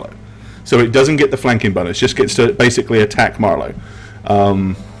attacking Marlo. So it doesn't get the flanking bonus, just gets to basically attack Marlo.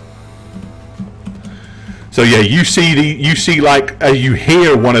 So yeah, you see like as you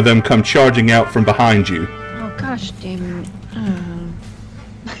hear one of them come charging out from behind you. Oh gosh, damn it!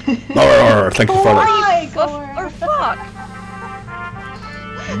 Thank you for Why, Or fuck!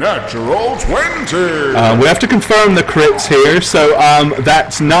 Natural 20! we have to confirm the crits here, so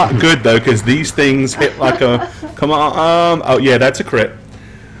that's not good though, because these things hit like a. Come on, oh yeah, that's a crit.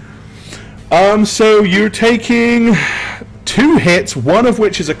 So you're taking 2 hits, one of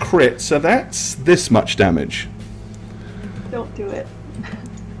which is a crit, so that's this much damage. Don't do it.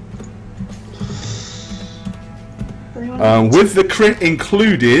 With the crit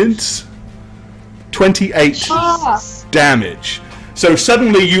included, 28 damage. So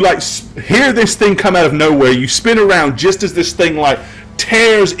suddenly you like hear this thing come out of nowhere. You spin around just as this thing like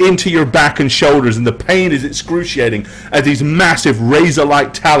tears into your back and shoulders, and the pain is excruciating as these massive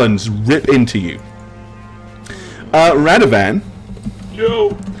razor-like talons rip into you. Radovan,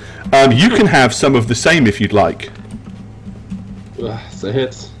 Yo. you can have some of the same if you'd like. It's a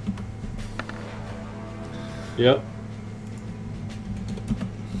hit. Yep.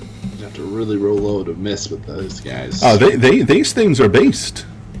 You have to really roll low to miss with those guys. Oh, these things are beast.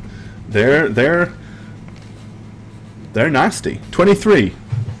 They're nasty. 23.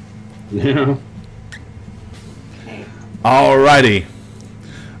 Yeah. Okay. Alrighty.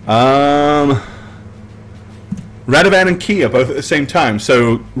 Radovan and Kia both at the same time.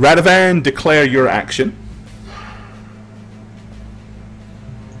 So Radovan, declare your action.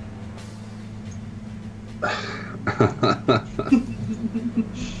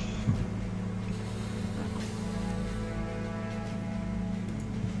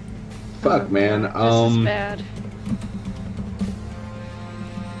 Fuck, man. This is bad.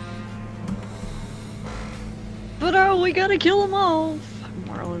 But oh, we gotta kill them all. Fuck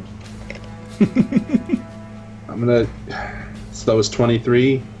Marlon. I'm gonna. So that was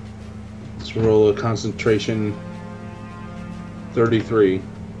 23. Let's roll a concentration. 33.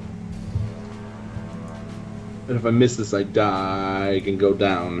 And if I miss this, I die. I can go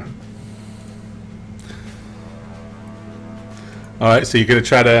down. All right, so you're gonna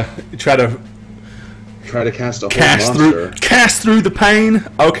try to Try to cast a whole monster. cast through the pain.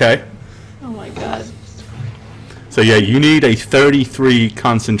 Okay. Oh my god. So yeah, you need a 33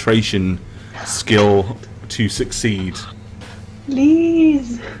 concentration skill to succeed.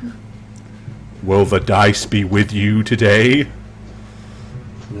 Please. Will the dice be with you today?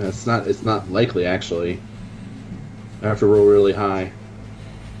 Yeah, it's not likely actually. I have to roll really high.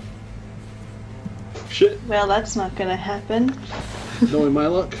 Shit. Well, that's not gonna happen. Knowing my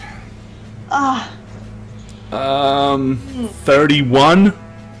luck. Ah. 31.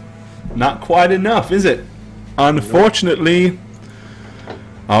 Not quite enough, is it? Unfortunately.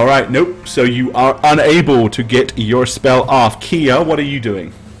 All right, nope. So you are unable to get your spell off. Kia, what are you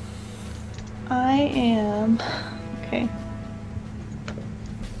doing? I am. Okay.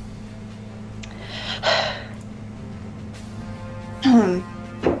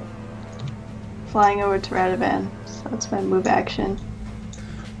 Flying over to Radovan. So that's my move action.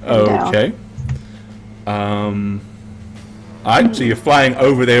 Okay. Alright, so you're flying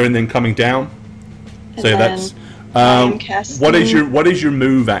over there and then coming down. And So then that's I am casting. what is your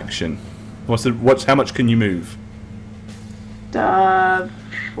move action? What's how much can you move?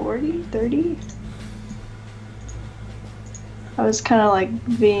 40, 30? I was kind of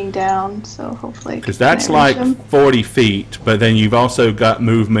like being down, so hopefully. Because that's can I reach like him? 40 feet, but then you've also got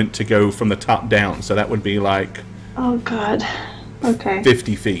movement to go from the top down, so that would be like Oh god. Okay.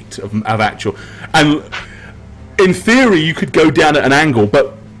 50 feet of actual. And in theory, you could go down at an angle,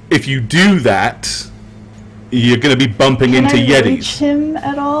 but if you do that, you're going to be bumping Can into I Yetis. reach him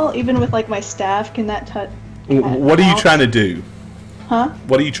at all? Even with like my staff, can that touch? What are you trying to do? Huh?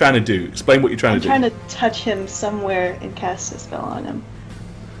 What are you trying to do? Explain what you're trying I'm to trying do. to touch him somewhere and cast a spell on him.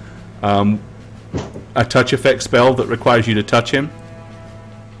 A touch effect spell that requires you to touch him.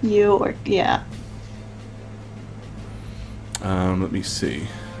 Yeah. Let me see.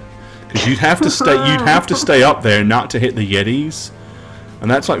 Because you'd have to stay. You'd have to stay up there not to hit the Yetis, and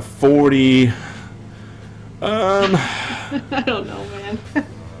that's like 40. I don't know, man.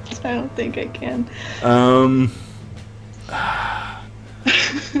 I don't think I can.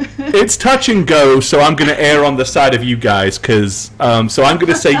 It's touch and go, so I'm going to err on the side of you guys, because so I'm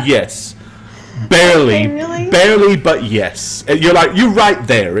going to say yes, barely, Okay, really? barely, but yes. You're right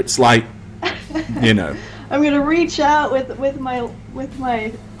there. It's like, you know. I'm gonna reach out with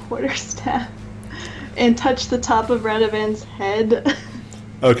my quarterstaff and touch the top of Radovan's head.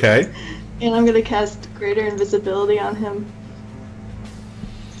 Okay. And I'm gonna cast Greater Invisibility on him.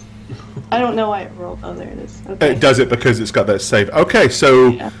 I don't know why it rolled. Oh, there it is. Okay. It does it because it's got that save. Okay, so,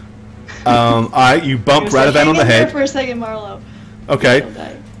 Yeah. alright, you bump So Radovan hang on the in there head. for a second, Marlo. Okay. He'll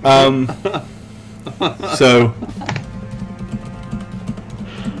die. So,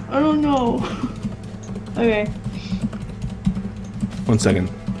 I don't know. Okay. one second.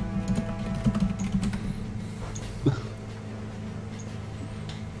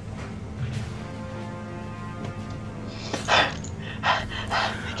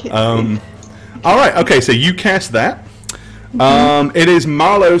 I can't breathe. All right. Okay. So you cast that. It is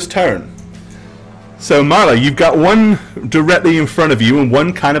Marlo's turn. So Marlo, you've got one directly in front of you and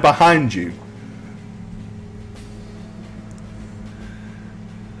one kind of behind you.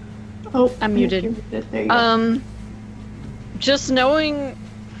 Oh, I'm muted. you're there you go. Just knowing,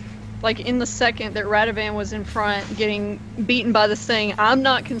 like, in the second that Radovan was in front getting beaten by this thing, I'm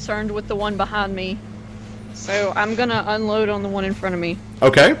not concerned with the one behind me. So I'm gonna unload on the one in front of me.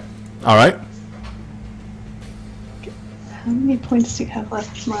 Okay. All right. How many points do you have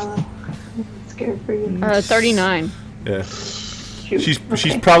left, Marlo? I'm scared for you. 39. Yeah. shoot.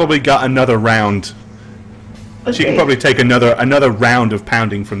 She's probably got another round. Okay. She can probably take another round of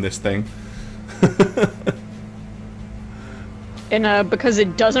pounding from this thing. And because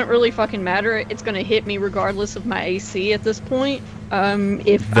it doesn't really fucking matter, it's gonna hit me regardless of my AC at this point.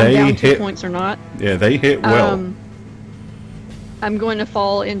 If I'm down 2 points or not. Yeah, they hit well. I'm going to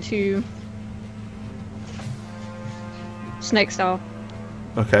fall into snake style.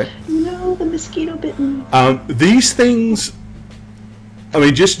 Okay. No, the mosquito bitten. These things. I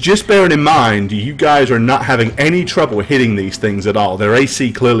mean, just bearing in mind, you guys are not having any trouble hitting these things at all. Their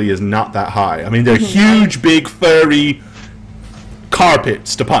AC clearly is not that high. I mean, they're huge, big, furry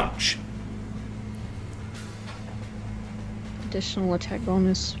carpets to punch. Additional attack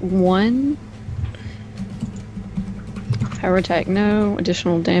bonus 1. Power attack, no.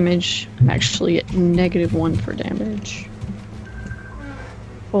 Additional damage, I'm actually at -1 for damage.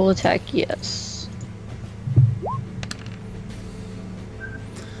 Full attack, yes.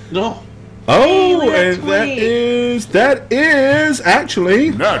 No. Oh, Hey, and that is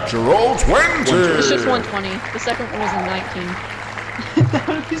actually Natural 20. It's just 120. The second one was a 19. That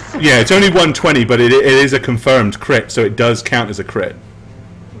would be so yeah, it's only 120, but it is a confirmed crit, so it does count as a crit.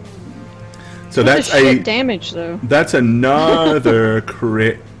 So that's Holy shit damage though. That's another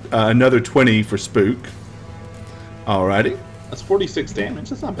crit, another 20 for Spook. Alrighty. That's 46 damage.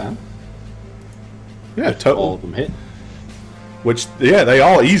 That's not bad. Yeah, All total. of them hit. Which, yeah, they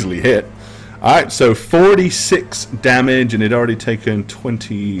all easily hit. Alright, so 46 damage, and it already taken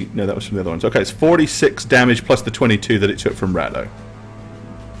 20... No, that was from the other ones. Okay, it's 46 damage plus the 22 that it took from Rado.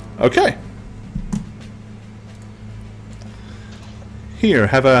 Okay. Here,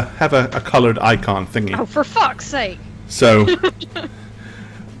 have a colored icon thingy. Oh, for fuck's sake! So,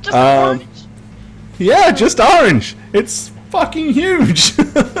 Just orange. yeah, just orange. It's fucking huge.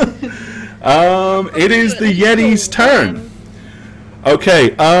 It is the Yeti's turn. Okay,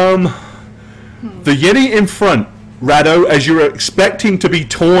 the Yeti in front, Rado, as you're expecting to be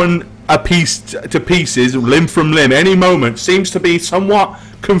torn to pieces, limb from limb, any moment, seems to be somewhat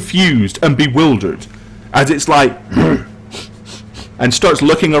confused and bewildered, as it's like, and starts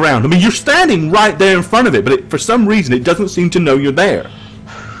looking around. I mean, you're standing right there in front of it, but for some reason it doesn't seem to know you're there.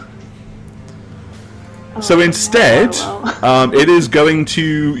 So instead, it is going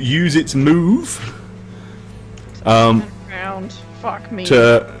to use its move Round. Fuck me.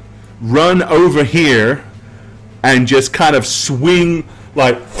 to run over here and just kind of swing,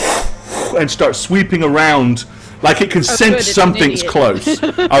 like, and start sweeping around like it can good, sense it's an something's idiot. close.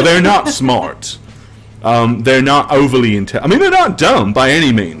 Oh, they're not smart. They're not overly intelligent. I mean, they're not dumb by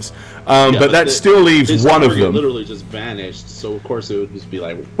any means. But that still leaves his one of target them. literally just vanished, so of course it would just be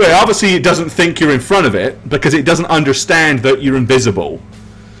like... Well, obviously it doesn't think you're in front of it because it doesn't understand that you're invisible.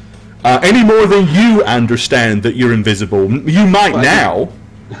 Any more than you understand that you're invisible. You might now.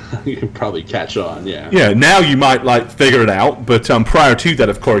 You can probably catch on, yeah. Yeah, now you might like figure it out, but prior to that,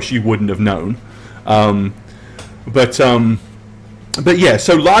 of course, you wouldn't have known. But yeah,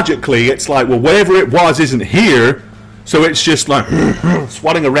 so logically, it's like, well, whatever it was isn't here, so it's just like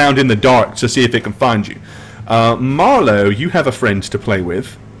swatting around in the dark to see if it can find you. Marlo, you have a friend to play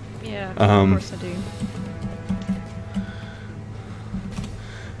with. Yeah, of course I do.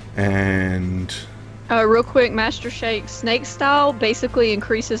 And Real quick, Master Shake Snake Style basically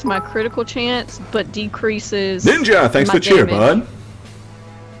increases my critical chance, but decreases Ninja, thanks my for cheer, damage. bud.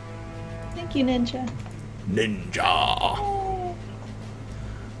 Thank you, Ninja. Ninja.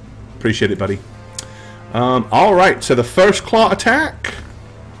 Appreciate it, buddy. Alright, so the first claw attack.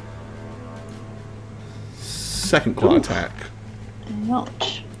 Second claw attack.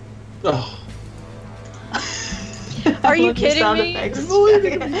 Ouch. Oh, Are you Love the kidding sound me? effects. it's only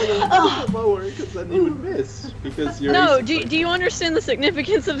going to be a little bit lower because then you would miss. Because you're No, do you understand the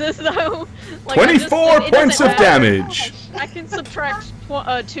significance of this though? Like, 24 it points doesn't of matter. damage. I can subtract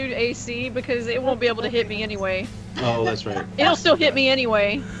 2 to AC because it won't be able to hit me anyway. Oh, that's right. It'll still hit me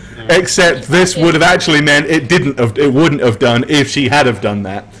anyway. Except this would have actually meant it wouldn't have done if she had have done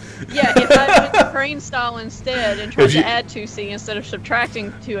that. Yeah, if I went to crane style instead and tried If you- to add 2C instead of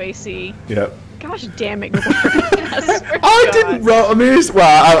subtracting 2 AC. Yep. Gosh damn it, Gordon. I swear to I God. didn't roll. I mean,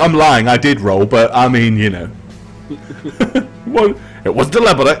 I'm lying. I did roll, but I mean, you know. Well, it was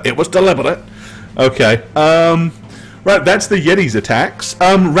deliberate. It was deliberate. Okay. Right, that's the Yeti's attacks.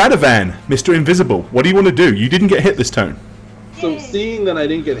 Radovan, Mr. Invisible, what do you want to do? You didn't get hit this turn. So, seeing that I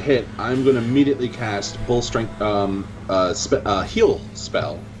didn't get hit, I'm going to immediately cast Bull Strength heal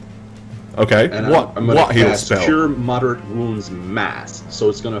spell. Okay. And what I'm gonna heal cast spell? Cure Moderate Wounds Mass. So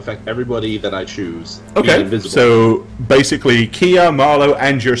it's going to affect everybody that I choose. being Okay. invisible. So basically, Kia, Marlo,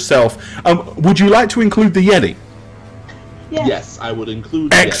 and yourself. Would you like to include the Yeti? Yes. Yes, I would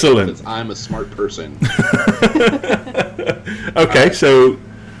include Excellent. yes, because I'm a smart person. Okay, so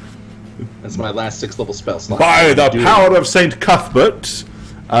That's my last 6th level spell slot. by the Doing- power of Saint Cuthbert,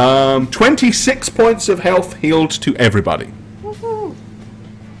 26 points of health healed to everybody. Woohoo.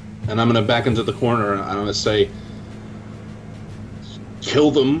 And I'm going to back into the corner and I'm going to say,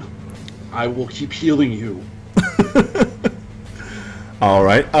 kill them. I will keep healing you. All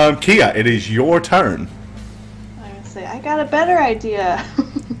right, Kia, it is your turn. I'm gonna say, I got a better idea.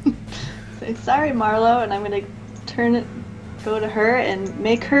 Say, sorry, Marlo, and I'm gonna go to her and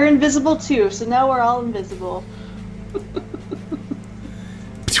make her invisible too. So now we're all invisible.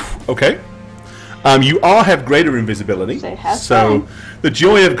 Okay. You all have greater invisibility. Say, have so fun. the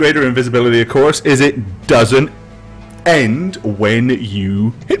joy of greater invisibility, of course, is it doesn't end when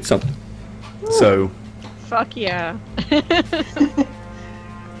you hit something. So Fuck yeah.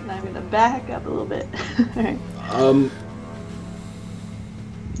 And I'm gonna back up a little bit. Alright.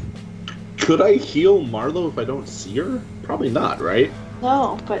 Could I heal Marlo if I don't see her? Probably not, right?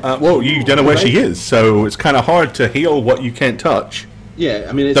 No, but well, you don't know where Right. she is, so it's kind of hard to heal what you can't touch. Yeah,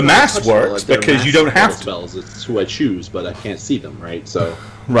 I mean, it's The not mass a touch spell, works like they're because you mass don't have to. spells. It's who I choose, but I can't see them, right? So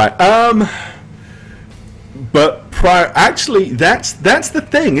Right. But actually, that's the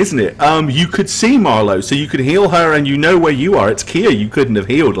thing, isn't it? You could see Marlo, so you could heal her, and you know where you are. It's Kia you couldn't have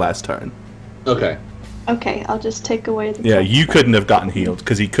healed last turn. okay. okay, I'll just take away the Yeah, touch you spell. couldn't have gotten healed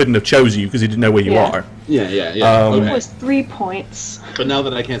because he couldn't have chosen you because he didn't know where you Yeah. are. Yeah. It Okay. was 3 points. But now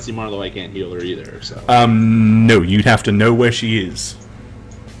that I can't see Marlo, I can't heal her either. So No, you'd have to know where she is.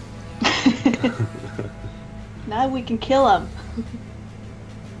 Now we can kill him.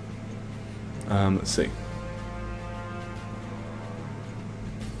 Let's see.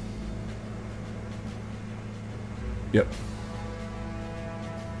 Yep.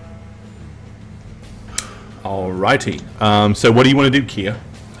 Alrighty. So what do you want to do, Kia?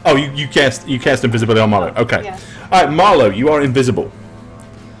 Oh, you cast invisibility on Marlo. Okay. Yeah. All right, Marlo, you are invisible.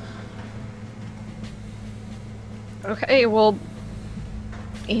 Okay, well,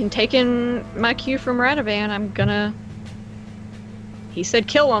 in taking my cue from Radovan, I'm gonna... He said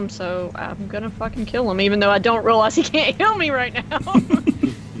kill him, so I'm gonna fucking kill him, even though I don't realize he can't heal me right now.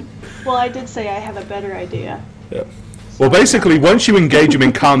 Well, I did say I have a better idea. Yeah. Well, basically, once you engage them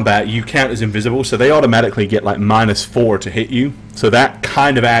in combat, you count as invisible, so they automatically get like -4 to hit you. So that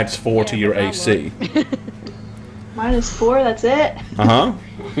kind of adds 4 to Yeah, your but AC. -4, that's it? Uh-huh.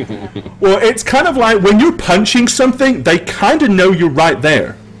 Well, it's kind of like when you're punching something, they kind of know you're right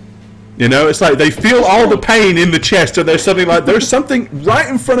there. You know, it's like they feel all the pain in the chest, or there's something like, there's something right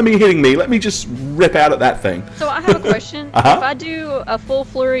in front of me hitting me. Let me just rip out at that thing. So I have a question. Uh-huh. If I do a full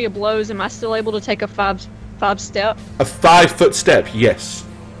flurry of blows, am I still able to take a five step? A 5-foot step, yes.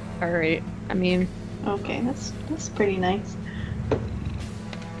 Alright, I mean, Okay, that's pretty nice.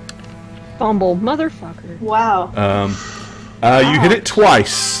 fumble, motherfucker. Wow. You hit it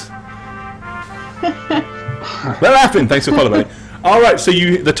twice. That happened. Thanks for following me. All right, so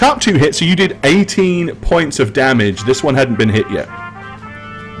the top 2 hits, so you did 18 points of damage. This one hadn't been hit yet.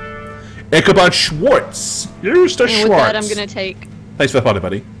 Ichabod Schwartz. Mr. And Schwartz. with that, I'm gonna take... Thanks for the follow,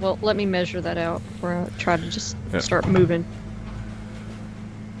 buddy. Well, let me measure that out before I try to just Yeah. start moving.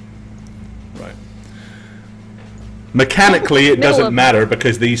 Right. Mechanically, it Middle doesn't of- matter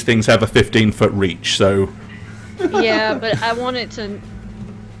because these things have a 15-foot reach, so... Yeah, but I want it to...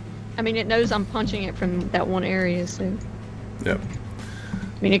 I mean, it knows I'm punching it from that one area, so... Yep.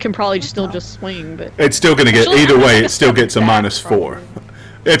 I mean, it can probably still just swing, but... It's still going to get, Actually, either I'm way, gonna it still step gets a back, -4. probably.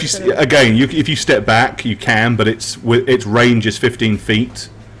 If you So- again, if you step back, you can, but its range is 15 feet.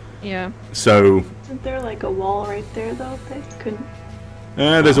 Yeah. So Isn't there like a wall right there though? They couldn't.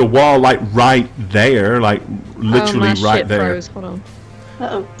 there's a wall like right there, like literally oh, my right shit there. froze. Hold on.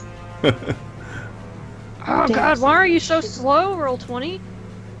 Uh-oh. Oh Damn, god, why are you so shit. slow, Roll 20?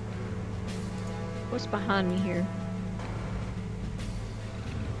 What's behind me here?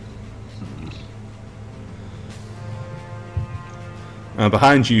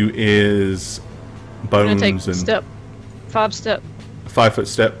 Behind you is I'm gonna bones take and step. 5 step. 5-foot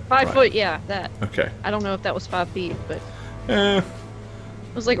step. 5 Right. foot, yeah, that. Okay. I don't know if that was 5 feet, but it Eh,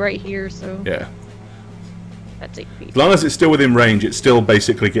 was like right here, so yeah. that's 8 feet. As long as it's still within range, it still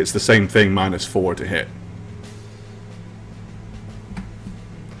basically gets the same thing -4 to hit.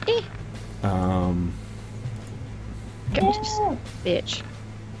 Eh. God, just- bitch.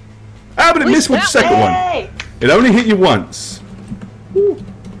 But it At least missed with the that second one. Hey! It only hit you once.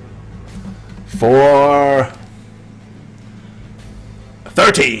 For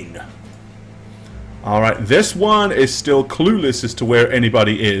 13. Alright, this one is still clueless as to where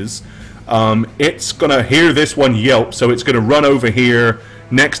anybody is. It's going to hear this one yelp, so it's going to run over here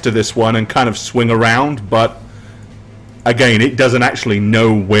next to this one and kind of swing around, but again, it doesn't actually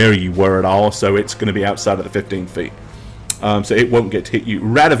know where you were at all, so it's going to be outside of the 15 feet. So it won't get to hit you.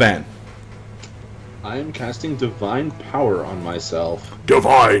 Radovan. I am casting Divine Power on myself.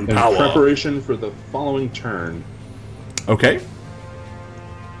 Divine in Power. preparation for the following turn. Okay.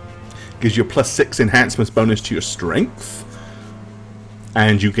 Gives you a +6 enhancements bonus to your strength.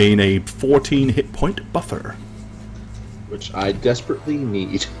 And you gain a 14 hit point buffer. Which I desperately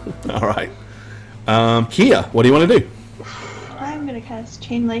need. Alright. Kia, what do you want to do? I'm gonna cast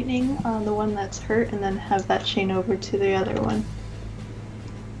Chain Lightning on the one that's hurt and then have that chain over to the other one.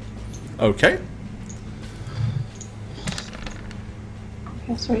 Okay.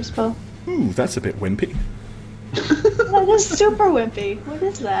 Cast Right Spell. Ooh, that's a bit wimpy. That is super wimpy. What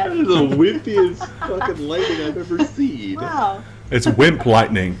is that? That is the wimpiest fucking lightning I've ever seen. Wow. It's wimp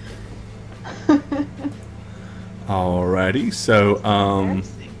lightning. Alrighty, so,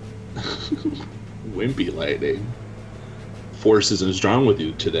 Wimpy lightning. Force isn't strong with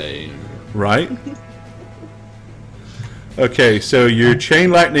you today. right? Okay, so you're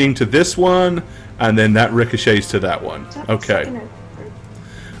chain lightning to this one, and then that ricochets to that one. Okay.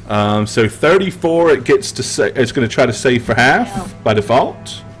 So 34, it gets to say it's going to try to save for half by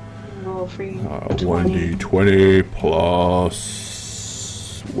default. Roll free. 1d20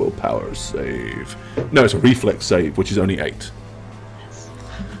 plus willpower save. No, it's a reflex save, which is only 8.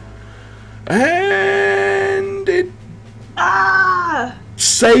 And it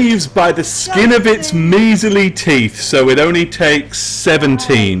saves by the skin of its measly teeth, so it only takes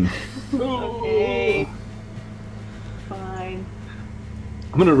 17. Okay. Fine.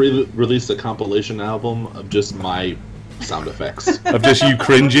 I'm gonna release a compilation album of just my sound effects. Of just you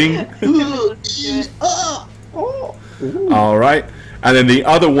cringing. Alright. And then the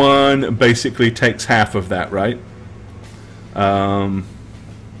other one basically takes half of that, right?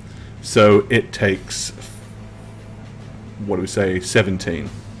 So it takes, what do we say, 17.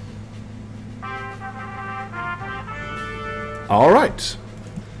 Alright.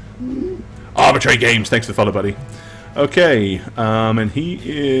 Arbitrary Games, thanks for the follow, buddy. Okay, and he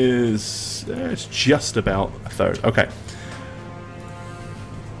is, it's just about a third. Okay.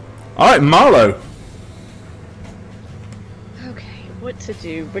 Alright, Marlo. Okay, what to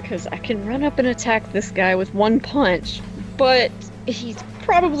do? Because I can run up and attack this guy with one punch, but he's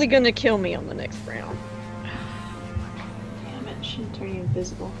probably gonna kill me on the next round. Damn it, shouldn't turn you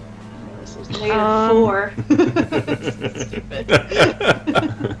invisible. This is -4. Stupid.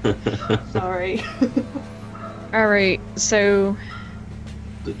 Sorry. Alright, so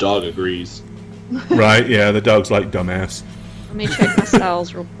The dog agrees. Right, yeah, the dog's like dumbass. let me check my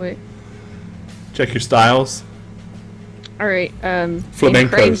styles real quick. Check your styles. Alright, in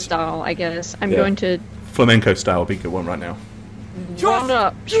Flamenco's. crane style, I guess. I'm Yeah. going to Flamenco style would be a good one right now. run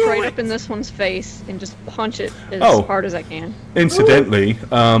up straight up in this one's face and just punch it as Oh. hard as I can. Incidentally,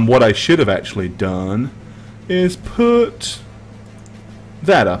 what I should have actually done is put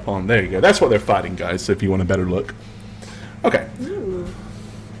that up on. There you go. That's what they're fighting, guys, so if you want a better look. Okay. Ooh.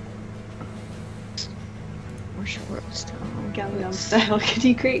 Martial arts style. Gangnam Style. Can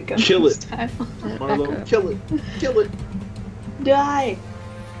you create Gangnam Kill it. Style? Marlo, kill it. Kill it. Die!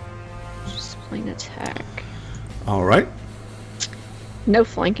 Just plain attack. Alright. No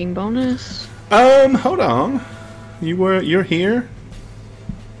flanking bonus. Hold on. You're here?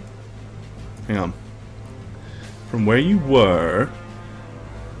 Hang on. From where you were...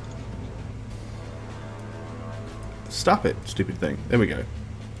 Stop it, stupid thing. There we go.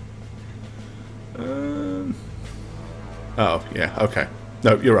 Oh, yeah, okay.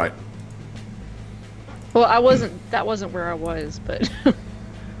 No, you're right. Well, that wasn't where I was, but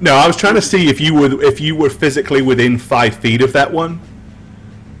No, I was trying to see if you were physically within 5 feet of that one.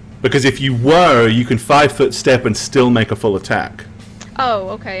 Because if you were, you can 5-foot step and still make a full attack. oh,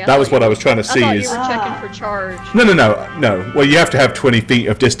 okay. That was what I was trying to see. I thought Is you were checking for charge. no. Well, you have to have 20 feet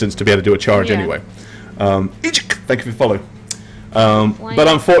of distance to be able to do a charge Yeah. anyway. Thank you for the follow. But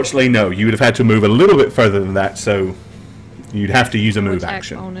unfortunately, no. You would have had to move a little bit further than that, so you'd have to use a move Attack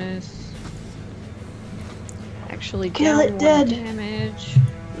action. bonus. Actually, Kill down it 1 dead. damage.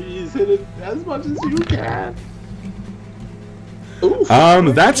 Please hit it as much as you can. Ooh.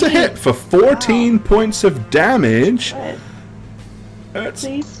 That's a hit for 14 points of damage. Good. That's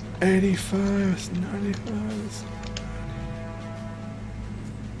Please. 85, 95.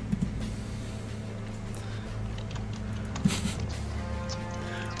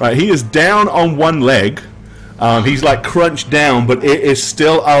 Right, he is down on one leg. He's like crunched down, but it is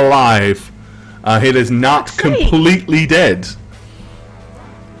still alive. It is not Fuck's sake. completely dead.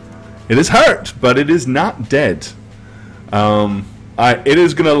 It is hurt, but it is not dead. It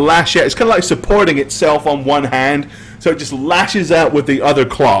is going to lash out. It's kind of like supporting itself on one hand, so it just lashes out with the other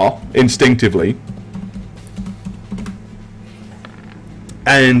claw instinctively.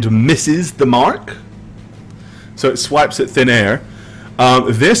 And misses the mark. So it swipes at thin air.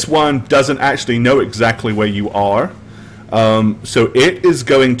 This one doesn't actually know exactly where you are. So it is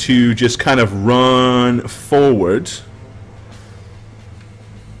going to just kind of run forward.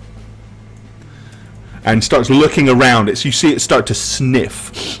 And starts looking around. You see it start to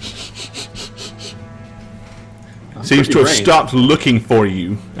sniff. Seems to have stopped looking for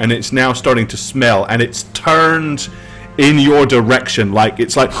you, and it's now starting to smell, and it's turned in your direction,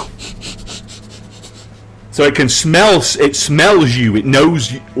 it's like so it can smell. It smells you. It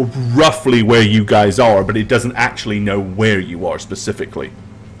knows roughly where you guys are, but it doesn't actually know where you are specifically.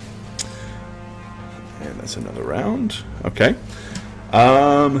 And that's another round. Okay.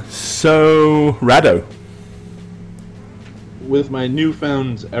 So Rado. With my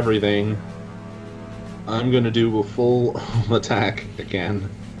newfound everything, I'm gonna do a full attack again.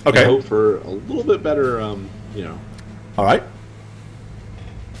 Okay. I hope for a little bit better, All right.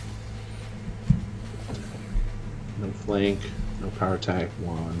 No flank, no power attack.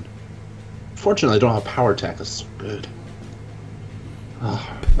 1. Fortunately, I don't have power attack. That's so good.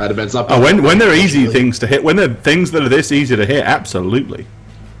 Might have been something. When they're easy things to hit, when they're things that are this easy to hit, absolutely.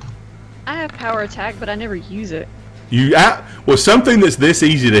 I have power attack, but I never use it. Well, something that's this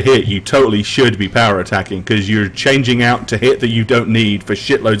easy to hit, you totally should be power attacking, because you're changing out to hit that you don't need for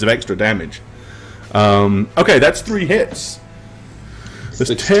shitloads of extra damage. Okay, that's 3 hits. That's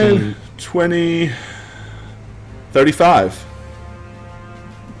 16. 10, 20, 35.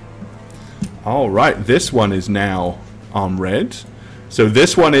 Alright, this one is now on red. So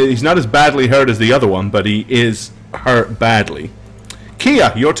this one, he's not as badly hurt as the other one, but he is hurt badly.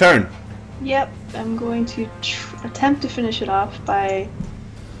 Kia, your turn. Yep, I'm going to attempt to finish it off by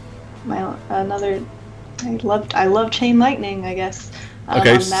another. I love chain lightning, I guess.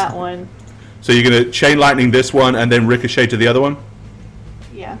 Okay, on that one. So you're going to chain lightning this one and then ricochet to the other one?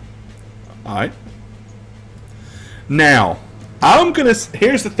 Yeah. Alright. Now, I'm going to...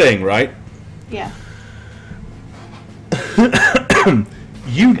 Here's the thing, right? Yeah.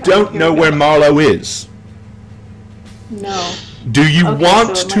 You don't know where Marlowe is. No. Do you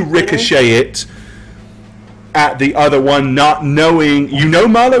want so to ricochet it at the other one, not knowing... You know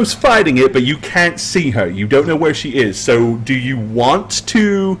Marlowe's fighting it, but you can't see her. You don't know where she is. So do you want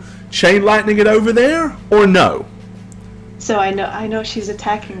to chain lightning it over there, or no? So I know she's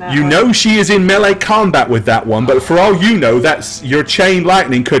attacking that You one. know she is in melee combat with that one, but for all you know, that's your chain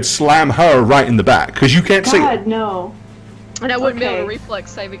lightning could slam her right in the back, because you can't see her. God, no. And I wouldn't be able to Okay.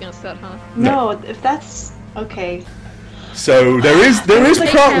 reflex save against that, huh? No, if that's... Okay. So there is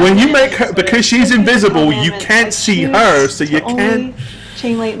when you make her, because she's invisible, you can't see her, so you can't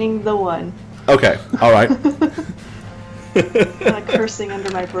chain lightning the one. Okay, alright. Kind of cursing under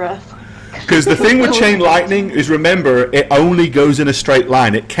my breath. Because the thing with chain lightning is, remember, it only goes in a straight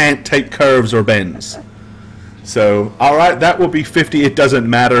line. It can't take curves or bends. So, alright, that will be 50. It doesn't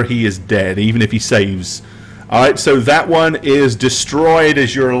matter. He is dead, even if he saves. Alright, so that one is destroyed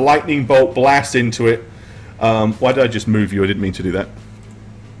as your lightning bolt blasts into it. Why did I just move you? I didn't mean to do that.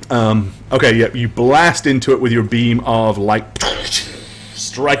 Okay, yeah, you blast into it with your beam of light,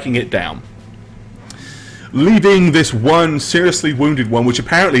 striking it down. Leaving this one seriously wounded one, which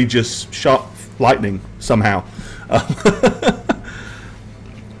apparently just shot lightning somehow.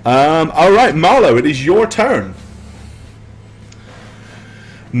 Alright, Marlowe, it is your turn.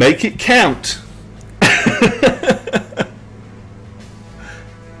 Make it count.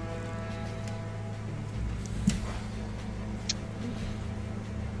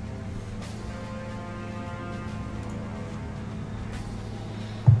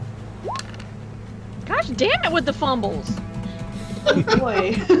 Gosh damn it with the fumbles!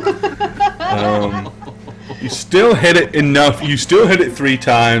 Boy. You still hit it enough. You still hit it 3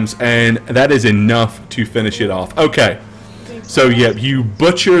 times, and that is enough to finish it off. Okay. So, yeah, you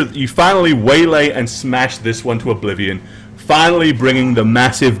finally waylay and smash this one to oblivion, finally bringing the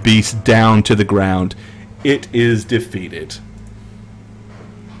massive beast down to the ground. It is defeated.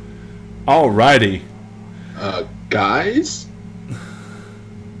 Alrighty. Guys?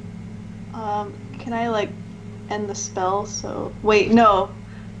 Can I, end the spell? So... Wait, no.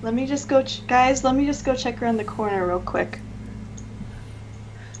 Let me just go... Guys, let me just go check around the corner real quick.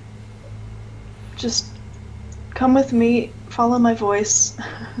 Just... Come with me. Follow my voice.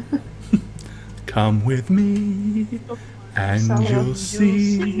 Come with me. And So you'll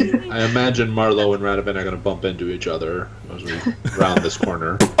see. I imagine Marlo and Radovan are going to bump into each other as we round this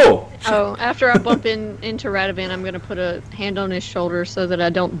corner. Oh! Oh, after I bump into Radovan, I'm gonna put a hand on his shoulder so that I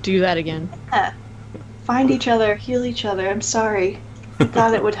don't do that again. Find each other, heal each other. I'm sorry. I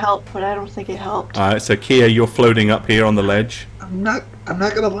thought it would help, but I don't think it helped. Alright, so Kia, you're floating up here on the ledge. I'm not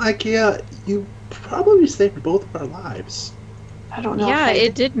gonna lie, Kia. You probably saved both of our lives. I don't know. Yeah, if I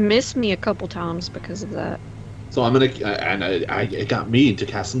it did miss me a couple times because of that. So I'm gonna, and it got me to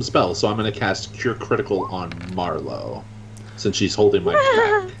cast some spells. So I'm gonna cast Cure Critical on Marlo, since she's holding my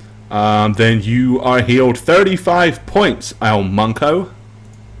back. Then you are healed 35 points, El Monko.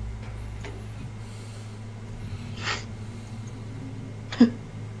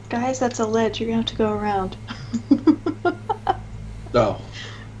 Guys, that's a ledge. You're gonna have to go around. Oh,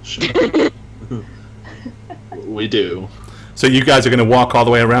 shit. We do. So you guys are going to walk all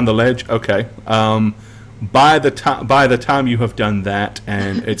the way around the ledge? Okay. By the time you have done that,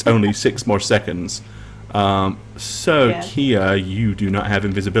 and it's only 6 more seconds, Yeah. Kia, you do not have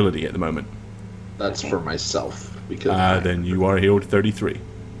invisibility at the moment. That's for myself because Then you are healed 33.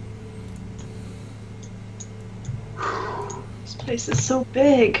 This place is so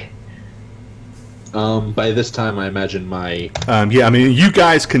big. by this time I imagine my Yeah, I mean, you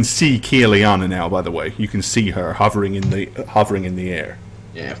guys can see Kia Liana now. By the way, you can see her hovering in the air.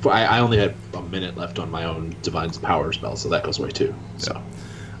 yeah. I only had a minute left on my own Divine's Power spell, so that goes away too. So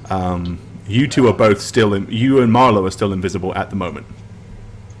You two are both still you and Marlo are still invisible at the moment.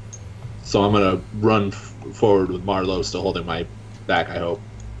 so I'm gonna run forward with Marlo still holding my back. I hope.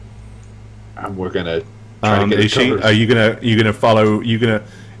 And we're gonna try to get Is she? covered. Are you gonna follow?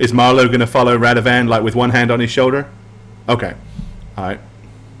 Is Marlo gonna follow Radovan like with one hand on his shoulder? Okay. All right.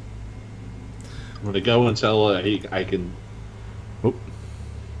 I'm gonna go until I can. Oop.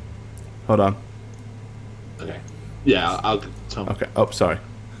 Hold on. Okay. Yeah, I'll tell. Okay. Oh, sorry.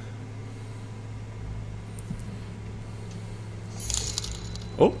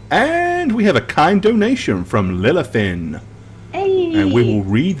 Oh, and we have a kind donation from Lilithin, Hey! and we will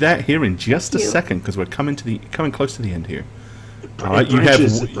read that here in just a Thank you. second because we're coming close to the end here. All right, It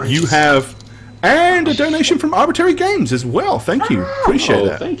branches. you have, and a donation from Arbitrary Games as well. Thank you, appreciate Oh,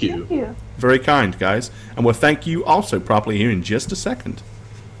 that. thank you. Thank you. Very kind, guys, and we'll thank you also properly here in just a second.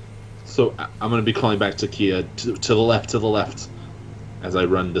 So I'm gonna be calling back to Kia to the left, as I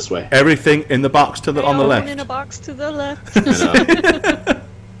run this way. Everything in the box on the One left. in a box to the left. And,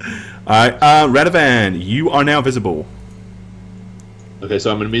 All right, Radovan, you are now visible. okay,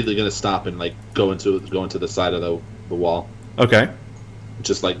 so I'm immediately gonna stop and like go into the side of the wall, Okay.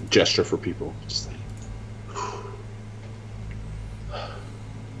 just like gesture for people, just like.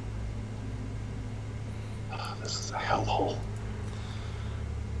 Oh, this is a hellhole.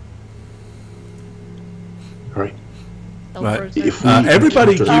 All right. Right. If we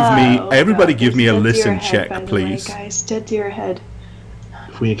Everybody encounter- give me a there's dead listen deer ahead, check, by the please. Way, guys, dead deer ahead.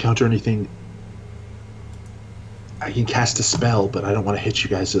 If we encounter anything, I can cast a spell, but I don't want to hit you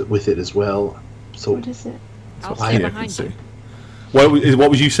guys with it as well. So What is it? I'll I stay can behind you. What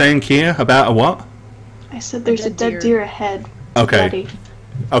was you saying, Kia, about a what? I said there's a dead dead deer. deer ahead. Okay. Ready.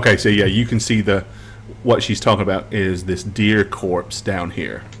 Okay, so yeah, you can see what she's talking about is this deer corpse down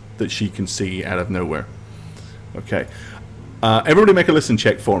here that she can see out of nowhere. Okay. Everybody make a listen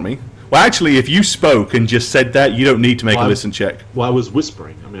check for me. Well, actually, if you spoke and just said that, you don't need to make a listen check. Well, I was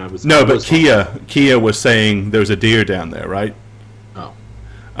whispering. I mean, I was. No, I but was- Kia was saying there's a deer down there, right? Oh.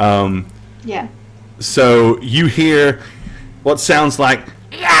 Yeah. So you hear what sounds like,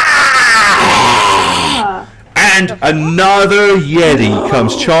 Ah, and another Yeti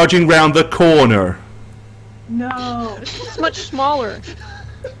comes charging round the corner. no. It's much smaller.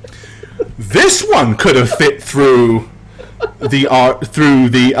 This one could have fit through the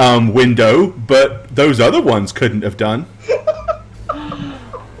window, but those other ones couldn't have done.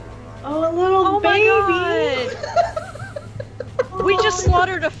 Oh, a little Oh baby. my god! We just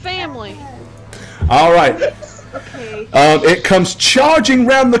slaughtered a family. All right. Okay. It comes charging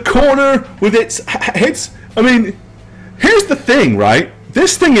round the corner with its. I mean, here's the thing, right?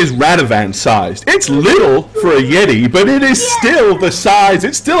 This thing is Radovan sized. It's little for a Yeti, but it is still the size.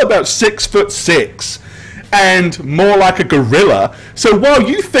 It's still about 6'6", and more like a gorilla. So while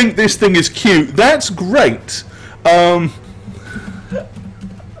you think this thing is cute, that's great.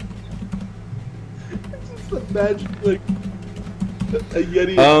 Imagine like a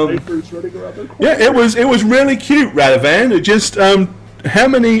Yeti Um, vipers running around the corner. Yeah, it was really cute, Radovan. It just how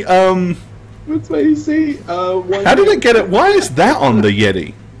many That's why you see. One How did hit, it get it? Why is that on the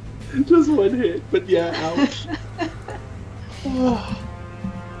Yeti? Just one hit, but yeah, ouch.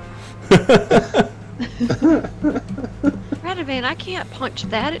 Radavan, I can't punch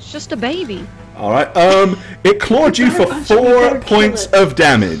that. It's just a baby. All right. It clawed you for 4 points of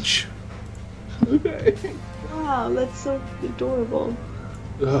damage. Okay. Wow, that's so adorable.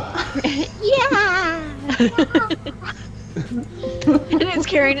 Yeah. And it's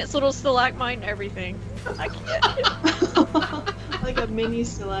carrying its little stalagmite and everything. I can't. Like a mini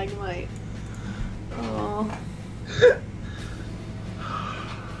stalagmite. Oh.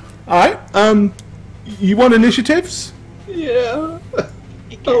 All right. You want initiatives? Yeah.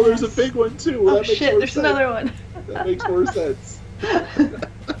 Oh, there's a big one too. Oh That makes shit, more there's sense. another one. That makes more sense.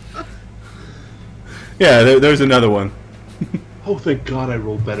 Yeah, there's another one. Oh, thank God I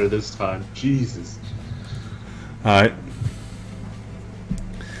rolled better this time. Jesus. All right.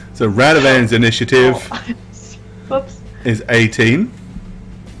 So Radavan's initiative Whoops. is 18.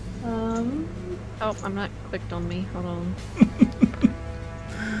 Oh, I'm not clicked on me. Hold on.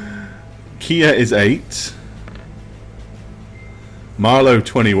 Kia is 8. Marlo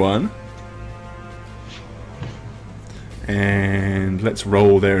 21. And let's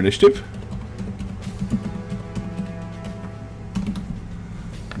roll their initiative.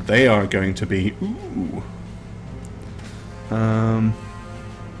 They are going to be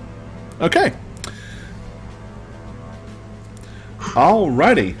okay.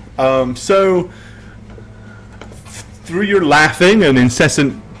 Alrighty. So through your laughing and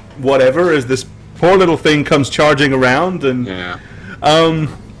incessant whatever as this poor little thing comes charging around and Yeah.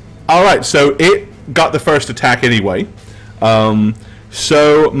 alright, so it got the first attack anyway.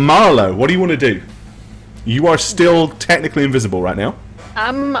 So Marlo, what do you want to do? You are still technically invisible right now.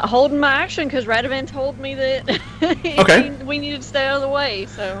 I'm holding my action because Radavan told me that Okay. we needed to stay out of the way.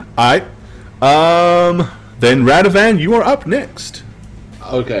 So Alright. Then Radavan, you are up next.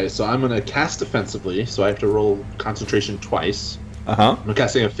 Okay, so I'm gonna cast defensively, so I have to roll concentration twice. Uh-huh. I'm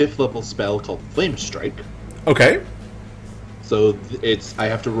casting a 5th level spell called Flame Strike. Okay. So I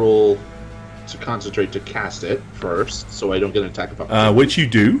have to roll to concentrate to cast it first, so I don't get an attack of opportunity. Which you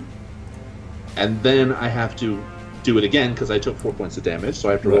do. And then I have to do it again because I took 4 points of damage, so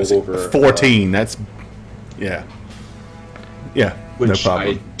I have to roll over 14. That's yeah. Yeah. which no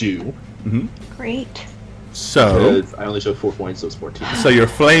problem. I do. Great. So Because I only took 4 points, so it's 14. so you're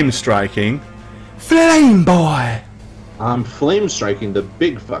flame striking. Flame boy. I'm flame striking the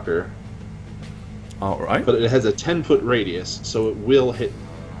big fucker, Alright. but it has a 10-foot radius, so it will hit.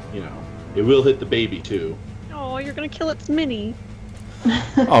 It will hit the baby too. oh, you're gonna kill its mini.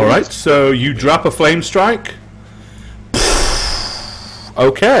 Alright, so you drop a flame strike.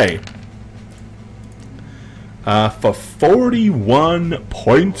 Okay. For 41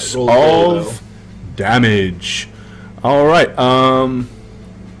 points Roll low, of damage. Alright,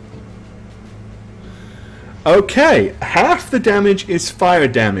 okay, half the damage is fire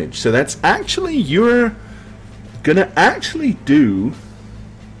damage, so that's actually, you're gonna actually do...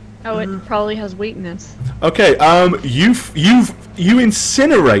 Oh, it probably has weakness. Okay, you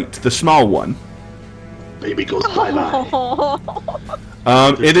incinerate the small one. Baby goes bye-bye.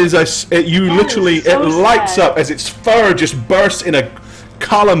 It is you literally is so it lights sad. up as its fur just bursts in a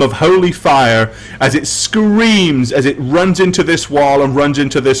column of holy fire as it screams as it runs into this wall and runs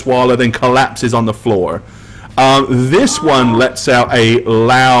into this wall and then collapses on the floor. This one lets out a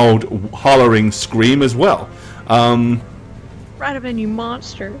loud hollering scream as well. Radavan, you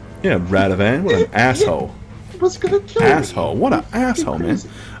monster. Yeah, Radavan, what an asshole. What's gonna kill me? Asshole, what an asshole, man.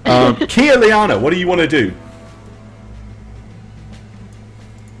 Kia Liana, what do you want to do?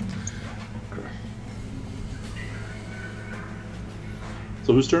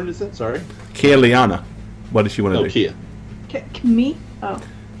 So whose turn is it? Sorry. Kia Liana, what does she want to Oh, do? Kia. Me? Oh. Hear you,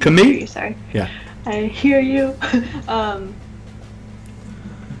 Camille? sorry. Yeah. I hear you. I'm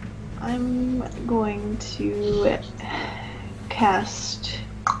going to cast.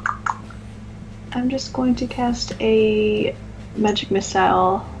 I'm just going to cast a magic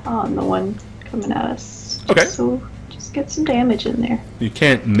missile on the one coming at us. Okay. So just get some damage in there. You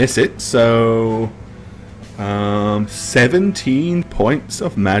can't miss it, so 17 points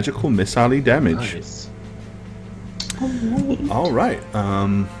of magical missile damage. Nice. Alright. All right.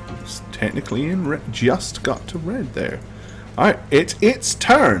 It's technically in red. Just got to red there. All right. It's its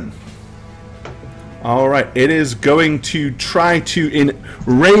turn. All right. It is going to try to, in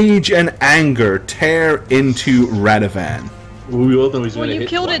rage and anger, tear into Radavan. We both know he's Well, gonna you hit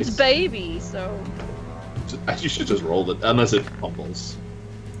killed twice. its baby, so. You should just roll it, unless it fumbles.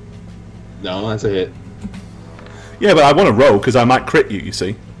 No, that's a hit. Yeah, but I want to roll because I might crit you. You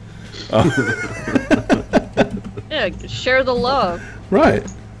see. Yeah, share the love. Right.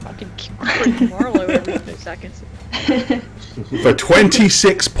 Fucking crit Marlo every 2 seconds. for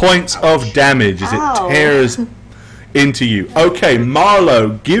 26 points of damage as it Ow. tears into you. Okay,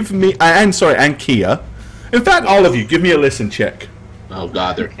 Marlo, give me... and Kia. In fact, all of you, give me a listen check. Oh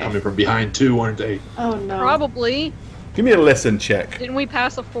god, they're coming from behind too, aren't they? Oh no. Probably. Give me a listen check. Didn't we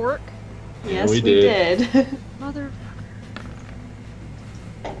pass a fork? Yes, we we did. Mother.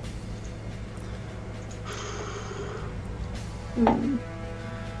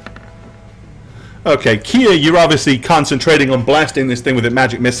 Okay, Kia, you're obviously concentrating on blasting this thing with a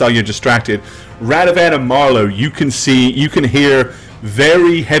magic missile. You're distracted. Radovan and Marlowe, you can hear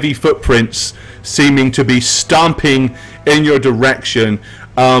very heavy footprints seeming to be stomping in your direction.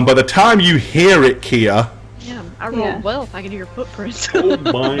 By the time you hear it, Kia, Yeah, I rolled Yeah. well if I could hear footprints. Oh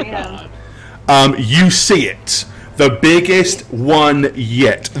my Yeah. god. you see it. The biggest one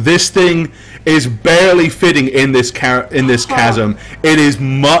yet. This thing is barely fitting in this chasm. It is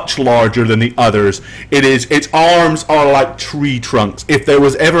much larger than the others. Its arms are like tree trunks. If there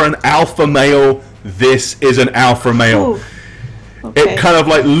was ever an alpha male, this is an alpha male. Ooh. Okay. It kind of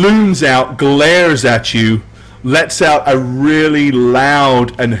like looms out, glares at you, lets out a really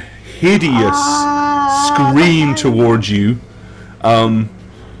loud and hideous scream towards you. I'm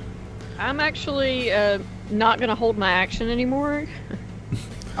actually not gonna hold my action anymore.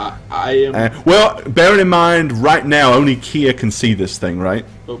 I am. Well, bearing in mind, right now only Kia can see this thing, right?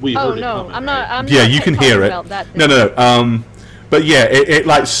 But we Oh heard it no, coming, I'm right? not. I'm Yeah, not you can talking hear it. about that No. But yeah, it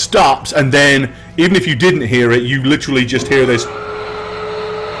like stops, and then even if you didn't hear it, you literally just hear this.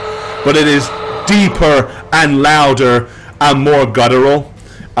 But it is deeper and louder and more guttural,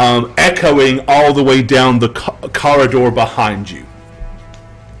 echoing all the way down the corridor behind you.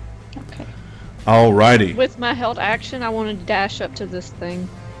 Okay. Alrighty. With my held action, I want to dash up to this thing,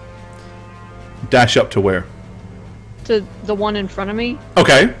 Dash up to where? to the one in front of me.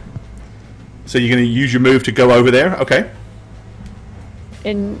 Okay. So you're going to use your move to go over there? Okay.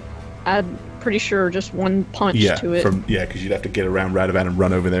 And I'm pretty sure just one punch Yeah, to it. because you'd have to get around Radovan and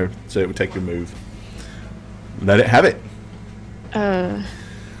run over there, so it would take your move. Let it have it.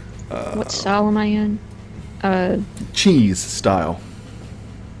 What style am I in? Cheese style.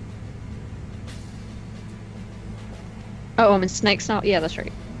 Oh, I'm in snake style. Yeah, that's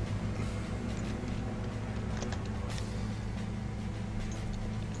right.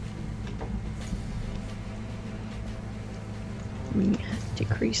 Let me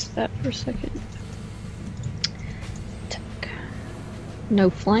decrease that for a second. Tuck. No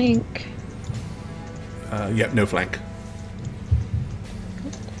flank. Yep, no flank.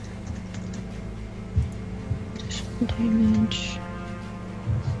 Additional damage.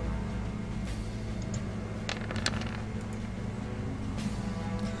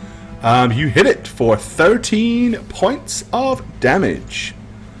 You hit it for 13 points of damage.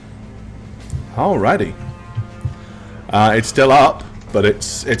 Alrighty. It's still up, but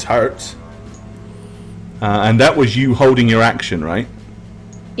it's hurt. And that was you holding your action, right?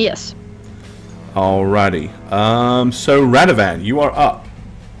 Yes. Alrighty. So Radovan, you are up.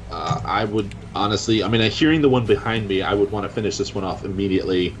 I would honestly, I mean, hearing the one behind me, I would want to finish this one off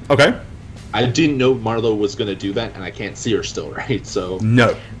immediately. Okay. I didn't know Marlo was going to do that, and I can't see her still, right? So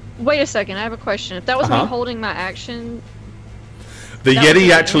No. Wait a second, I have a question. If that was Uh-huh. me holding my action, The That was Yeti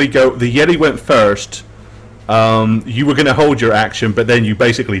it. actually the Yeti went first. You were going to hold your action, but then you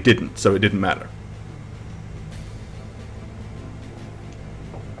basically didn't, so it didn't matter.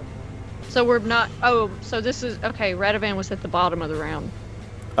 so we're not. Oh, so this is okay. Radovan was at the bottom of the round.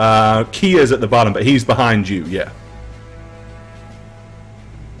 Kia's at the bottom, but he's behind you, yeah.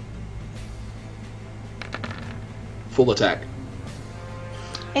 full attack.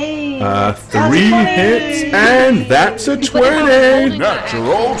 Hey. 3 that's a 20. hits, and that's a But if I was 20! holding my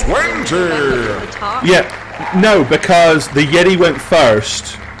Natural action, 20. at the top, Yeah, no, because the Yeti went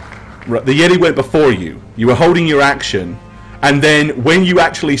first. The Yeti went before you. You were holding your action, and then when you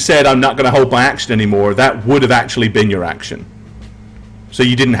actually said, I'm not going to hold my action anymore, that would have actually been your action. So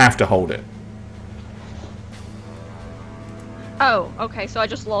you didn't have to hold it. Oh, okay. So I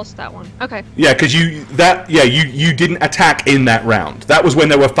just lost that one. Okay. Yeah, because you didn't attack in that round. That was when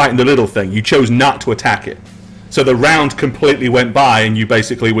they were fighting the little thing. You chose not to attack it. So the round completely went by, and you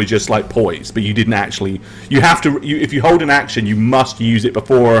basically were just like poised, but you didn't actually. You have to. If you hold an action, you must use it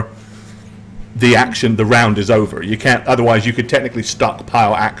before the round is over. You can't. Otherwise, you could technically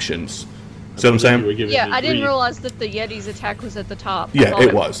stockpile actions. See what I'm saying? You were giving Yeah, me I didn't grief. realize that the Yeti's attack was at the top. I Yeah, thought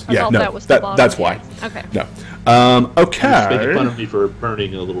it was. I Yeah, thought no, that was the bottom. that's why. Okay. No. He was making fun Okay. of me for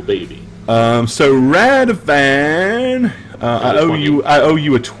burning a little baby. So Radvan, I owe 20.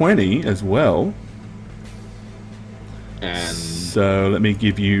 you a 20 as well. And So let me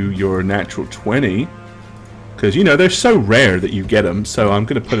give you your natural 20. because you know they're so rare that you get them. So I'm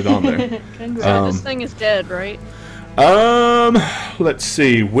going to put it on there. So this thing is dead, right? Let's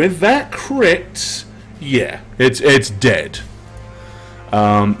see. With that crit, yeah, it's dead.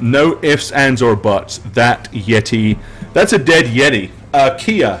 No ifs, ands, or buts. That Yeti, that's a dead Yeti.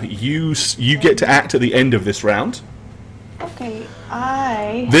 Kia, you get to act at the end of this round. Okay,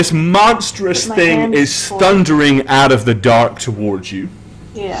 This monstrous Put my thing hands is forward. thundering out of the dark towards you.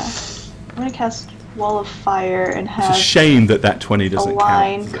 Yeah. I'm gonna cast Wall of Fire and It's have a shame that that 20 a doesn't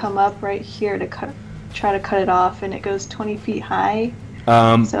line count. come up right here to try to cut it off, and it goes 20 feet high.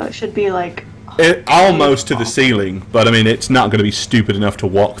 So it should be like Almost to the ceiling, but I mean, it's not going to be stupid enough to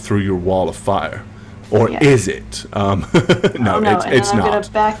walk through your wall of fire. Or Yeah. is it? No, no, it's and then I'm not. gonna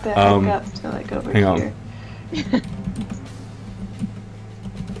back that back up to like over hang on. here.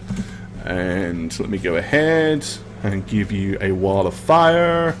 And let me go ahead and give you a wall of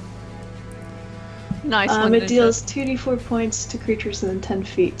fire. Nice. It deals 2d4 points to creatures within 10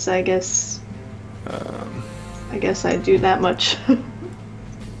 feet, so I guess I do that much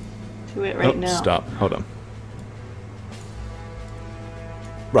to it right now. Stop. Hold on.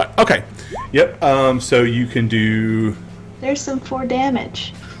 Right. Okay. Yep. So you can do. There's some 4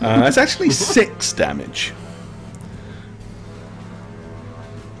 damage. That's actually 6 damage.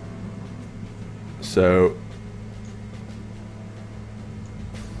 So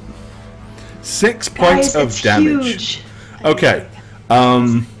 6 points Guys, of it's damage. huge. Okay.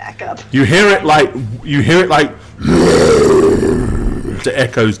 Back up. You hear it like it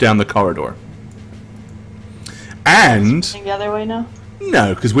echoes down the corridor. And Going the other way now?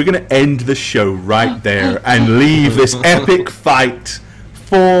 no, because we're going to end the show right there and leave this epic fight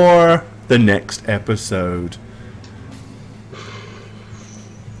for the next episode.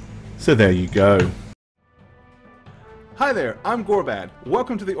 So there you go. Hi there, I'm Gorbad.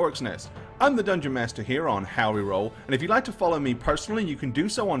 Welcome to the Orc's Nest. I'm the Dungeon Master here on How We Roll, and if you'd like to follow me personally, you can do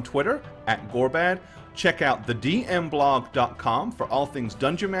so on Twitter @Gorbad. Check out thedmblog.com for all things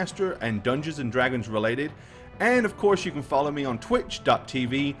Dungeon Master and Dungeons and Dragons related. And of course, you can follow me on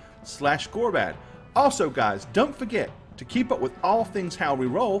twitch.tv/Gorbad. Also, guys, don't forget to keep up with all things How We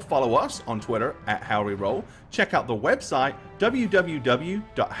Roll. Follow us on Twitter @HowWeRoll. Check out the website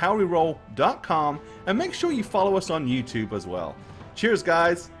www.howweroll.com, and make sure you follow us on YouTube as well. Cheers,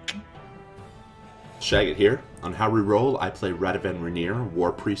 guys. Shagget here. On How We Roll, I play Radovan Rainier,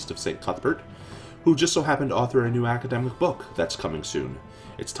 War Priest of St. Cuthbert, who just so happened to author a new academic book that's coming soon.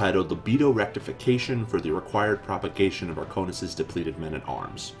 It's titled Libido Rectification for the Required Propagation of Arconis' Depleted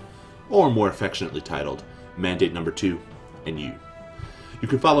Men-at-Arms, or more affectionately titled Mandate Number 2 and You. You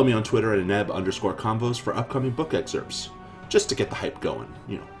can follow me on Twitter @neb_convos for upcoming book excerpts, just to get the hype going,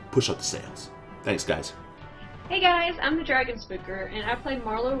 push up the sales. Thanks, guys. Hey guys, I'm the Dragon Spooker, and I play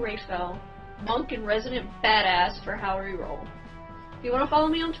Marlo Rayfell, monk and resident badass for How We Roll. If you want to follow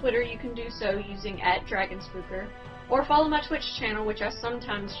me on Twitter, you can do so using @DragonSpooker, or follow my Twitch channel, which I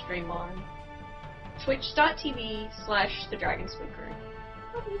sometimes stream on, twitch.tv/TheDragonSpooker.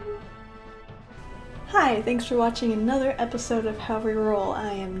 Hi, thanks for watching another episode of How We Roll.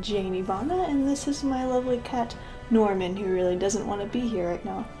 I am Jane Ivana, and this is my lovely cat, Norman, who really doesn't want to be here right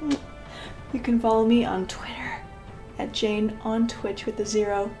now. You can follow me on Twitter @Jane on Twitch with a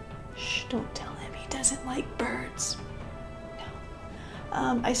 0. Shh, don't tell him, he doesn't like birds.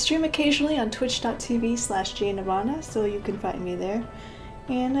 No. I stream occasionally on twitch.tv/Jane Ivana, so you can find me there.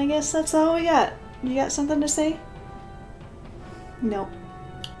 And I guess that's all we got. You got something to say? Nope.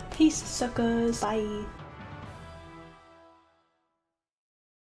 Peace, suckers. Bye.